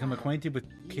り合えれば Become acquainted with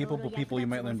capable people, you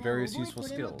might learn various useful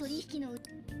覚えこれも skills. 取引の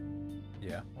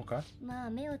Yeah, okay. まあ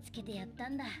目をつけてやった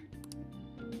んだ。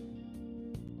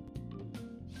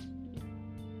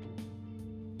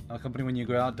 I'll accompany when you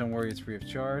go out, don't worry, it's free of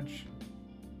charge.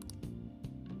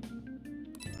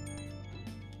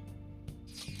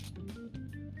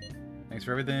 Thanks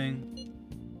for everything.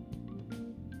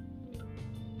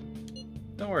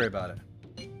 Don't worry about it.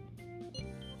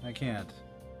 I can't.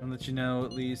 I'll let you know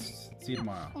at least. See you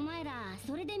tomorrow. お前ら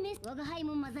それで我が輩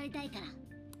も混ざりたいから。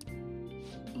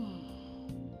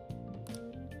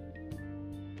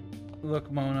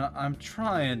 Look, Mona, I'm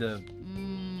trying to.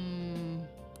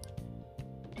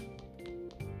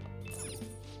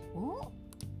 お？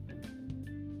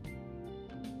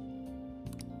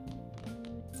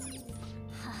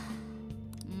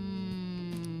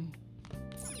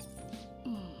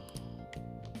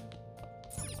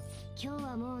 今日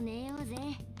はもう寝ようぜ。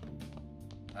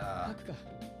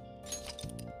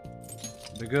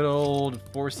 The good old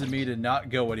forcing me to not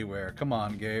go anywhere. Come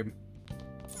on, Gabe.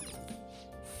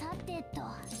 さてと。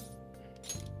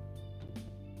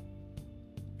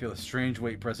 Feel a strange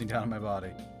weight pressing down on my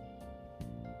body.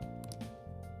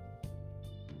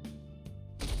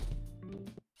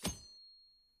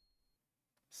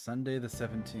 Sunday the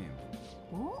 17th.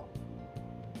 お？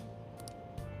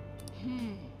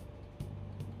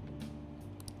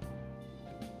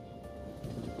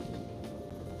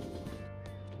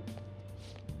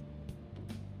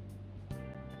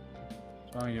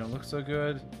 Oh, you don't look so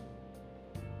good.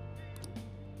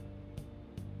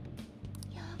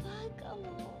 やばいかも。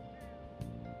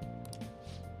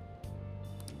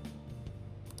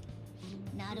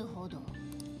なるほど。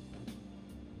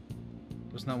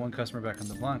 There's not one customer back in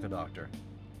the Blanca doctor.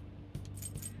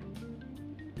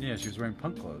 Yeah, she was wearing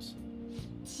punk clothes.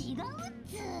 違うっ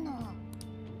つーの。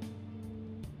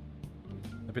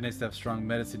 It'd be nice to have strong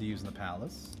medicine to use in the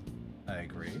palace. I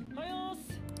agree. はよー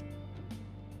す。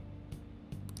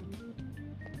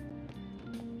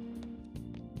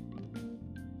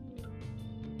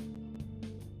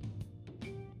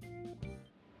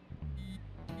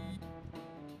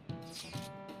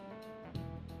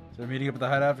 So they're meeting up at the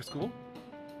hideout after school?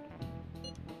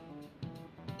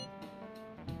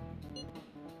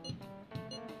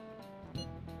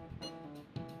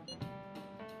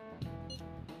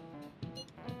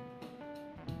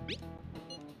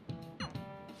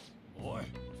 Oi,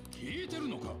 聞いてる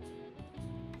のか?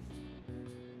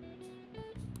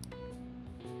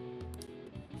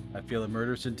 I feel a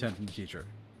murderous intent from the teacher.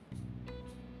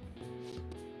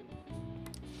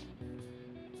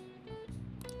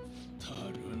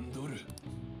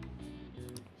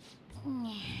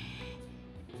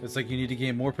 It's like you need to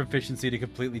gain more proficiency to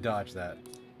completely dodge that.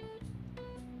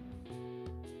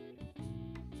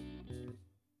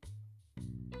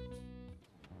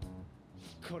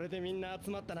 これでみんな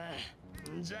集まったな。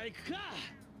じゃあ行くか。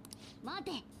待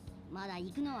て、まだ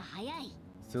行くのは早い。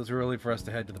 Still too early for us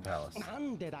to head to the palace. な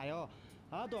んでだよ。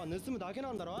あとは盗むだけ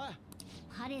なんだろ。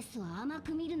パレスを甘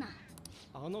く見るな。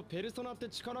あのペルソナって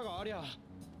力がありゃ。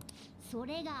そ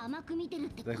れが甘く見てるっ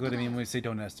てこと That's what I mean when we say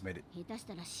don't estimate it. 下手し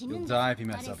たら死ぬ You'll ん die だ if you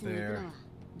mess up there.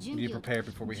 準 We 備 need to を prepare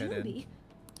before we head in.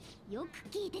 よく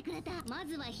聞いてくれた。ま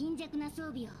ずは貧弱な装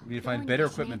備を We need to find better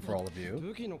equipment for all of you.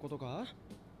 武器のことか。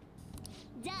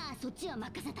じゃあそっちは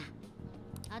任せた。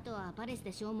あとはパレス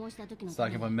で消耗した時の It's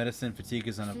talking about medicine. Fatigue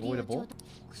is unavoidable.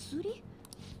 薬？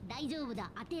大丈夫だ、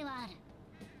当てはある。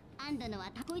あんたのは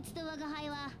こいつと我が輩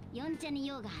は四茶に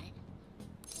用がある。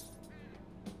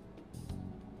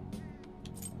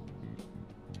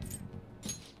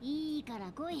いいか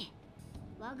ら来い。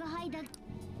我が輩だ。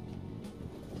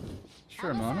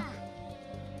 Sure, Mona.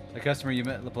 The customer you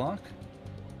met at LeBlanc?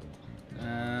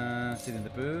 Sitting in the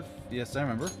booth. Yes, I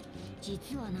remember.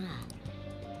 実はな。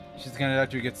 She's the kind of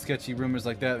doctor who gets sketchy rumors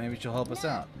like that. Maybe she'll help us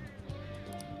out.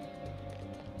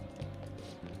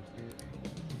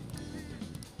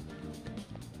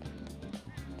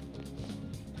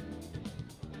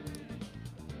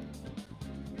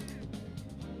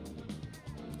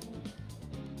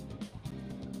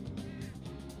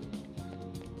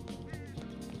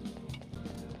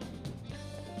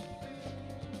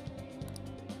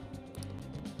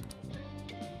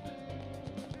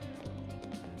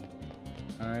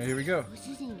 Alright, here we go. ご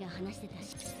主人が話してた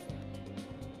し。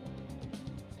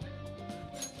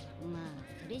まあ、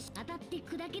それし当たって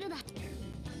砕けるだ。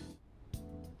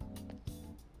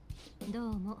ど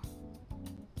うも。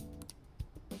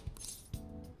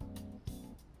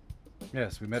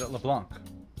 Yes, we met at LeBlanc.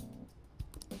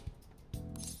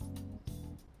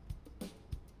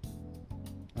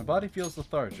 My body feels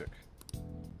lethargic.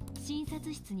 診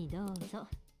察室にどうぞ。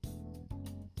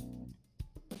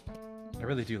 I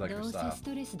really do like her どうせ style. ス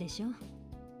トレスでしょ。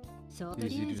そう。と Easy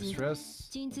りあ to えず distress.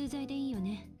 鎮痛剤でいいよ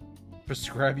ね。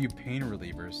 Prescribe you pain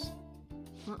relievers.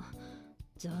 あ、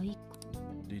在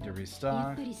Need to やっ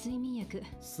restock. ぱり睡眠薬。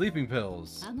 Sleeping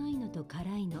pills. 甘いのと辛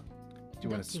いの。 Do you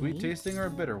want a sweet tasting or a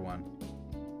bitter one?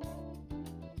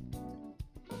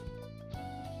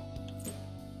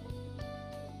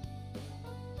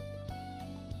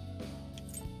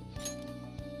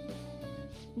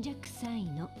 じゃ臭い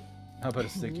の。 How about a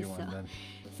sticky one then?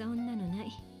 そんなのな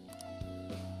い。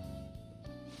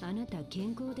あなた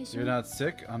健康でしょ。 You're not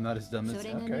sick? I'm not as dumb そ as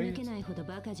れが見抜け okay. ないほど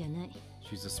バカじゃない。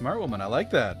 She's a smart woman. I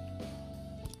like that.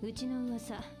 うちの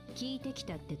噂聞いてき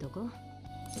たってとこ。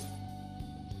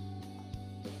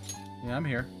 Yeah, I'm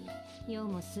here. 世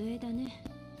も末だね。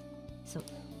そ。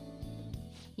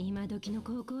今時の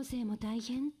高校生も大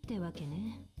変ってわけ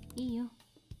ね。いいよ。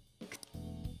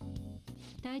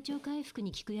体調回復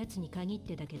に効くやつに限っ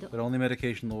てだけど。 But only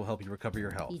medication that will help you recover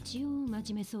your health. 一応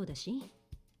真面目そうだし。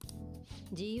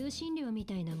自由診療み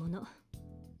たいなもの。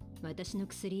私の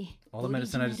薬。 All the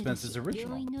medicine I dispense is 病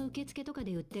original. 院の受付とか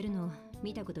で売ってるの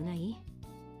見たことない？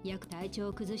薬体調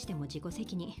を崩しても自己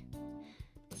責任。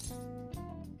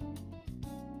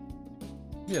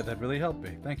 Yeah, that really helped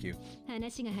me. Thank you.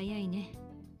 話が早いね。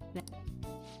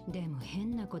でも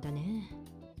変な子だね。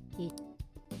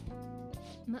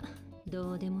ま、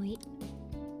どうでもいい。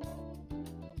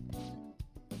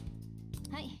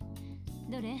はい、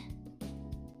どれ？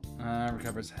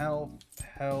 Recovers health,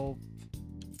 health,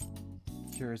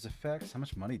 cures effects. How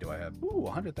much money do I have? Ooh,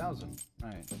 100,000.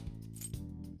 Alright.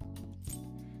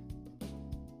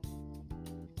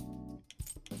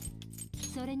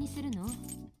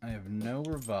 I have no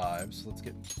revives, so let's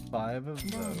get 5 of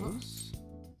those.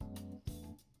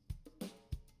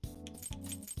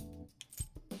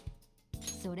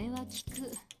 それは効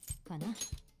くかな。は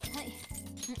い、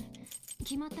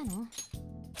決まったの？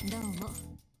どうも。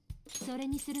それ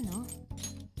にするの？はい、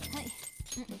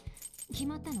決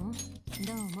まったの？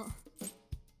どうも。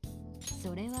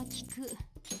それは効く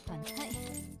かな。はい、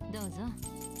どうぞ。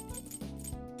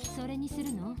それにす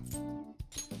るの？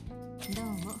どう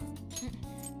も。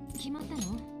決まったの？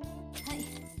はい、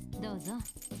どうぞ。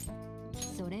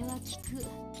それは効く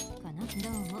かな。ど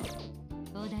う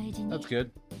も。お大事に。 That's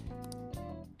good.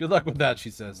 Good luck with that,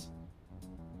 she says.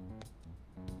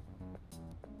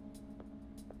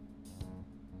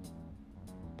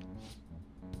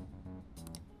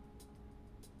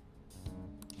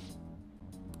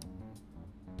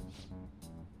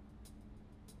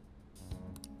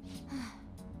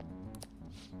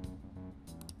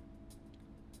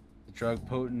 The drug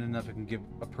potent enough it can give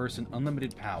a person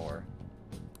unlimited power.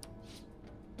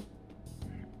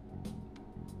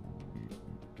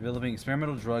 Developing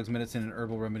experimental drugs, medicine, and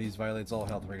herbal remedies violates all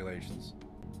health regulations.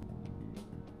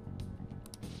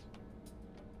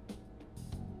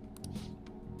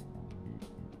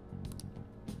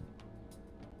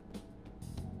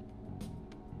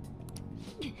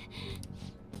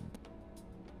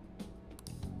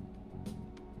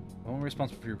 Someone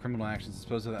responsible for your criminal actions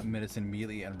dispose of that medicine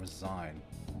immediately and resign.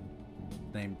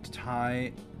 Named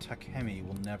Tai Takemi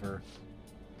will never...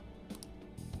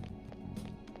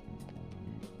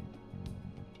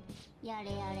 Yare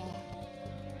yare.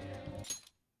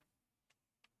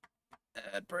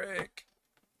 Ad break.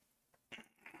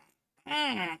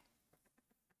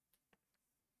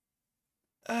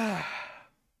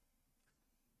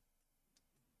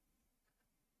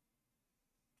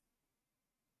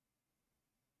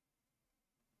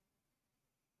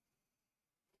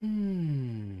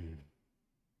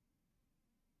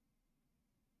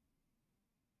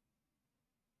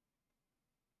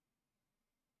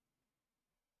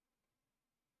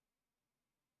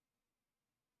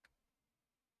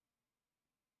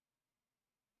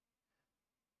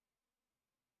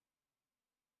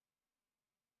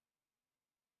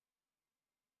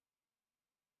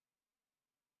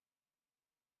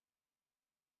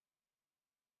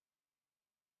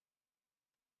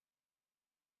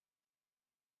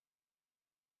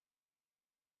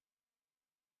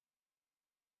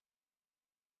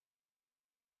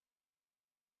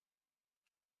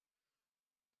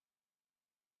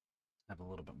 Have a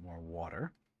little bit more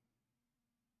water.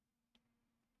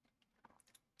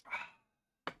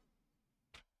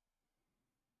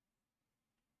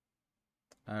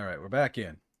 All right, we're back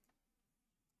in.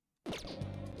 They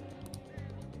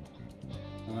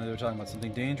were talking about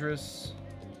something dangerous.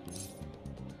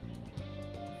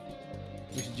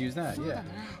 We should use that, yeah.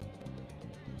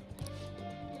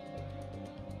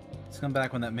 Let's come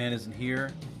back when that man isn't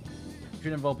here.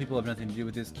 Shouldn't involve people who have nothing to do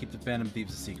with this. Keep the Phantom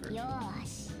Thieves a secret.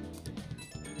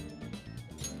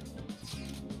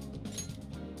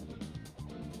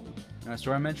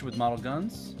 Store I mentioned with model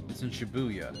guns, it's in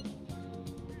Shibuya.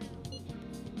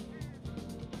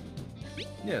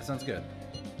 Yeah, sounds good.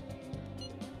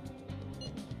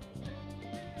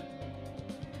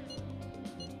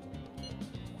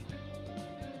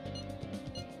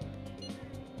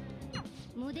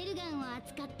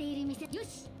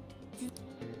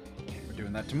 We're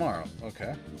doing that tomorrow.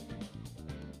 Okay.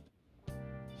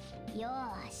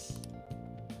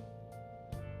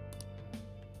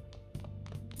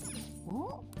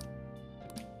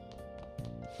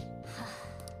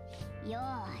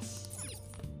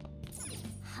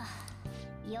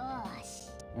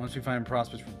 Once we find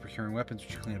prospects for procuring weapons, we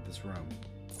should clean up this room.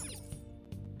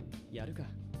 Yaruka.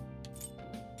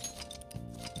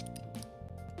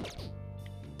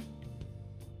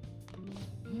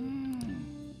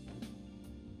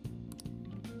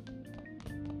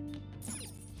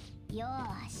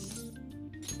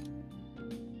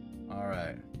 All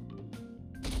right.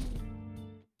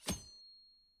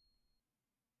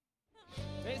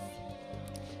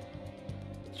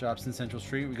 Shops in Central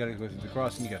Street. We gotta go through the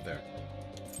crossing to get there.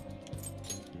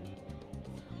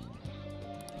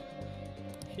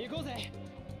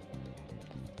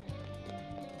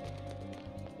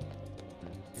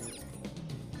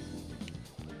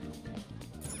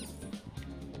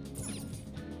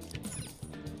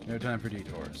 No time for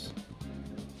detours.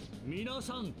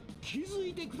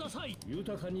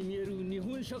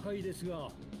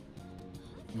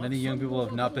 Many young people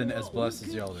have not been as blessed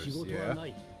as the elders, yeah?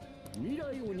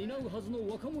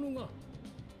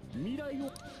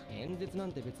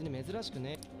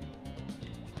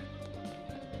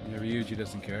 Ryuji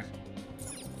doesn't care.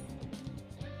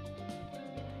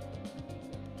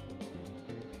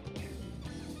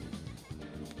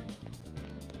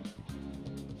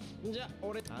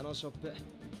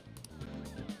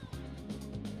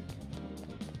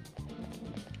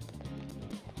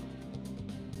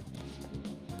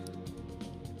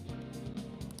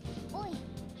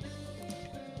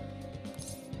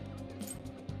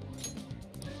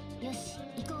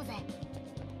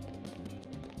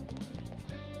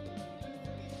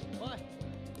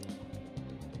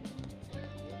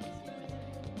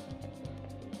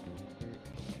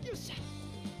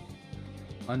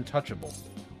 Untouchable.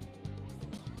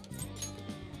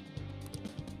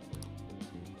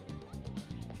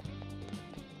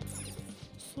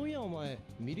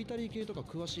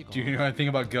 Do you know anything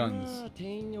about guns?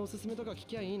 You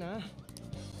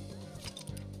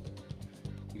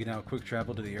can now quick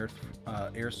travel to the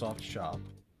airsoft shop.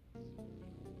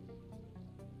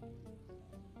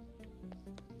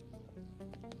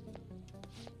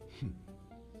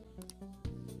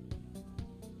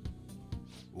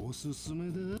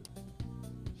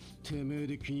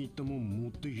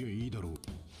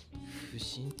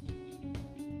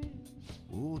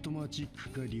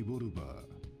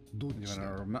 You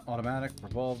want an automatic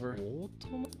revolver?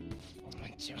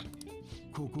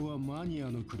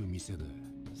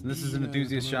 So this is an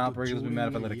enthusiast shop. Regulars will be mad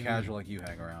if I let a casual like you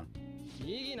hang around.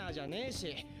 ビギナーじゃねえ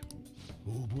し。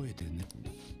覚えてね。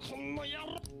こんな野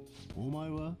郎。お前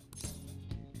は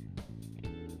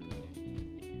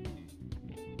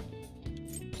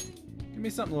Give me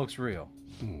something that looks real.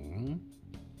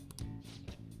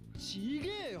 ち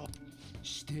げえよ。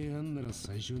してやんなら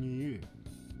最初に言え。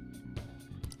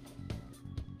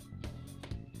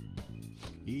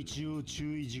一応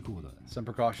注意事項だ。 Some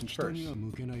precautions 人 first. には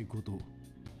向けないこと。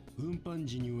運搬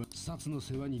時には札の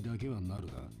世話にだけはなる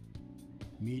な。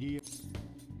ミリア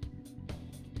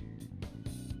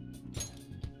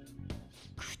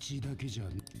口だけじゃ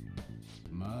ね。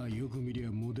まあよく見り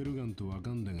ゃモデルガンとわか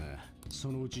んだが、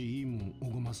そのうちいいもんお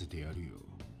ごませてやるよ。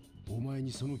お前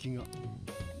にその気が。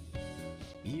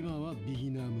今はビ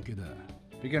ギナー向けだ。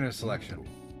 Beginner selection.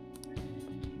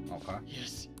 Okay. よ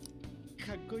し。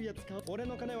かっこいいやつ買おう。俺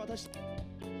の金渡し。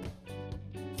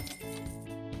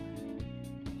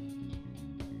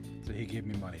 So he gave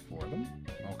me money for them.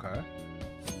 Okay.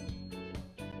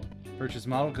 Purchase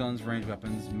model guns, range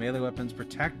weapons, melee weapons,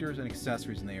 protectors, and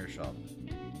accessories in the air shop.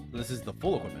 So this is the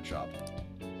full equipment shop.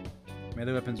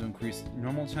 Melee weapons will increase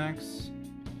normal attacks.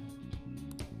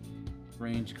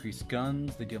 Range increase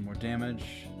guns, they deal more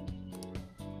damage.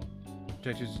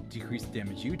 Protectors decrease the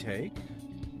damage you take.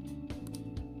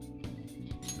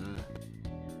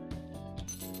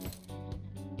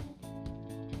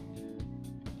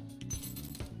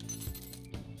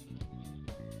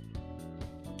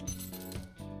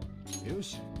 Yo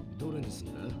し、どれにすん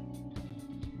だ？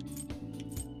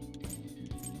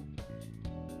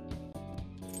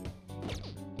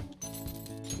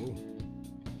おう。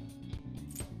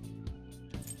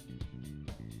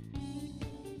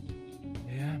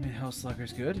 Yeah, I mean,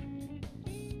 Hellslugger's good.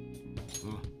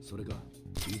 あ、それか。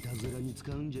いたずらに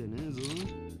使うんじゃねえぞ。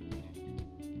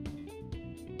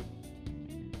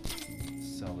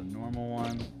 Sell the normal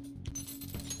one.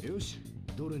 よし、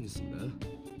どれにすんだ？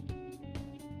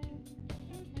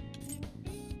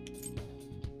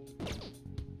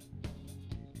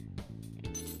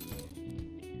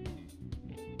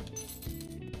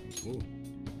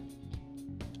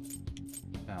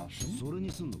 それ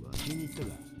にすんのか気に入ったか。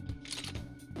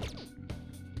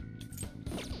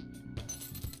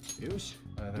よし、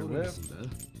どれにすんだ？あ、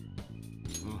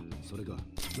それか。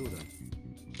どうだ？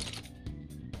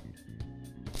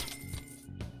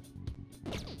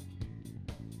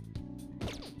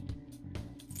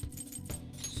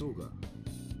そうか。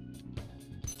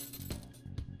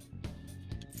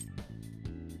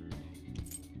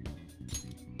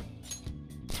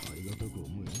ありがたく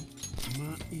思え。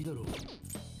まあいいだろう。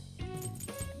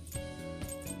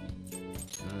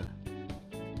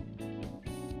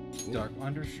 Dark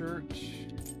undershirt.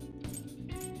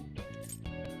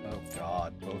 Oh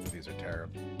god, both of these are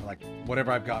terrible. Like,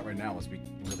 whatever I've got right now must be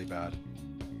really bad.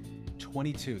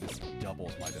 22, this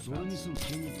doubles my defense.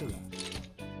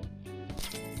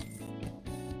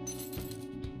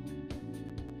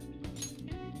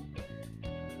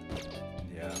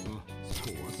 Yeah.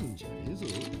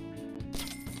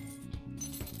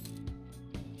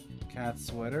 Cat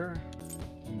sweater.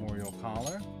 Memorial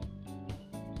collar.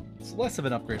 It's less of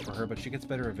an upgrade for her, but she gets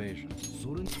better evasion.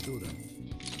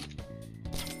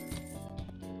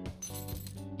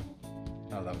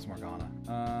 Oh, that was Morgana.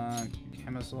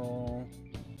 Camisole.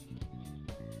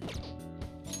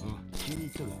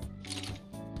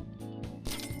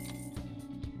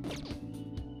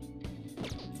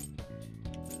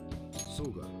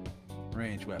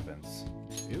 Range weapons.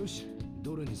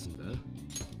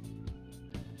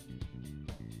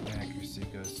 Accuracy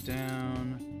goes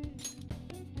down.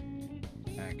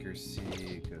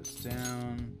 Accuracy goes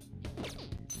down.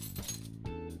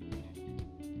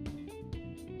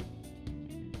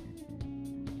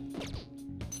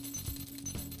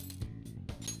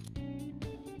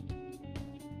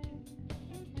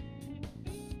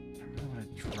 I really want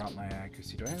to drop my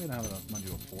accuracy. Do I even have enough money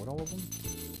to afford all of them?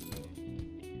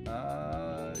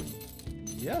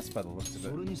 Yes, by the looks of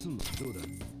it.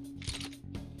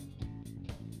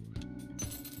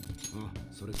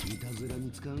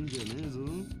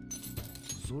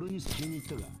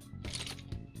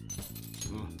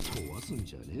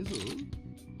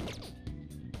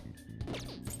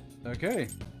 Okay,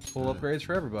 full upgrades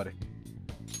for everybody.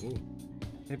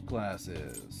 Hip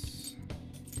glasses.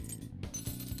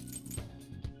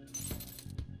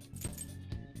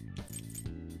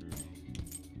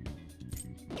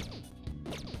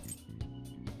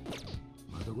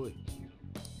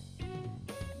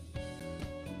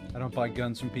 I don't buy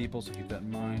guns from people, so keep that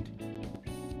in mind.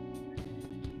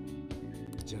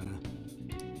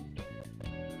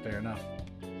 Fair enough.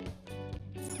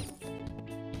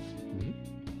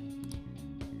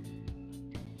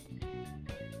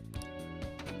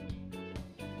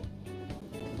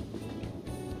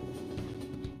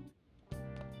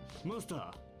 マスタ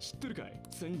ー、知ってるかい？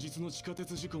先日の地下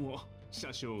鉄事故も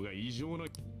車掌が異常な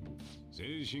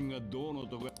精神がどうの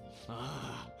とか。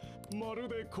ああ、まる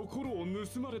で心を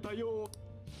盗まれたよう。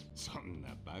そんな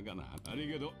バカなあれ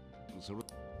けど、それ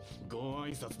ご挨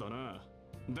拶だな。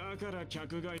だから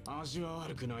客が味は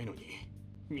悪くないのに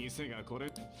店がこ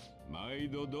れ。毎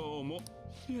度どうも。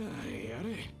やれや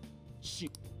れ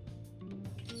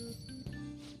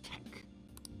たく。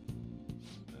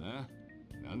あ、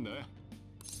なんだ。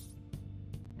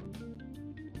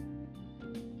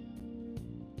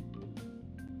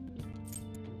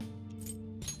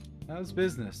How's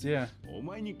business? Yeah. お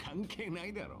前に関係な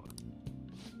いだろ。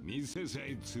店さ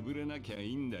え潰れなきゃ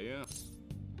いいんだよ。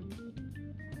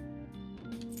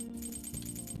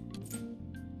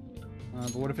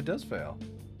But what if it does fail?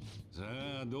 さ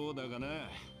あどうだかな。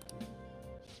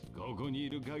ここにい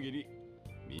る限り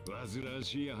煩わ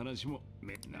しい話も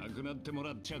なくなっても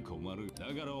らっちゃ困る。だ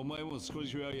からお前も少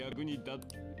しは役に立っ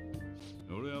て。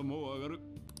俺はもう上がる。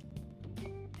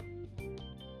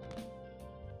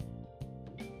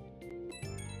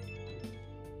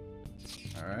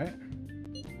All right.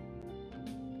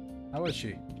 How is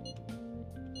she?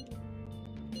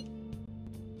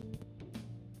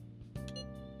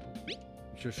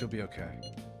 I'm sure she'll be okay.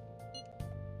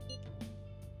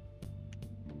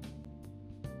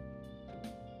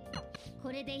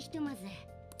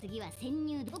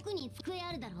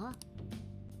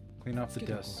 Clean off the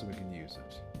dust so we can use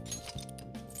it.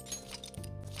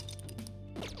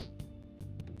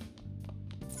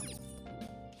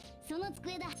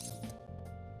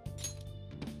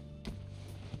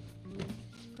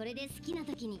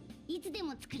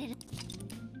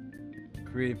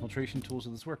 Create infiltration tools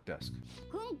at this work desk.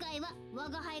 We're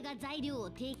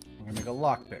gonna make a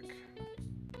lockpick.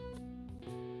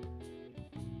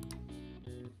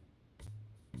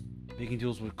 Making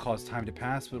tools will cause time to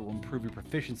pass, but it will improve your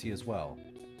proficiency as well.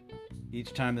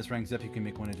 Each time this ranks up, you can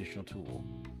make one additional tool.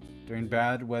 During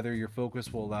bad weather, your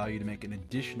focus will allow you to make an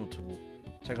additional tool.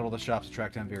 Check out all the shops to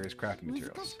track down various crafting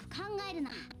materials.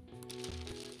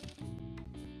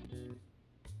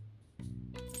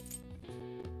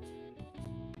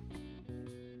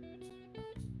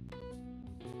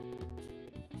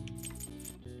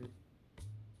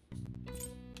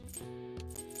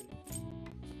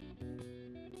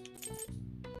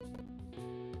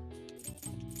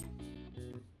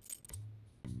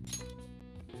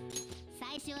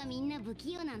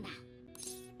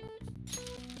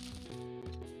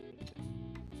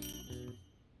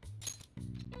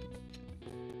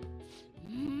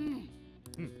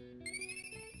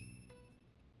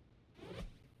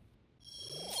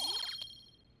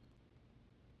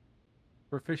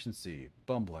 Proficiency,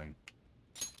 bumbling.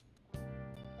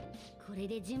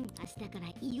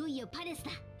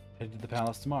 Head to the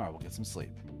palace tomorrow. We'll get some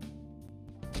sleep.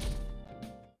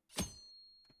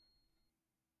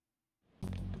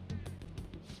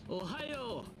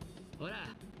 Ohayo! Hora!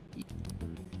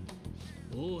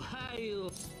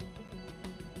 Ohayo!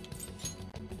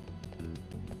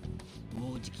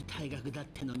 もうじき退学だっ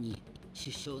てのに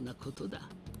殊勝なことだ。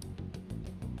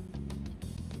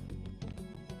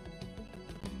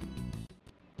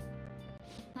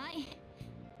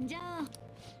じゃあ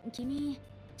君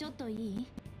ちょっといい？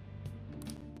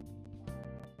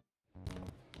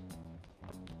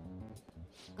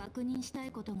確認した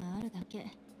いことがあるだけ。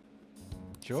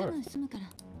Sure. 済むから。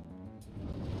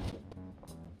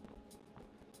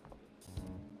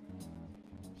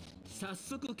早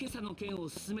速今朝の件を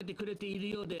進めてくれている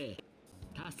ようで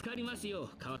助かりますよ、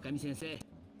川上先生。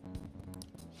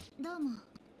どうも。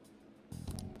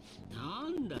な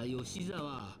んだ吉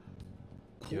沢。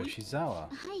Yoshizawa. は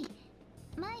い。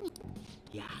前に。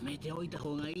やめておいた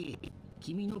方がいい。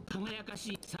君の輝か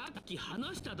しいさっき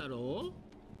話しただろ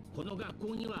う。この学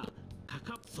校には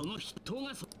その筆頭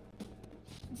が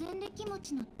前歴持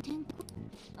ちの転校。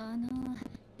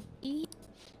いい。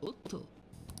おっと。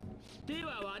で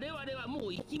は我々はも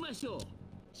う行きましょう。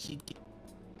失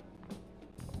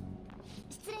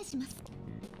礼します。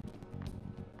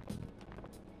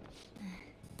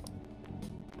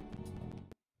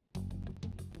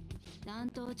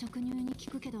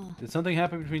Did something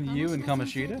happen between you and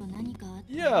Kamoshida?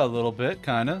 Yeah, a little bit,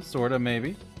 kinda, sorta,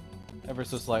 maybe. Ever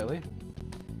so slightly.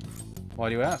 Why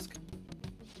do you ask?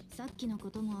 I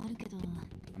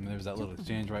mean, there's that little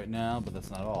exchange right now, but that's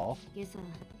not all.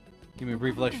 Give me a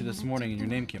brief lecture this morning and your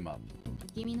name came up.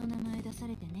 The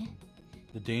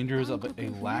dangers of a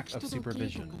lack of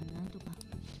supervision.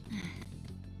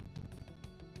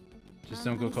 Just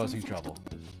don't go causing trouble.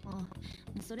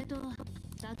 それと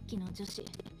さっきの女子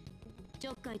ち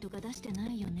ょっかいとか出してな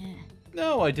いよね。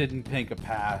No, I didn't pink a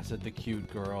pass at the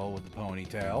cute girl with the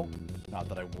ponytail. Not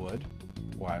that I would.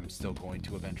 Or I'm still going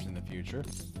to eventually in the future.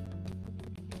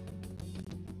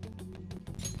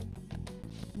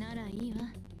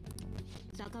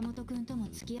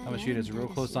 Kamoshida has a real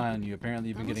close eye on you. Apparently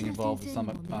you've been getting involved with some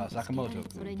Sakamoto.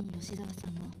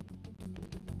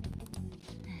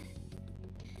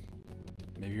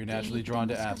 Maybe you're naturally drawn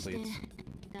to athletes.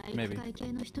 Maybe.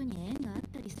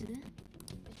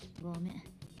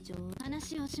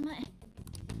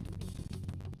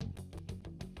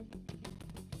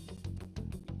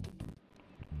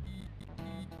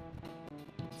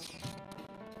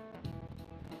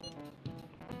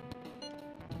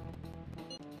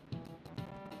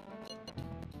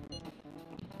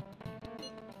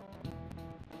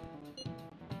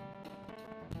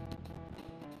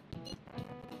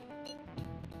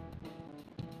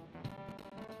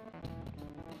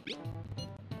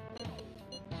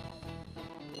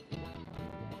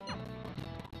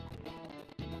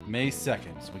 May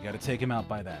 2nd, so we gotta take him out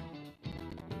by then.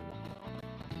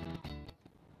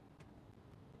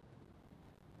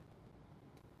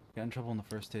 Got in trouble on the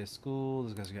first day of school.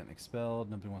 Those guys are getting expelled.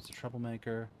 Nobody wants a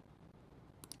troublemaker.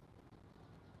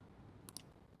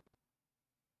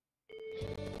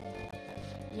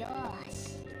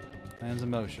 Plans in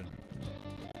motion.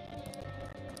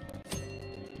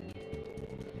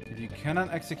 If you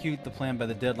cannot execute the plan by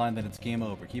the deadline, then it's game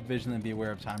over. Keep vigilant and be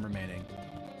aware of time remaining.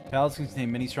 Palace contain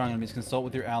many strong enemies. Consult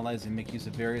with your allies and make use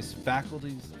of various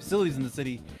facilities in the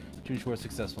city to ensure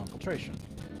successful infiltration.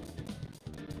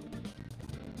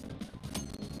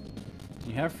 When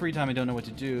you have free time and don't know what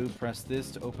to do, press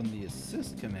this to open the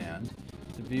assist command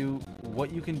to view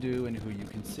what you can do and who you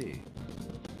can see.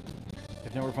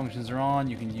 If network functions are on,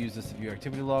 you can use this to view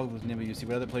activity log. With Nimble, you see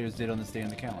what other players did on this day on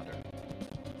the calendar.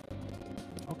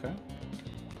 Okay.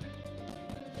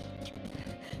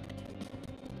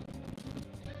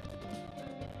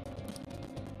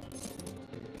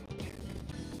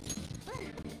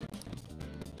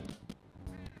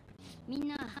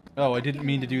 Oh, I didn't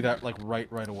mean to do that like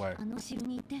right away.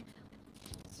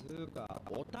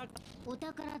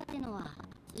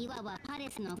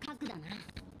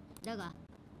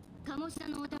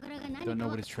 Don't know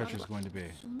what his treasure is going to be.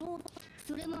 Or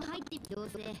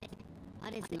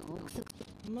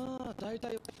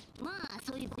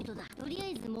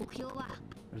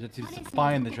to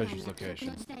find the treasure's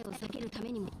location.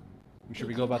 Make sure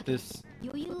we go about this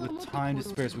with time to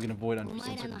spare so we can avoid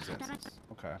unforeseen circumstances.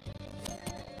 Okay.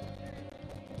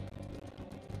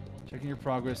 Checking your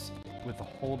progress with the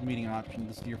hold meeting option.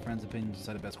 Listen to your friend's opinion to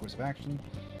decide the best course of action.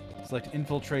 Select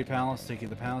infiltrate palace. Take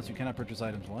the palace. You cannot purchase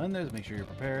items while in there, so make sure you're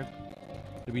prepared.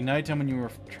 It'll be nighttime when you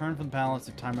return from the palace.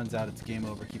 If time runs out, it's game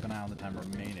over. Keep an eye on the time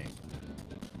remaining.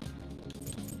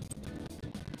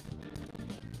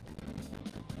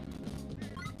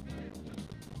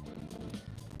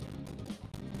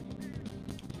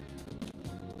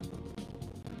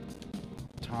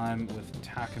 Time with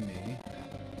Takumi.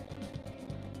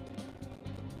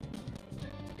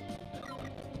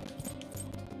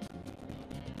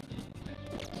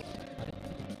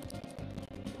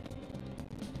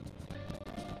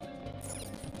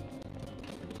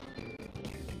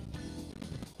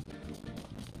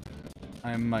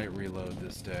 I might reload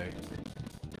this day.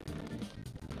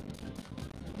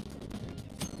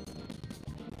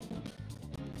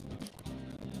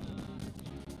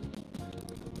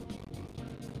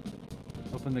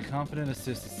 Open the Confident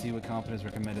Assist to see what confidence is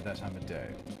recommended that time of day.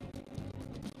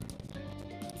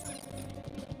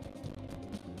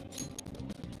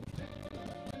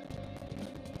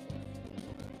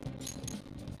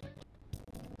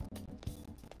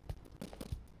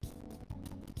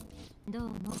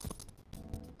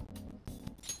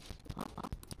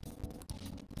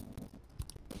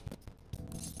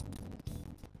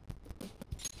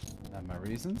 Have my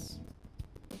reasons.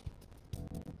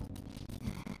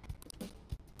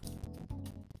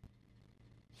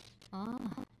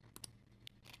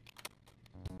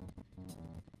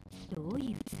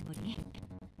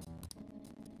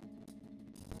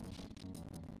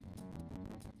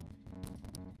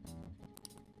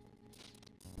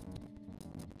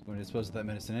 Going to dispose of that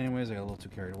medicine anyways. I got a little too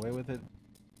carried away with it.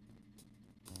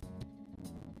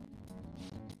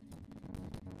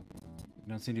 You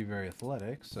don't seem to be very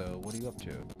athletic, so what are you up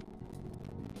to?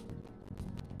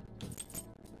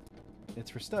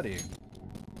 It's for studying.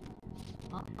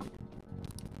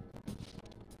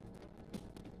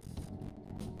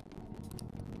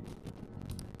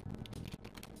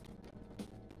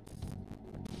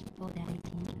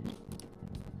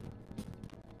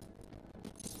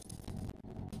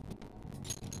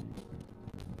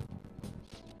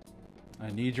 I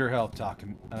need your help,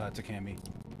 Takami.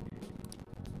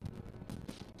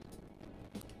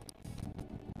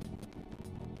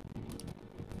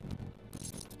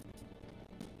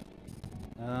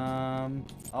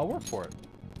 I'll work for it.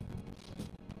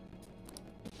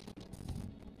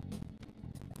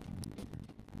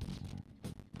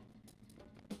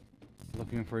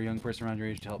 Looking for a young person around your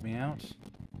age to help me out.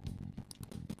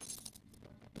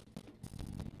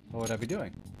 What would I be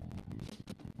doing?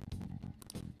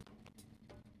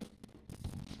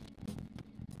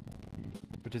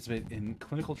 Participate in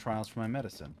clinical trials for my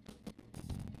medicine.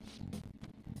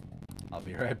 I'll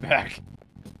be right back.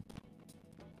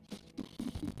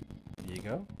 Here you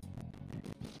go.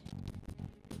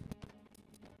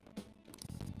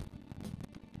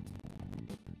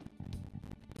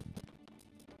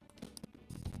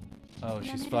 Oh,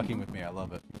 she's fucking with me. I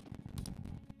love it.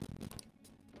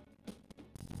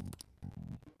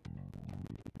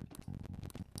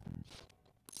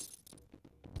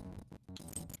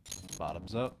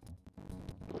 Bottoms up.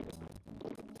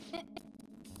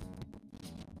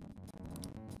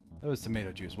 That was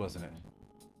tomato juice, wasn't it?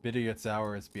 Bitter yet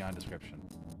sour, it's beyond description.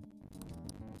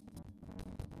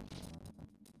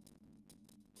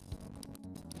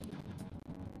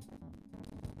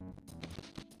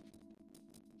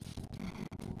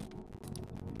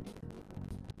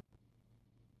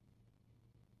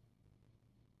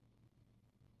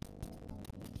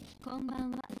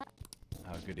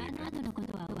 Oh, good evening.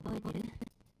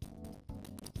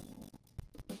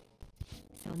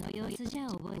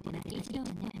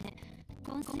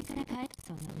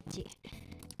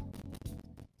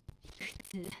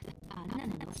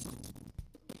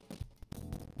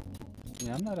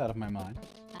 Yeah, I'm not out of my mind.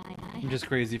 I'm just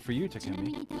crazy for you,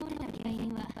 Takumi.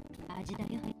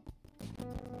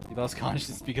 You lost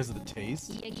consciousness because of the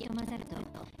taste?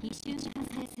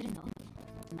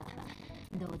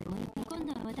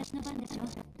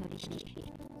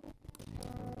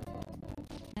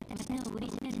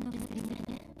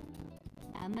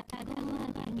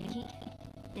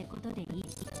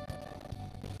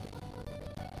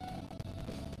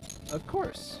 Of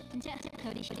course.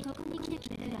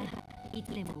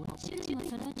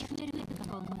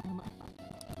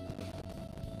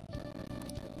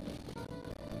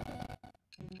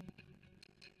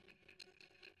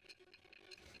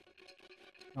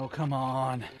 Oh, come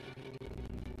on.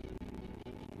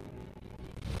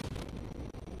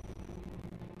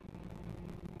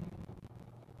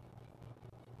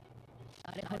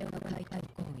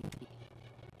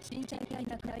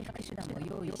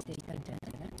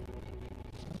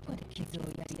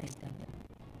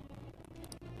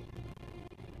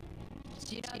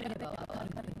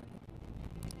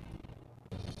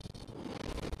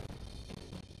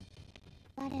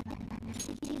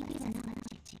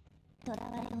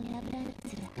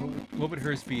 What would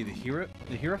hers be? The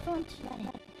Hierophant?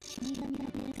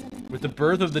 With the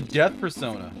birth of the death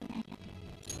persona.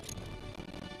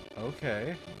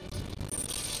 Okay.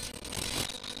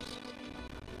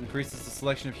 Increases the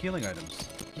selection of healing items.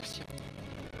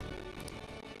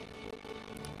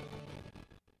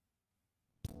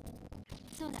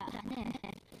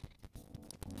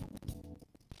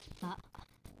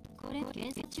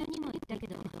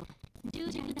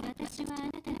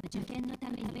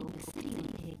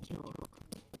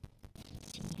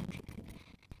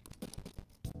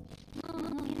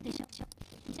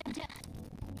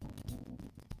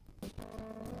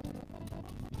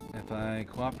 If I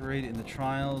cooperate in the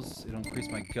trials, it'll increase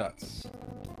my guts.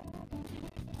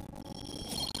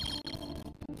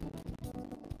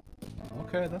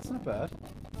 Okay, that's not bad.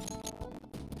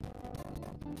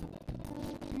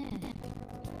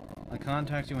 I'll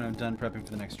contact you when I'm done prepping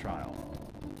for the next trial.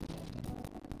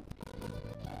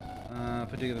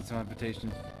 Put together some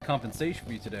compensation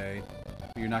for you today,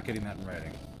 but you're not getting that in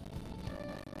writing.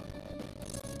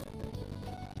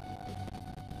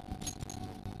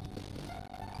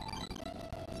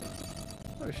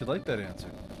 Oh, I should like that answer.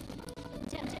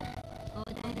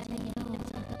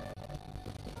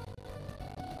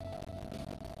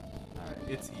 Alright,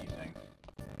 it's evening.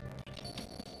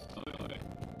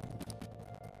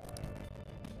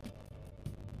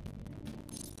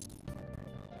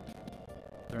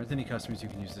 There aren't any customers who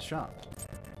can use the shop.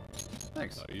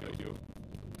 Thanks.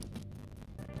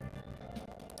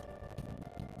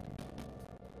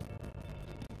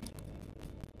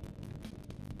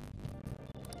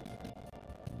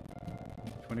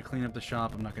 When I clean up the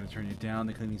shop, I'm not going to turn you down.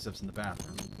 The cleaning stuff's in the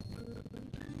bathroom.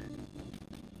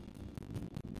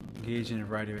 Engage in a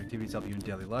variety of activities help you in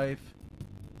daily life.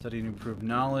 Studying to improve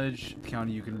knowledge.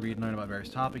 Counting you can read and learn about various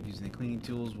topics. Using the cleaning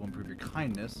tools will improve your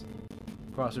kindness.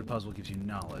 Crossword puzzle gives you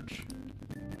knowledge.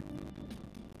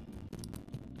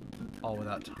 all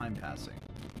without time passing.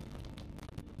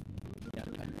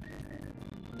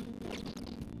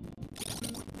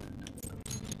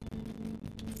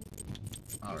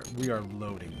 Alright, we are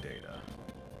loading data.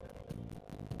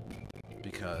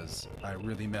 Because I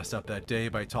really messed up that day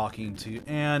by talking to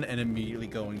Anne and immediately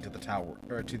going to the tower,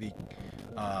 or to the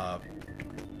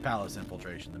palace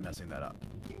infiltration and messing that up.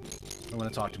 I want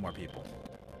to talk to more people.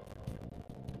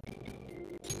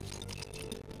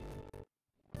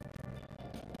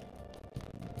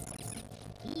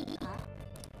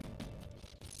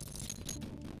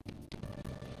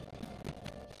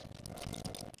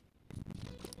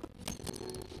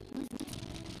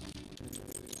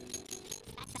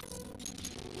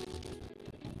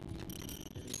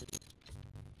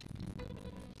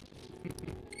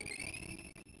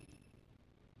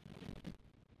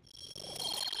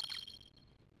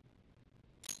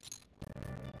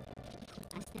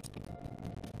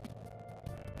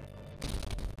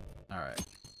 Alright.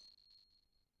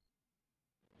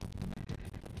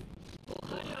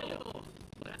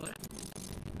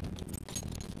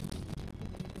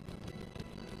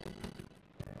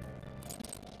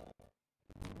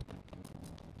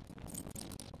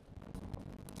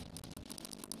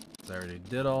 I already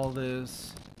did all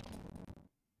this.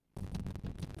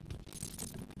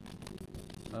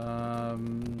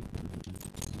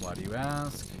 Why do you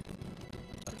ask?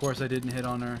 Of course I didn't hit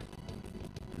on her.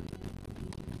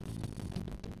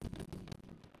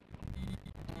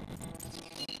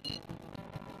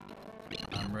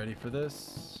 I'm ready for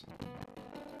this.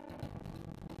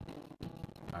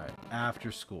 Alright,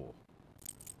 after school.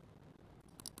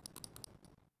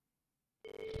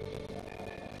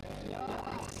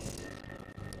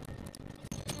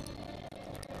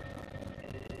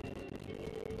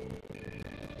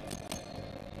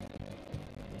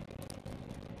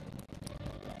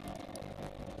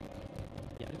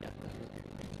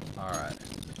 Alright.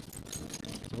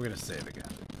 So we're gonna save again.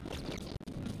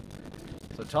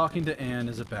 So talking to Anne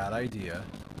is a bad idea.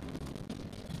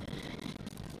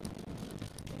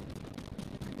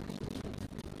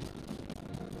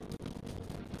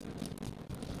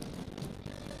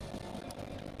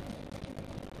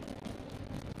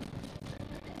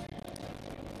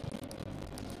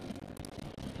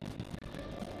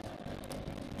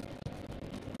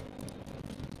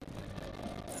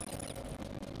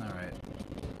 Alright.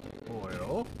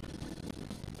 Oil.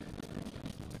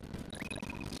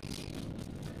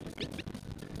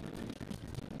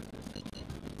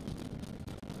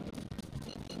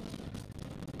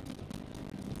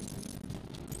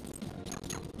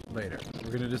 Later.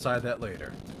 We're gonna decide that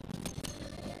later.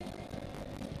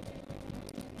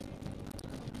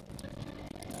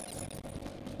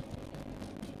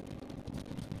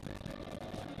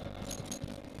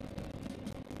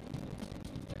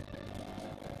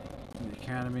 The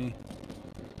Academy.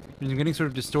 I'm getting sort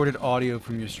of distorted audio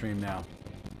from your stream now.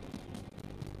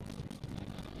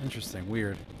 Interesting.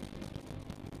 Weird.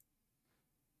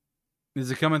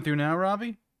 Is it coming through now,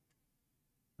 Robbie?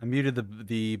 I muted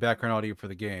the background audio for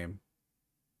the game.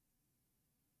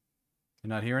 You're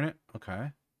not hearing it?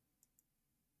 Okay.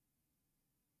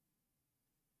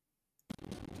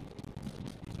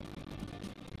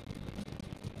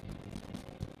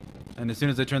 And as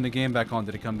soon as I turned the game back on,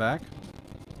 did it come back?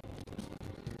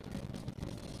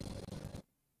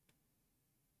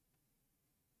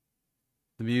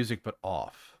 The music, but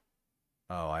off.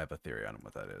 Oh, I have a theory on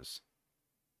what that is.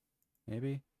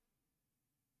 Maybe?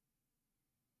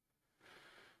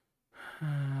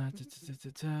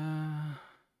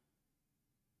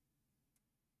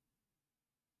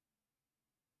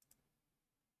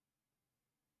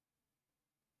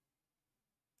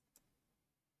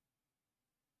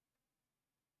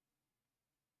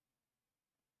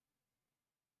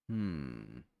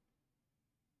 Hmm.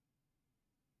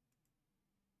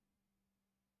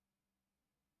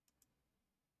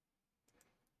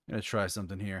 I'm gonna try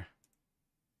something here.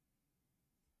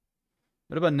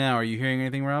 What about now? Are you hearing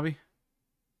anything, Robbie?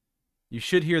 You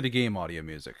should hear the game audio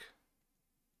music.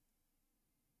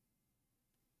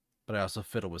 But I also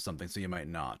fiddle with something, so you might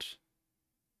not.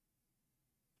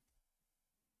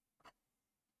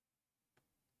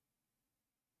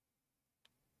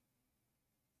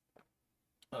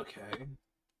 Okay.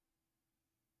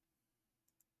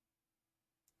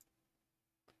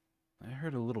 I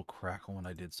heard a little crackle when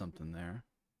I did something there.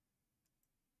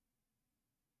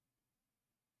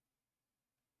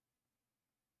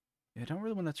 Yeah, I don't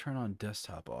really want to turn on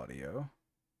desktop audio.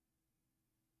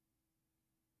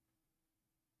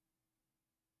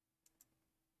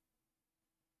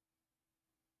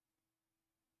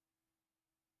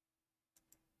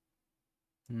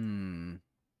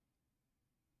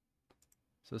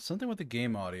 So something with the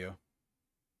game audio.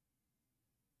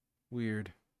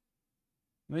 Weird.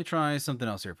 Let me try something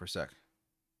else here for a sec.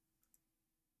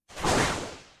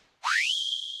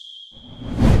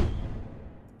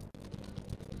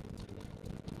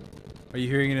 Are you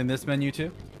hearing it in this menu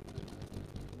too?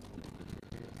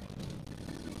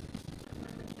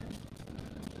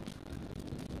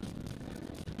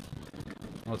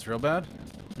 Oh, it's real bad?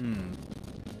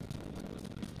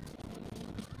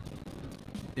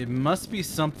 It must be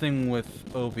something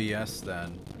with OBS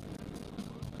then.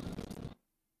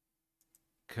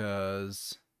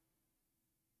 'Cause...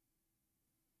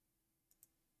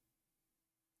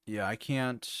 yeah, I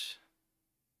can't...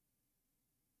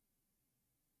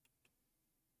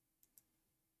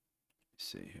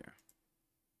 Let's see here.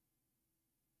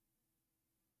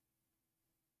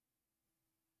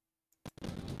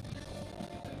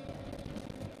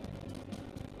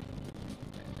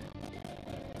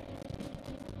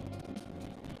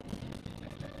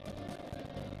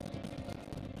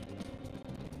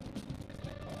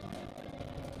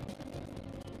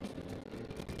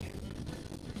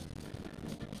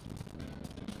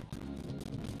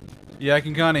 Yeah, I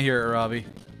can kind of hear it, Robbie.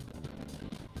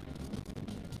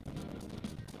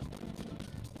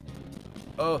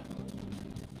 Oh.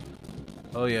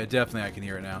 Oh yeah, definitely I can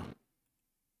hear it now.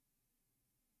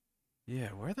 Yeah,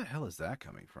 where the hell is that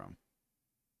coming from?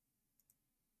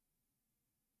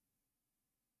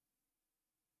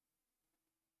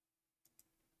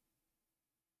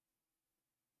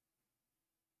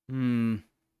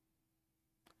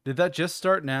 Did that just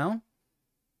start now?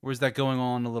 Or is that going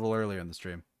on a little earlier in the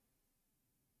stream?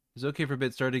 It's okay for a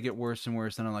bit, started to get worse and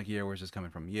worse, and I'm like, yeah, where's this coming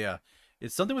from? Yeah,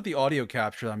 it's something with the audio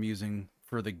capture I'm using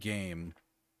for the game.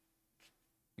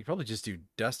 You probably just do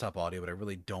desktop audio, but I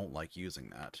really don't like using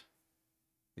that.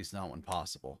 At least not when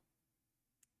possible.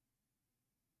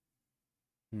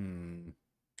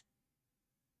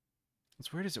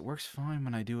 What's weird is it works fine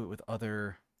when I do it with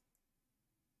other...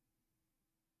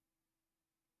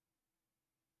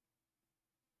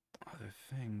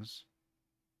 things.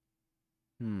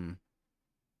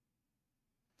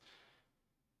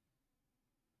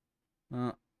 I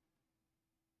don't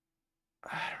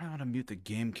really want to mute the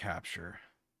game capture.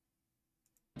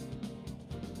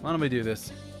 Why don't we do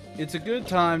this? It's a good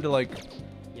time to, like,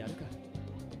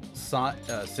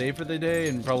 save for the day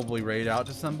and probably raid out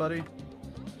to somebody.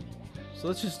 So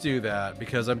let's just do that,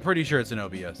 because I'm pretty sure it's an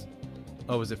OBS.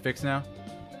 Oh, is it fixed now?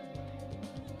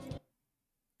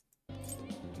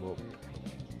 Whoa.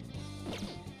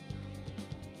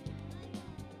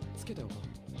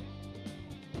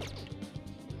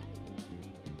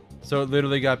 So it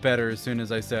literally got better as soon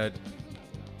as I said,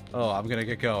 oh, I'm gonna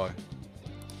get going.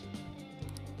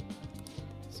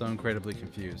 So incredibly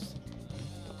confused.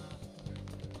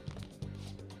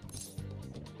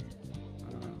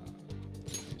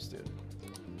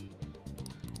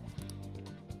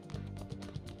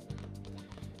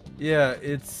 Yeah,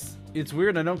 it's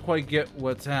weird. I don't quite get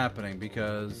what's happening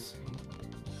because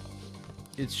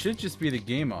it should just be the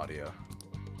game audio.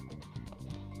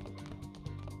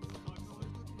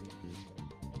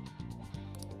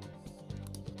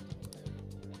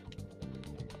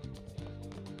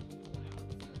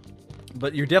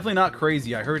 But you're definitely not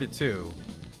crazy. I heard it too.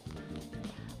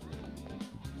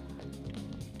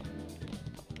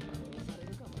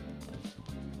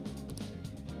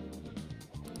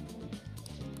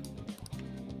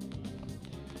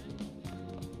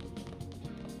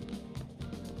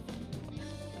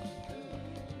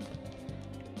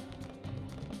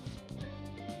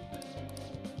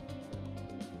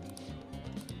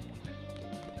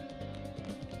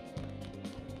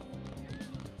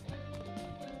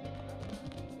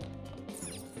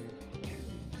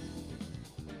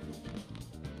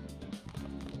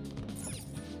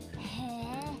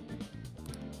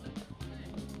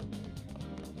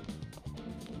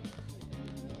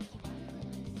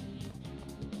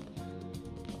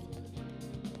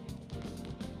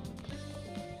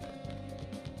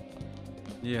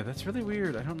 Yeah, that's really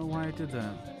weird. I don't know why I did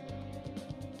that.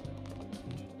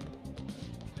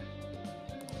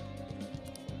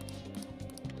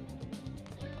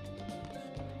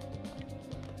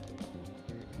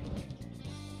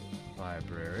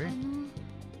 Library.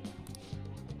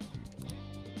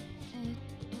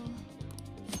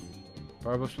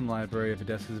 Borrow books from the library. If a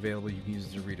desk is available, you can use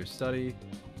it to read or study.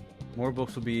 More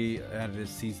books will be added as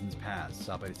seasons pass.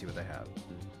 Stop by to see what they have.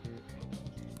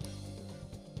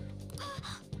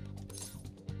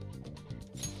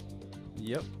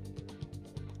 Yep.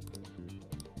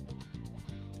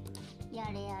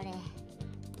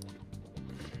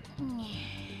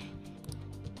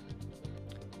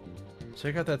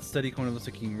 Check out that study corner. Looks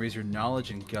like you can raise your knowledge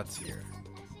and guts here.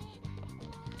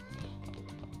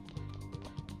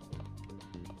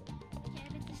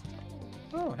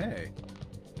 Oh, hey.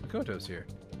 Makoto's here.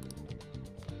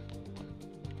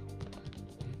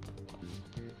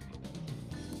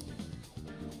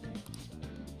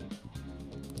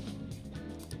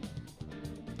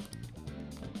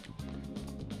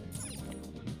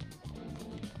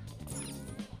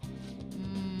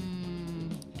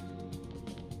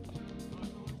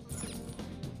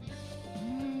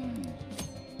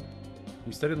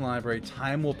 You study in the library,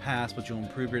 time will pass, but you'll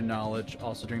improve your knowledge.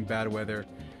 Also, during bad weather,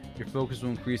 your focus will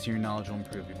increase and your knowledge will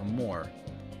improve even more.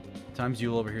 Times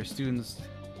you'll overhear students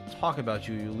talk about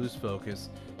you, you'll lose focus.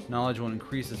 Knowledge won't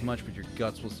increase as much, but your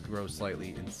guts will grow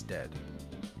slightly instead.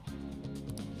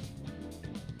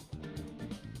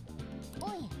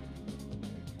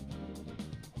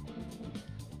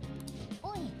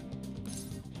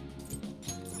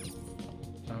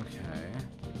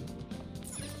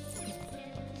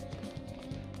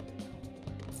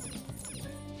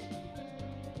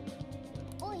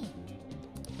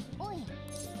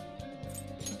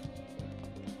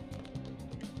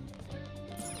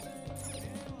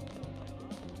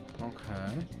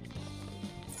 Okay.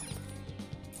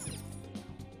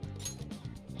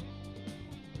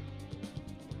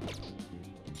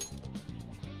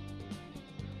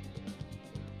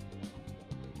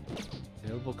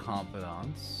 Available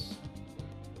confidants.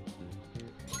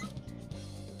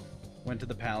 Went to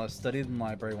the palace, studied in the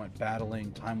library, went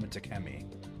battling, time went to Kemi.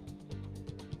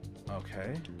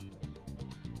 Okay.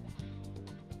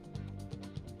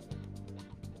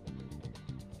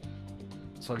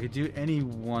 So I could do any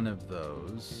one of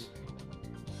those.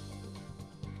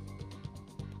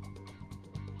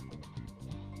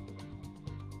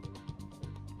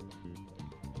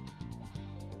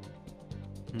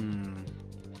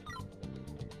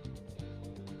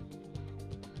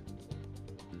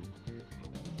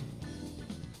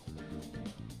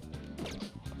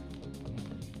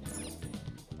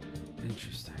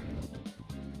 Interesting.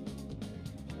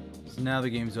 So now the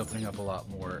game's opening up a lot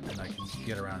more and I can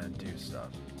get around and do stuff.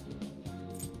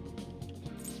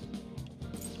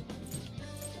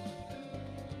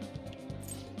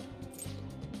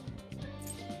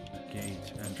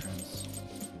 Gate, entrance.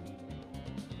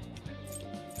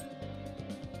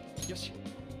 Yoshi.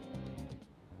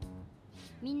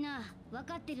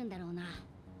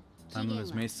 Time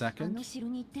was May 2nd.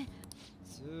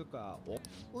 つうか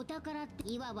お宝っ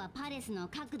ていわばパレスの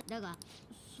核だが、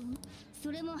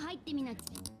それも入ってみな。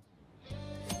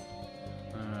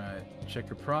 Alright, check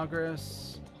your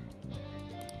progress.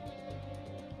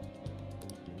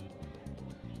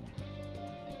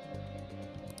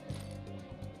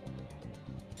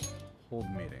 Hold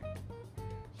meeting.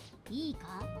 いい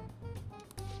か？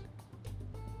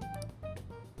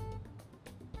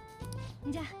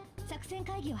じゃあ作戦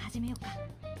会議を始めようか。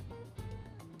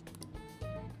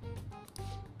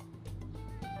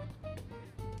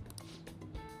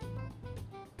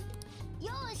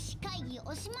よし、会議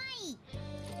おしまい。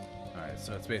 Alright,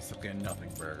 so it's basically a nothing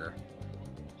burger.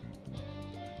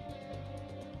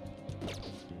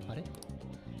 あれ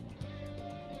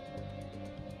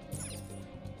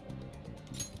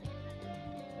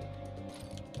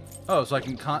Oh, so I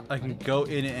can go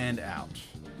in and out.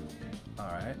 All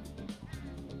right.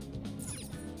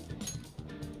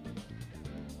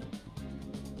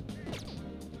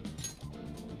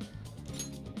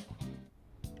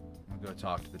 I'm gonna go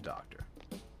talk to the doctor.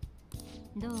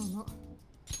 どうも。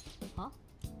は？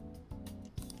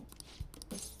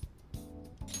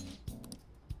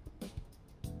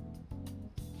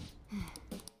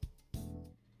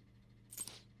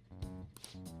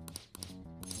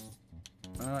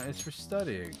 It's for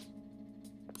studying.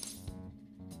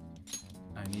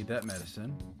 I need that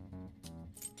medicine.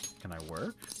 Can I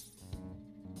work?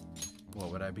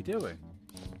 What would I be doing?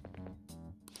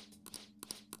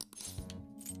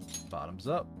 Bottoms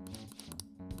up.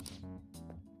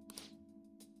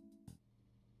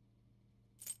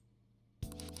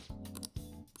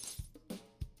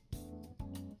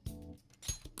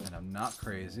 And I'm not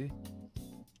crazy.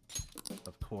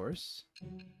 Of course.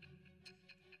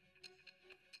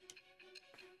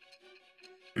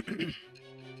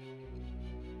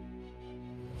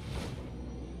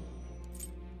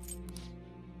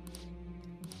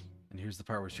 And here's the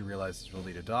part where she realizes we'll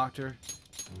need a doctor.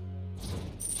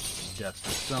 Death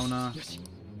persona.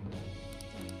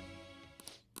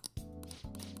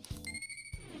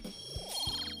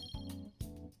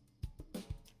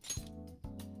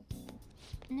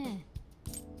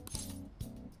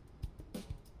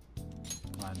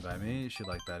 Fine by me. She'd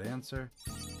like that answer.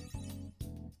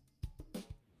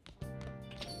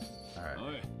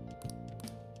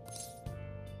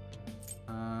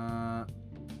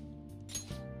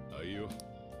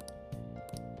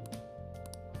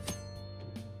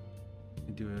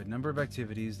 Do a number of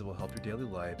activities that will help your daily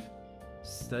life.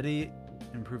 Study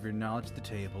and improve your knowledge at the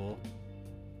table.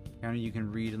 Counter, you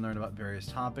can read and learn about various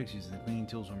topics. Using the cleaning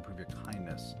tools will improve your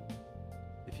kindness.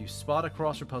 If you spot a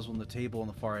crossword puzzle on the table on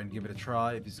the far end, give it a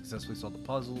try. If you successfully solve the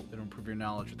puzzle, it'll improve your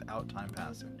knowledge without time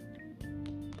passing.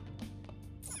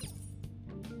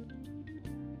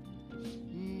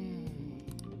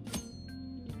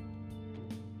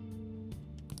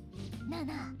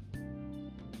 Nana.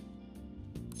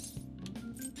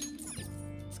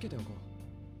 つけておこう。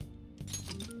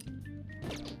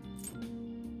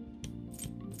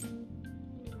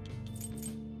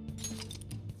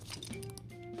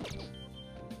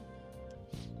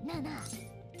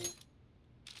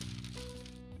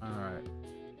Alright.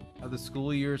 The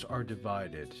school years are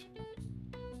divided.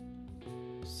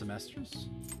 Semesters?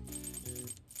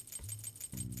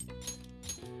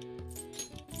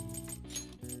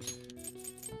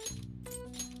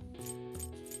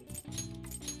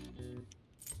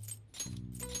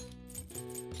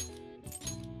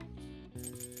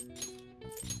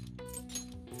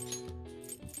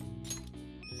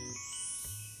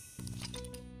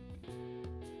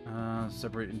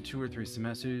 Separate in 2 or 3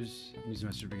 semesters. New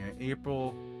semester beginning in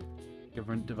April.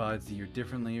 Government divides the year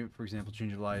differently. For example, June,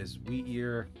 July is wheat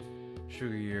year,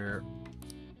 sugar year.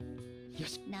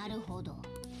 Yes. なるほど。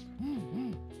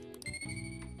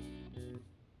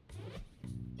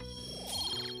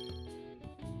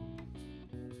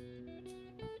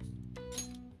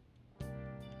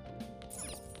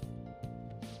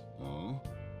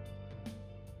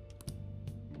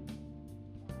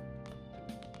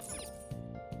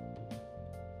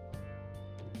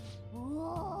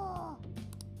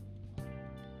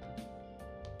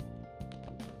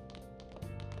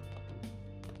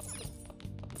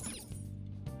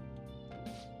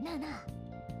Nana.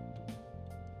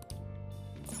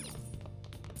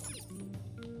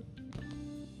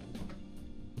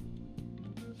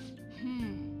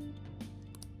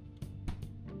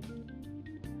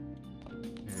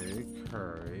 Okay,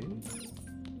 curry.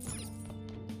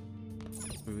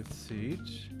 Booth seat.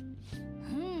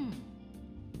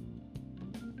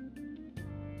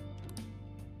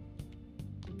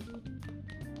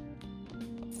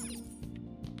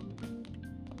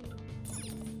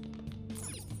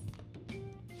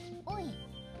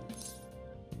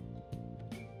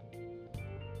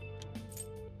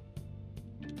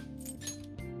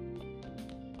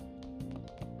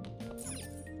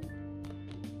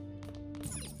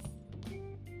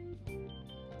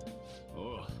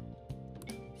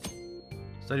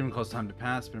 Studying will cause time to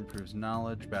pass, but improves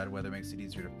knowledge. Bad weather makes it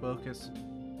easier to focus.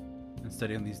 And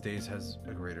studying these days has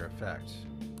a greater effect.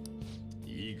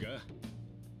 SEGA.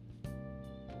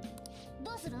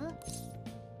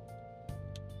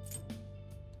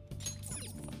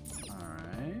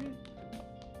 Alright.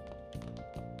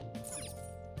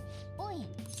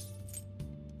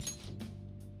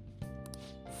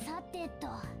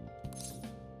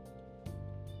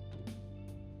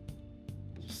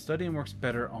 Studying works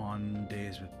better on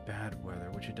days with bad weather,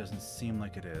 which it doesn't seem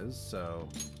like it is, so...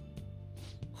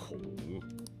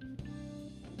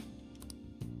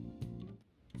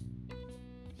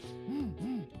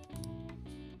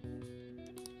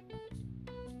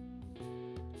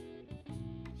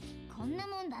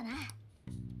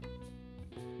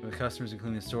 The customers who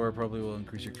clean the store probably will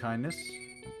increase your kindness.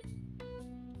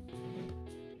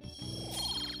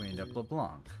 Cleaned up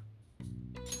LeBlanc.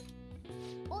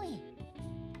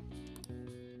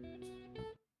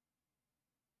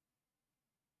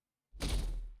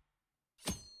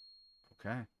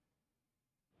 Okay.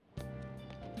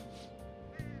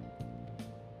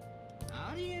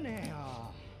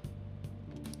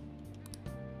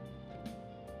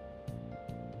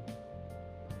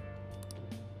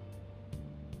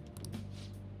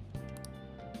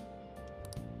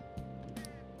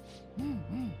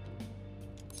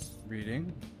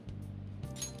 Reading.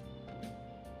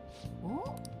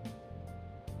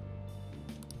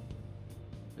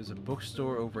 There's a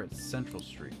bookstore over at Central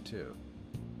Street, too.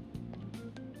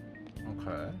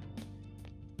 Okay.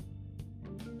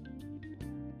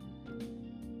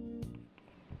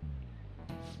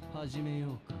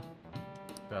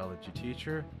 Biology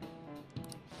teacher.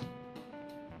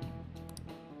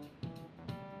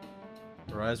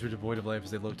 Her eyes were devoid of life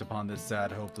as they looked upon this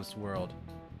sad, hopeless world.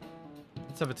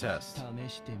 Let's have a test.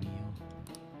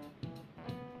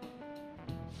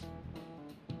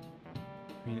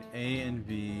 Between A and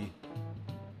B,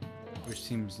 which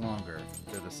seems longer,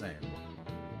 they're the same.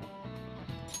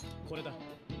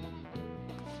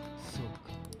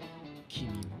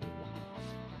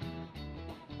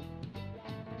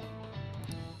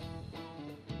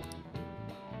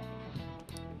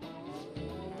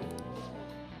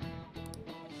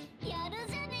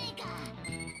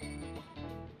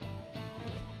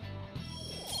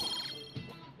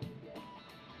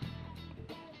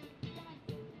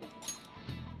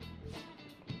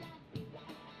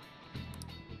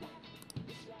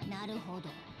 なるほど。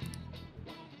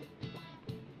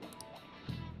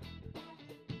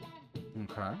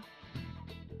 Okay.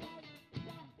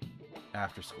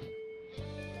 After school.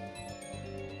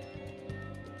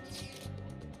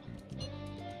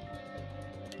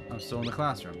 I'm still in the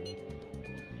classroom.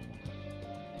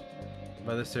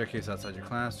 By the staircase outside your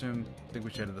classroom. Think we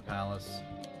should head to the palace.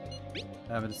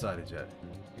 I haven't decided yet.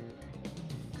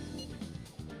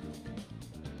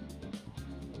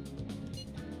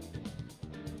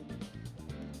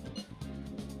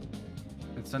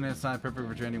 It's sunny outside, perfect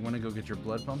for training. Want to go get your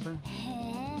blood pumping?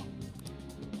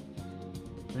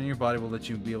 Training your body will let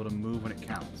you be able to move when it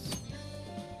counts.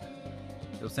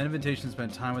 You'll send invitations and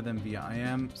spend time with them via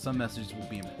IM. Some messages will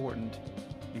be important.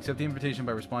 Accept the invitation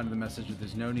by responding to the message, but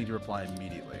there's no need to reply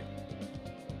immediately.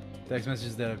 Text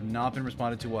messages that have not been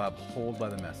responded to will have hold by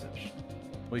the message.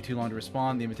 Wait too long to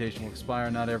respond, the invitation will expire.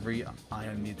 Not every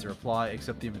IM needs a reply.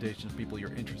 Accept the invitation of people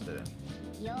you're interested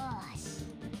in. Yosh.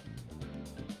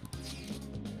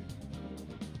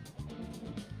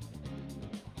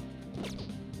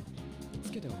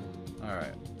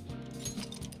 Alright.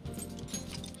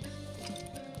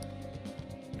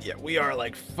 Yeah, we are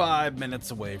like 5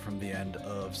 minutes away from the end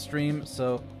of stream,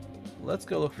 so let's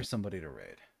go look for somebody to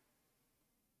raid.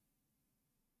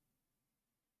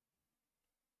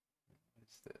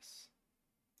 What's this?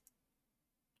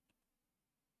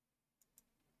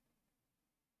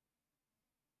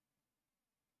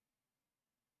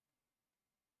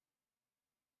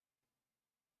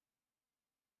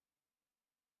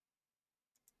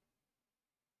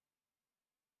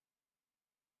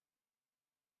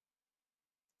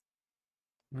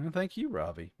 Well, thank you,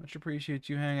 Robbie. Much appreciate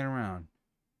you hanging around.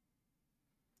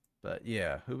 But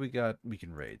yeah, who we got we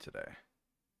can raid today?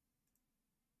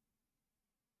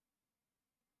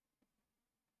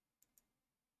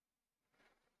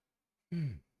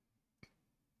 Can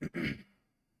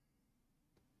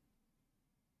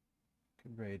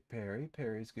raid Perry.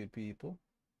 Perry's good people.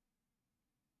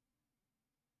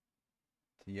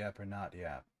 To yap or not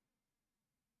yap?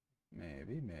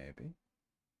 Maybe, maybe.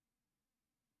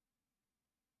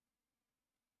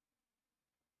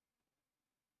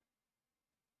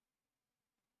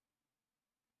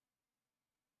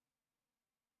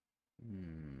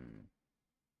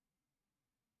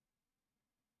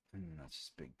 That's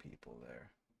just big people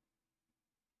there.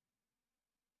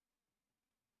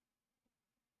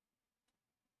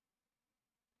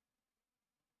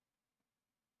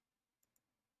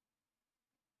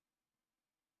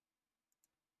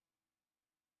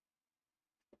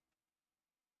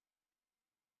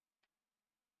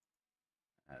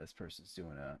 This person's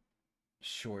doing a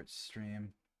short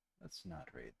stream. Let's not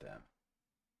raid them.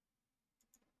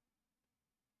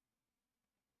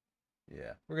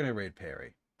 Yeah, we're going to raid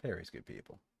Perry. Perry's good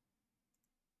people.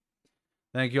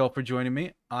 Thank you all for joining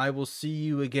me. I will see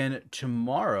you again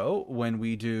tomorrow when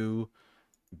we do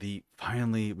the...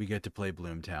 Finally, we get to play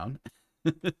Bloomtown.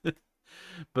 But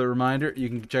reminder, you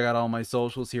can check out all my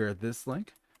socials here at this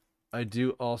link. I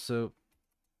do also...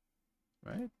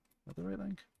 Right? Is that the right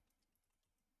link?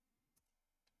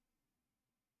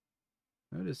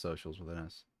 No, it is socials with an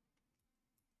S.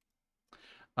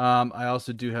 I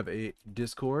also do have a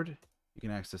Discord. You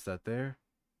can access that there.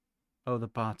 Oh, the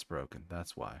bot's broken.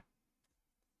 That's why.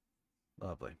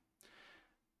 Lovely.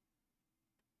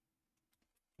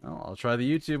 Well, I'll try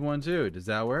the YouTube one too. Does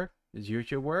that work? Does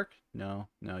YouTube work? No.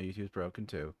 No, YouTube's broken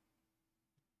too.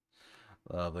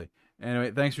 Lovely.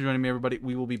 Anyway, thanks for joining me, everybody.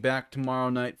 We will be back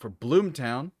tomorrow night for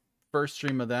Bloomtown. First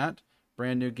stream of that.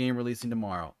 Brand new game releasing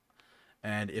tomorrow.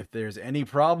 And if there's any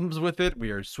problems with it, we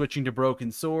are switching to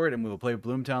Broken Sword, and we will play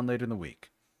Bloomtown later in the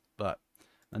week. But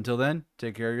until then,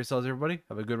 take care of yourselves, everybody.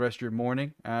 Have a good rest of your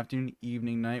morning, afternoon,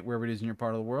 evening, night, wherever it is in your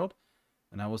part of the world.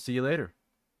 And I will see you later.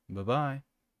 Bye-bye.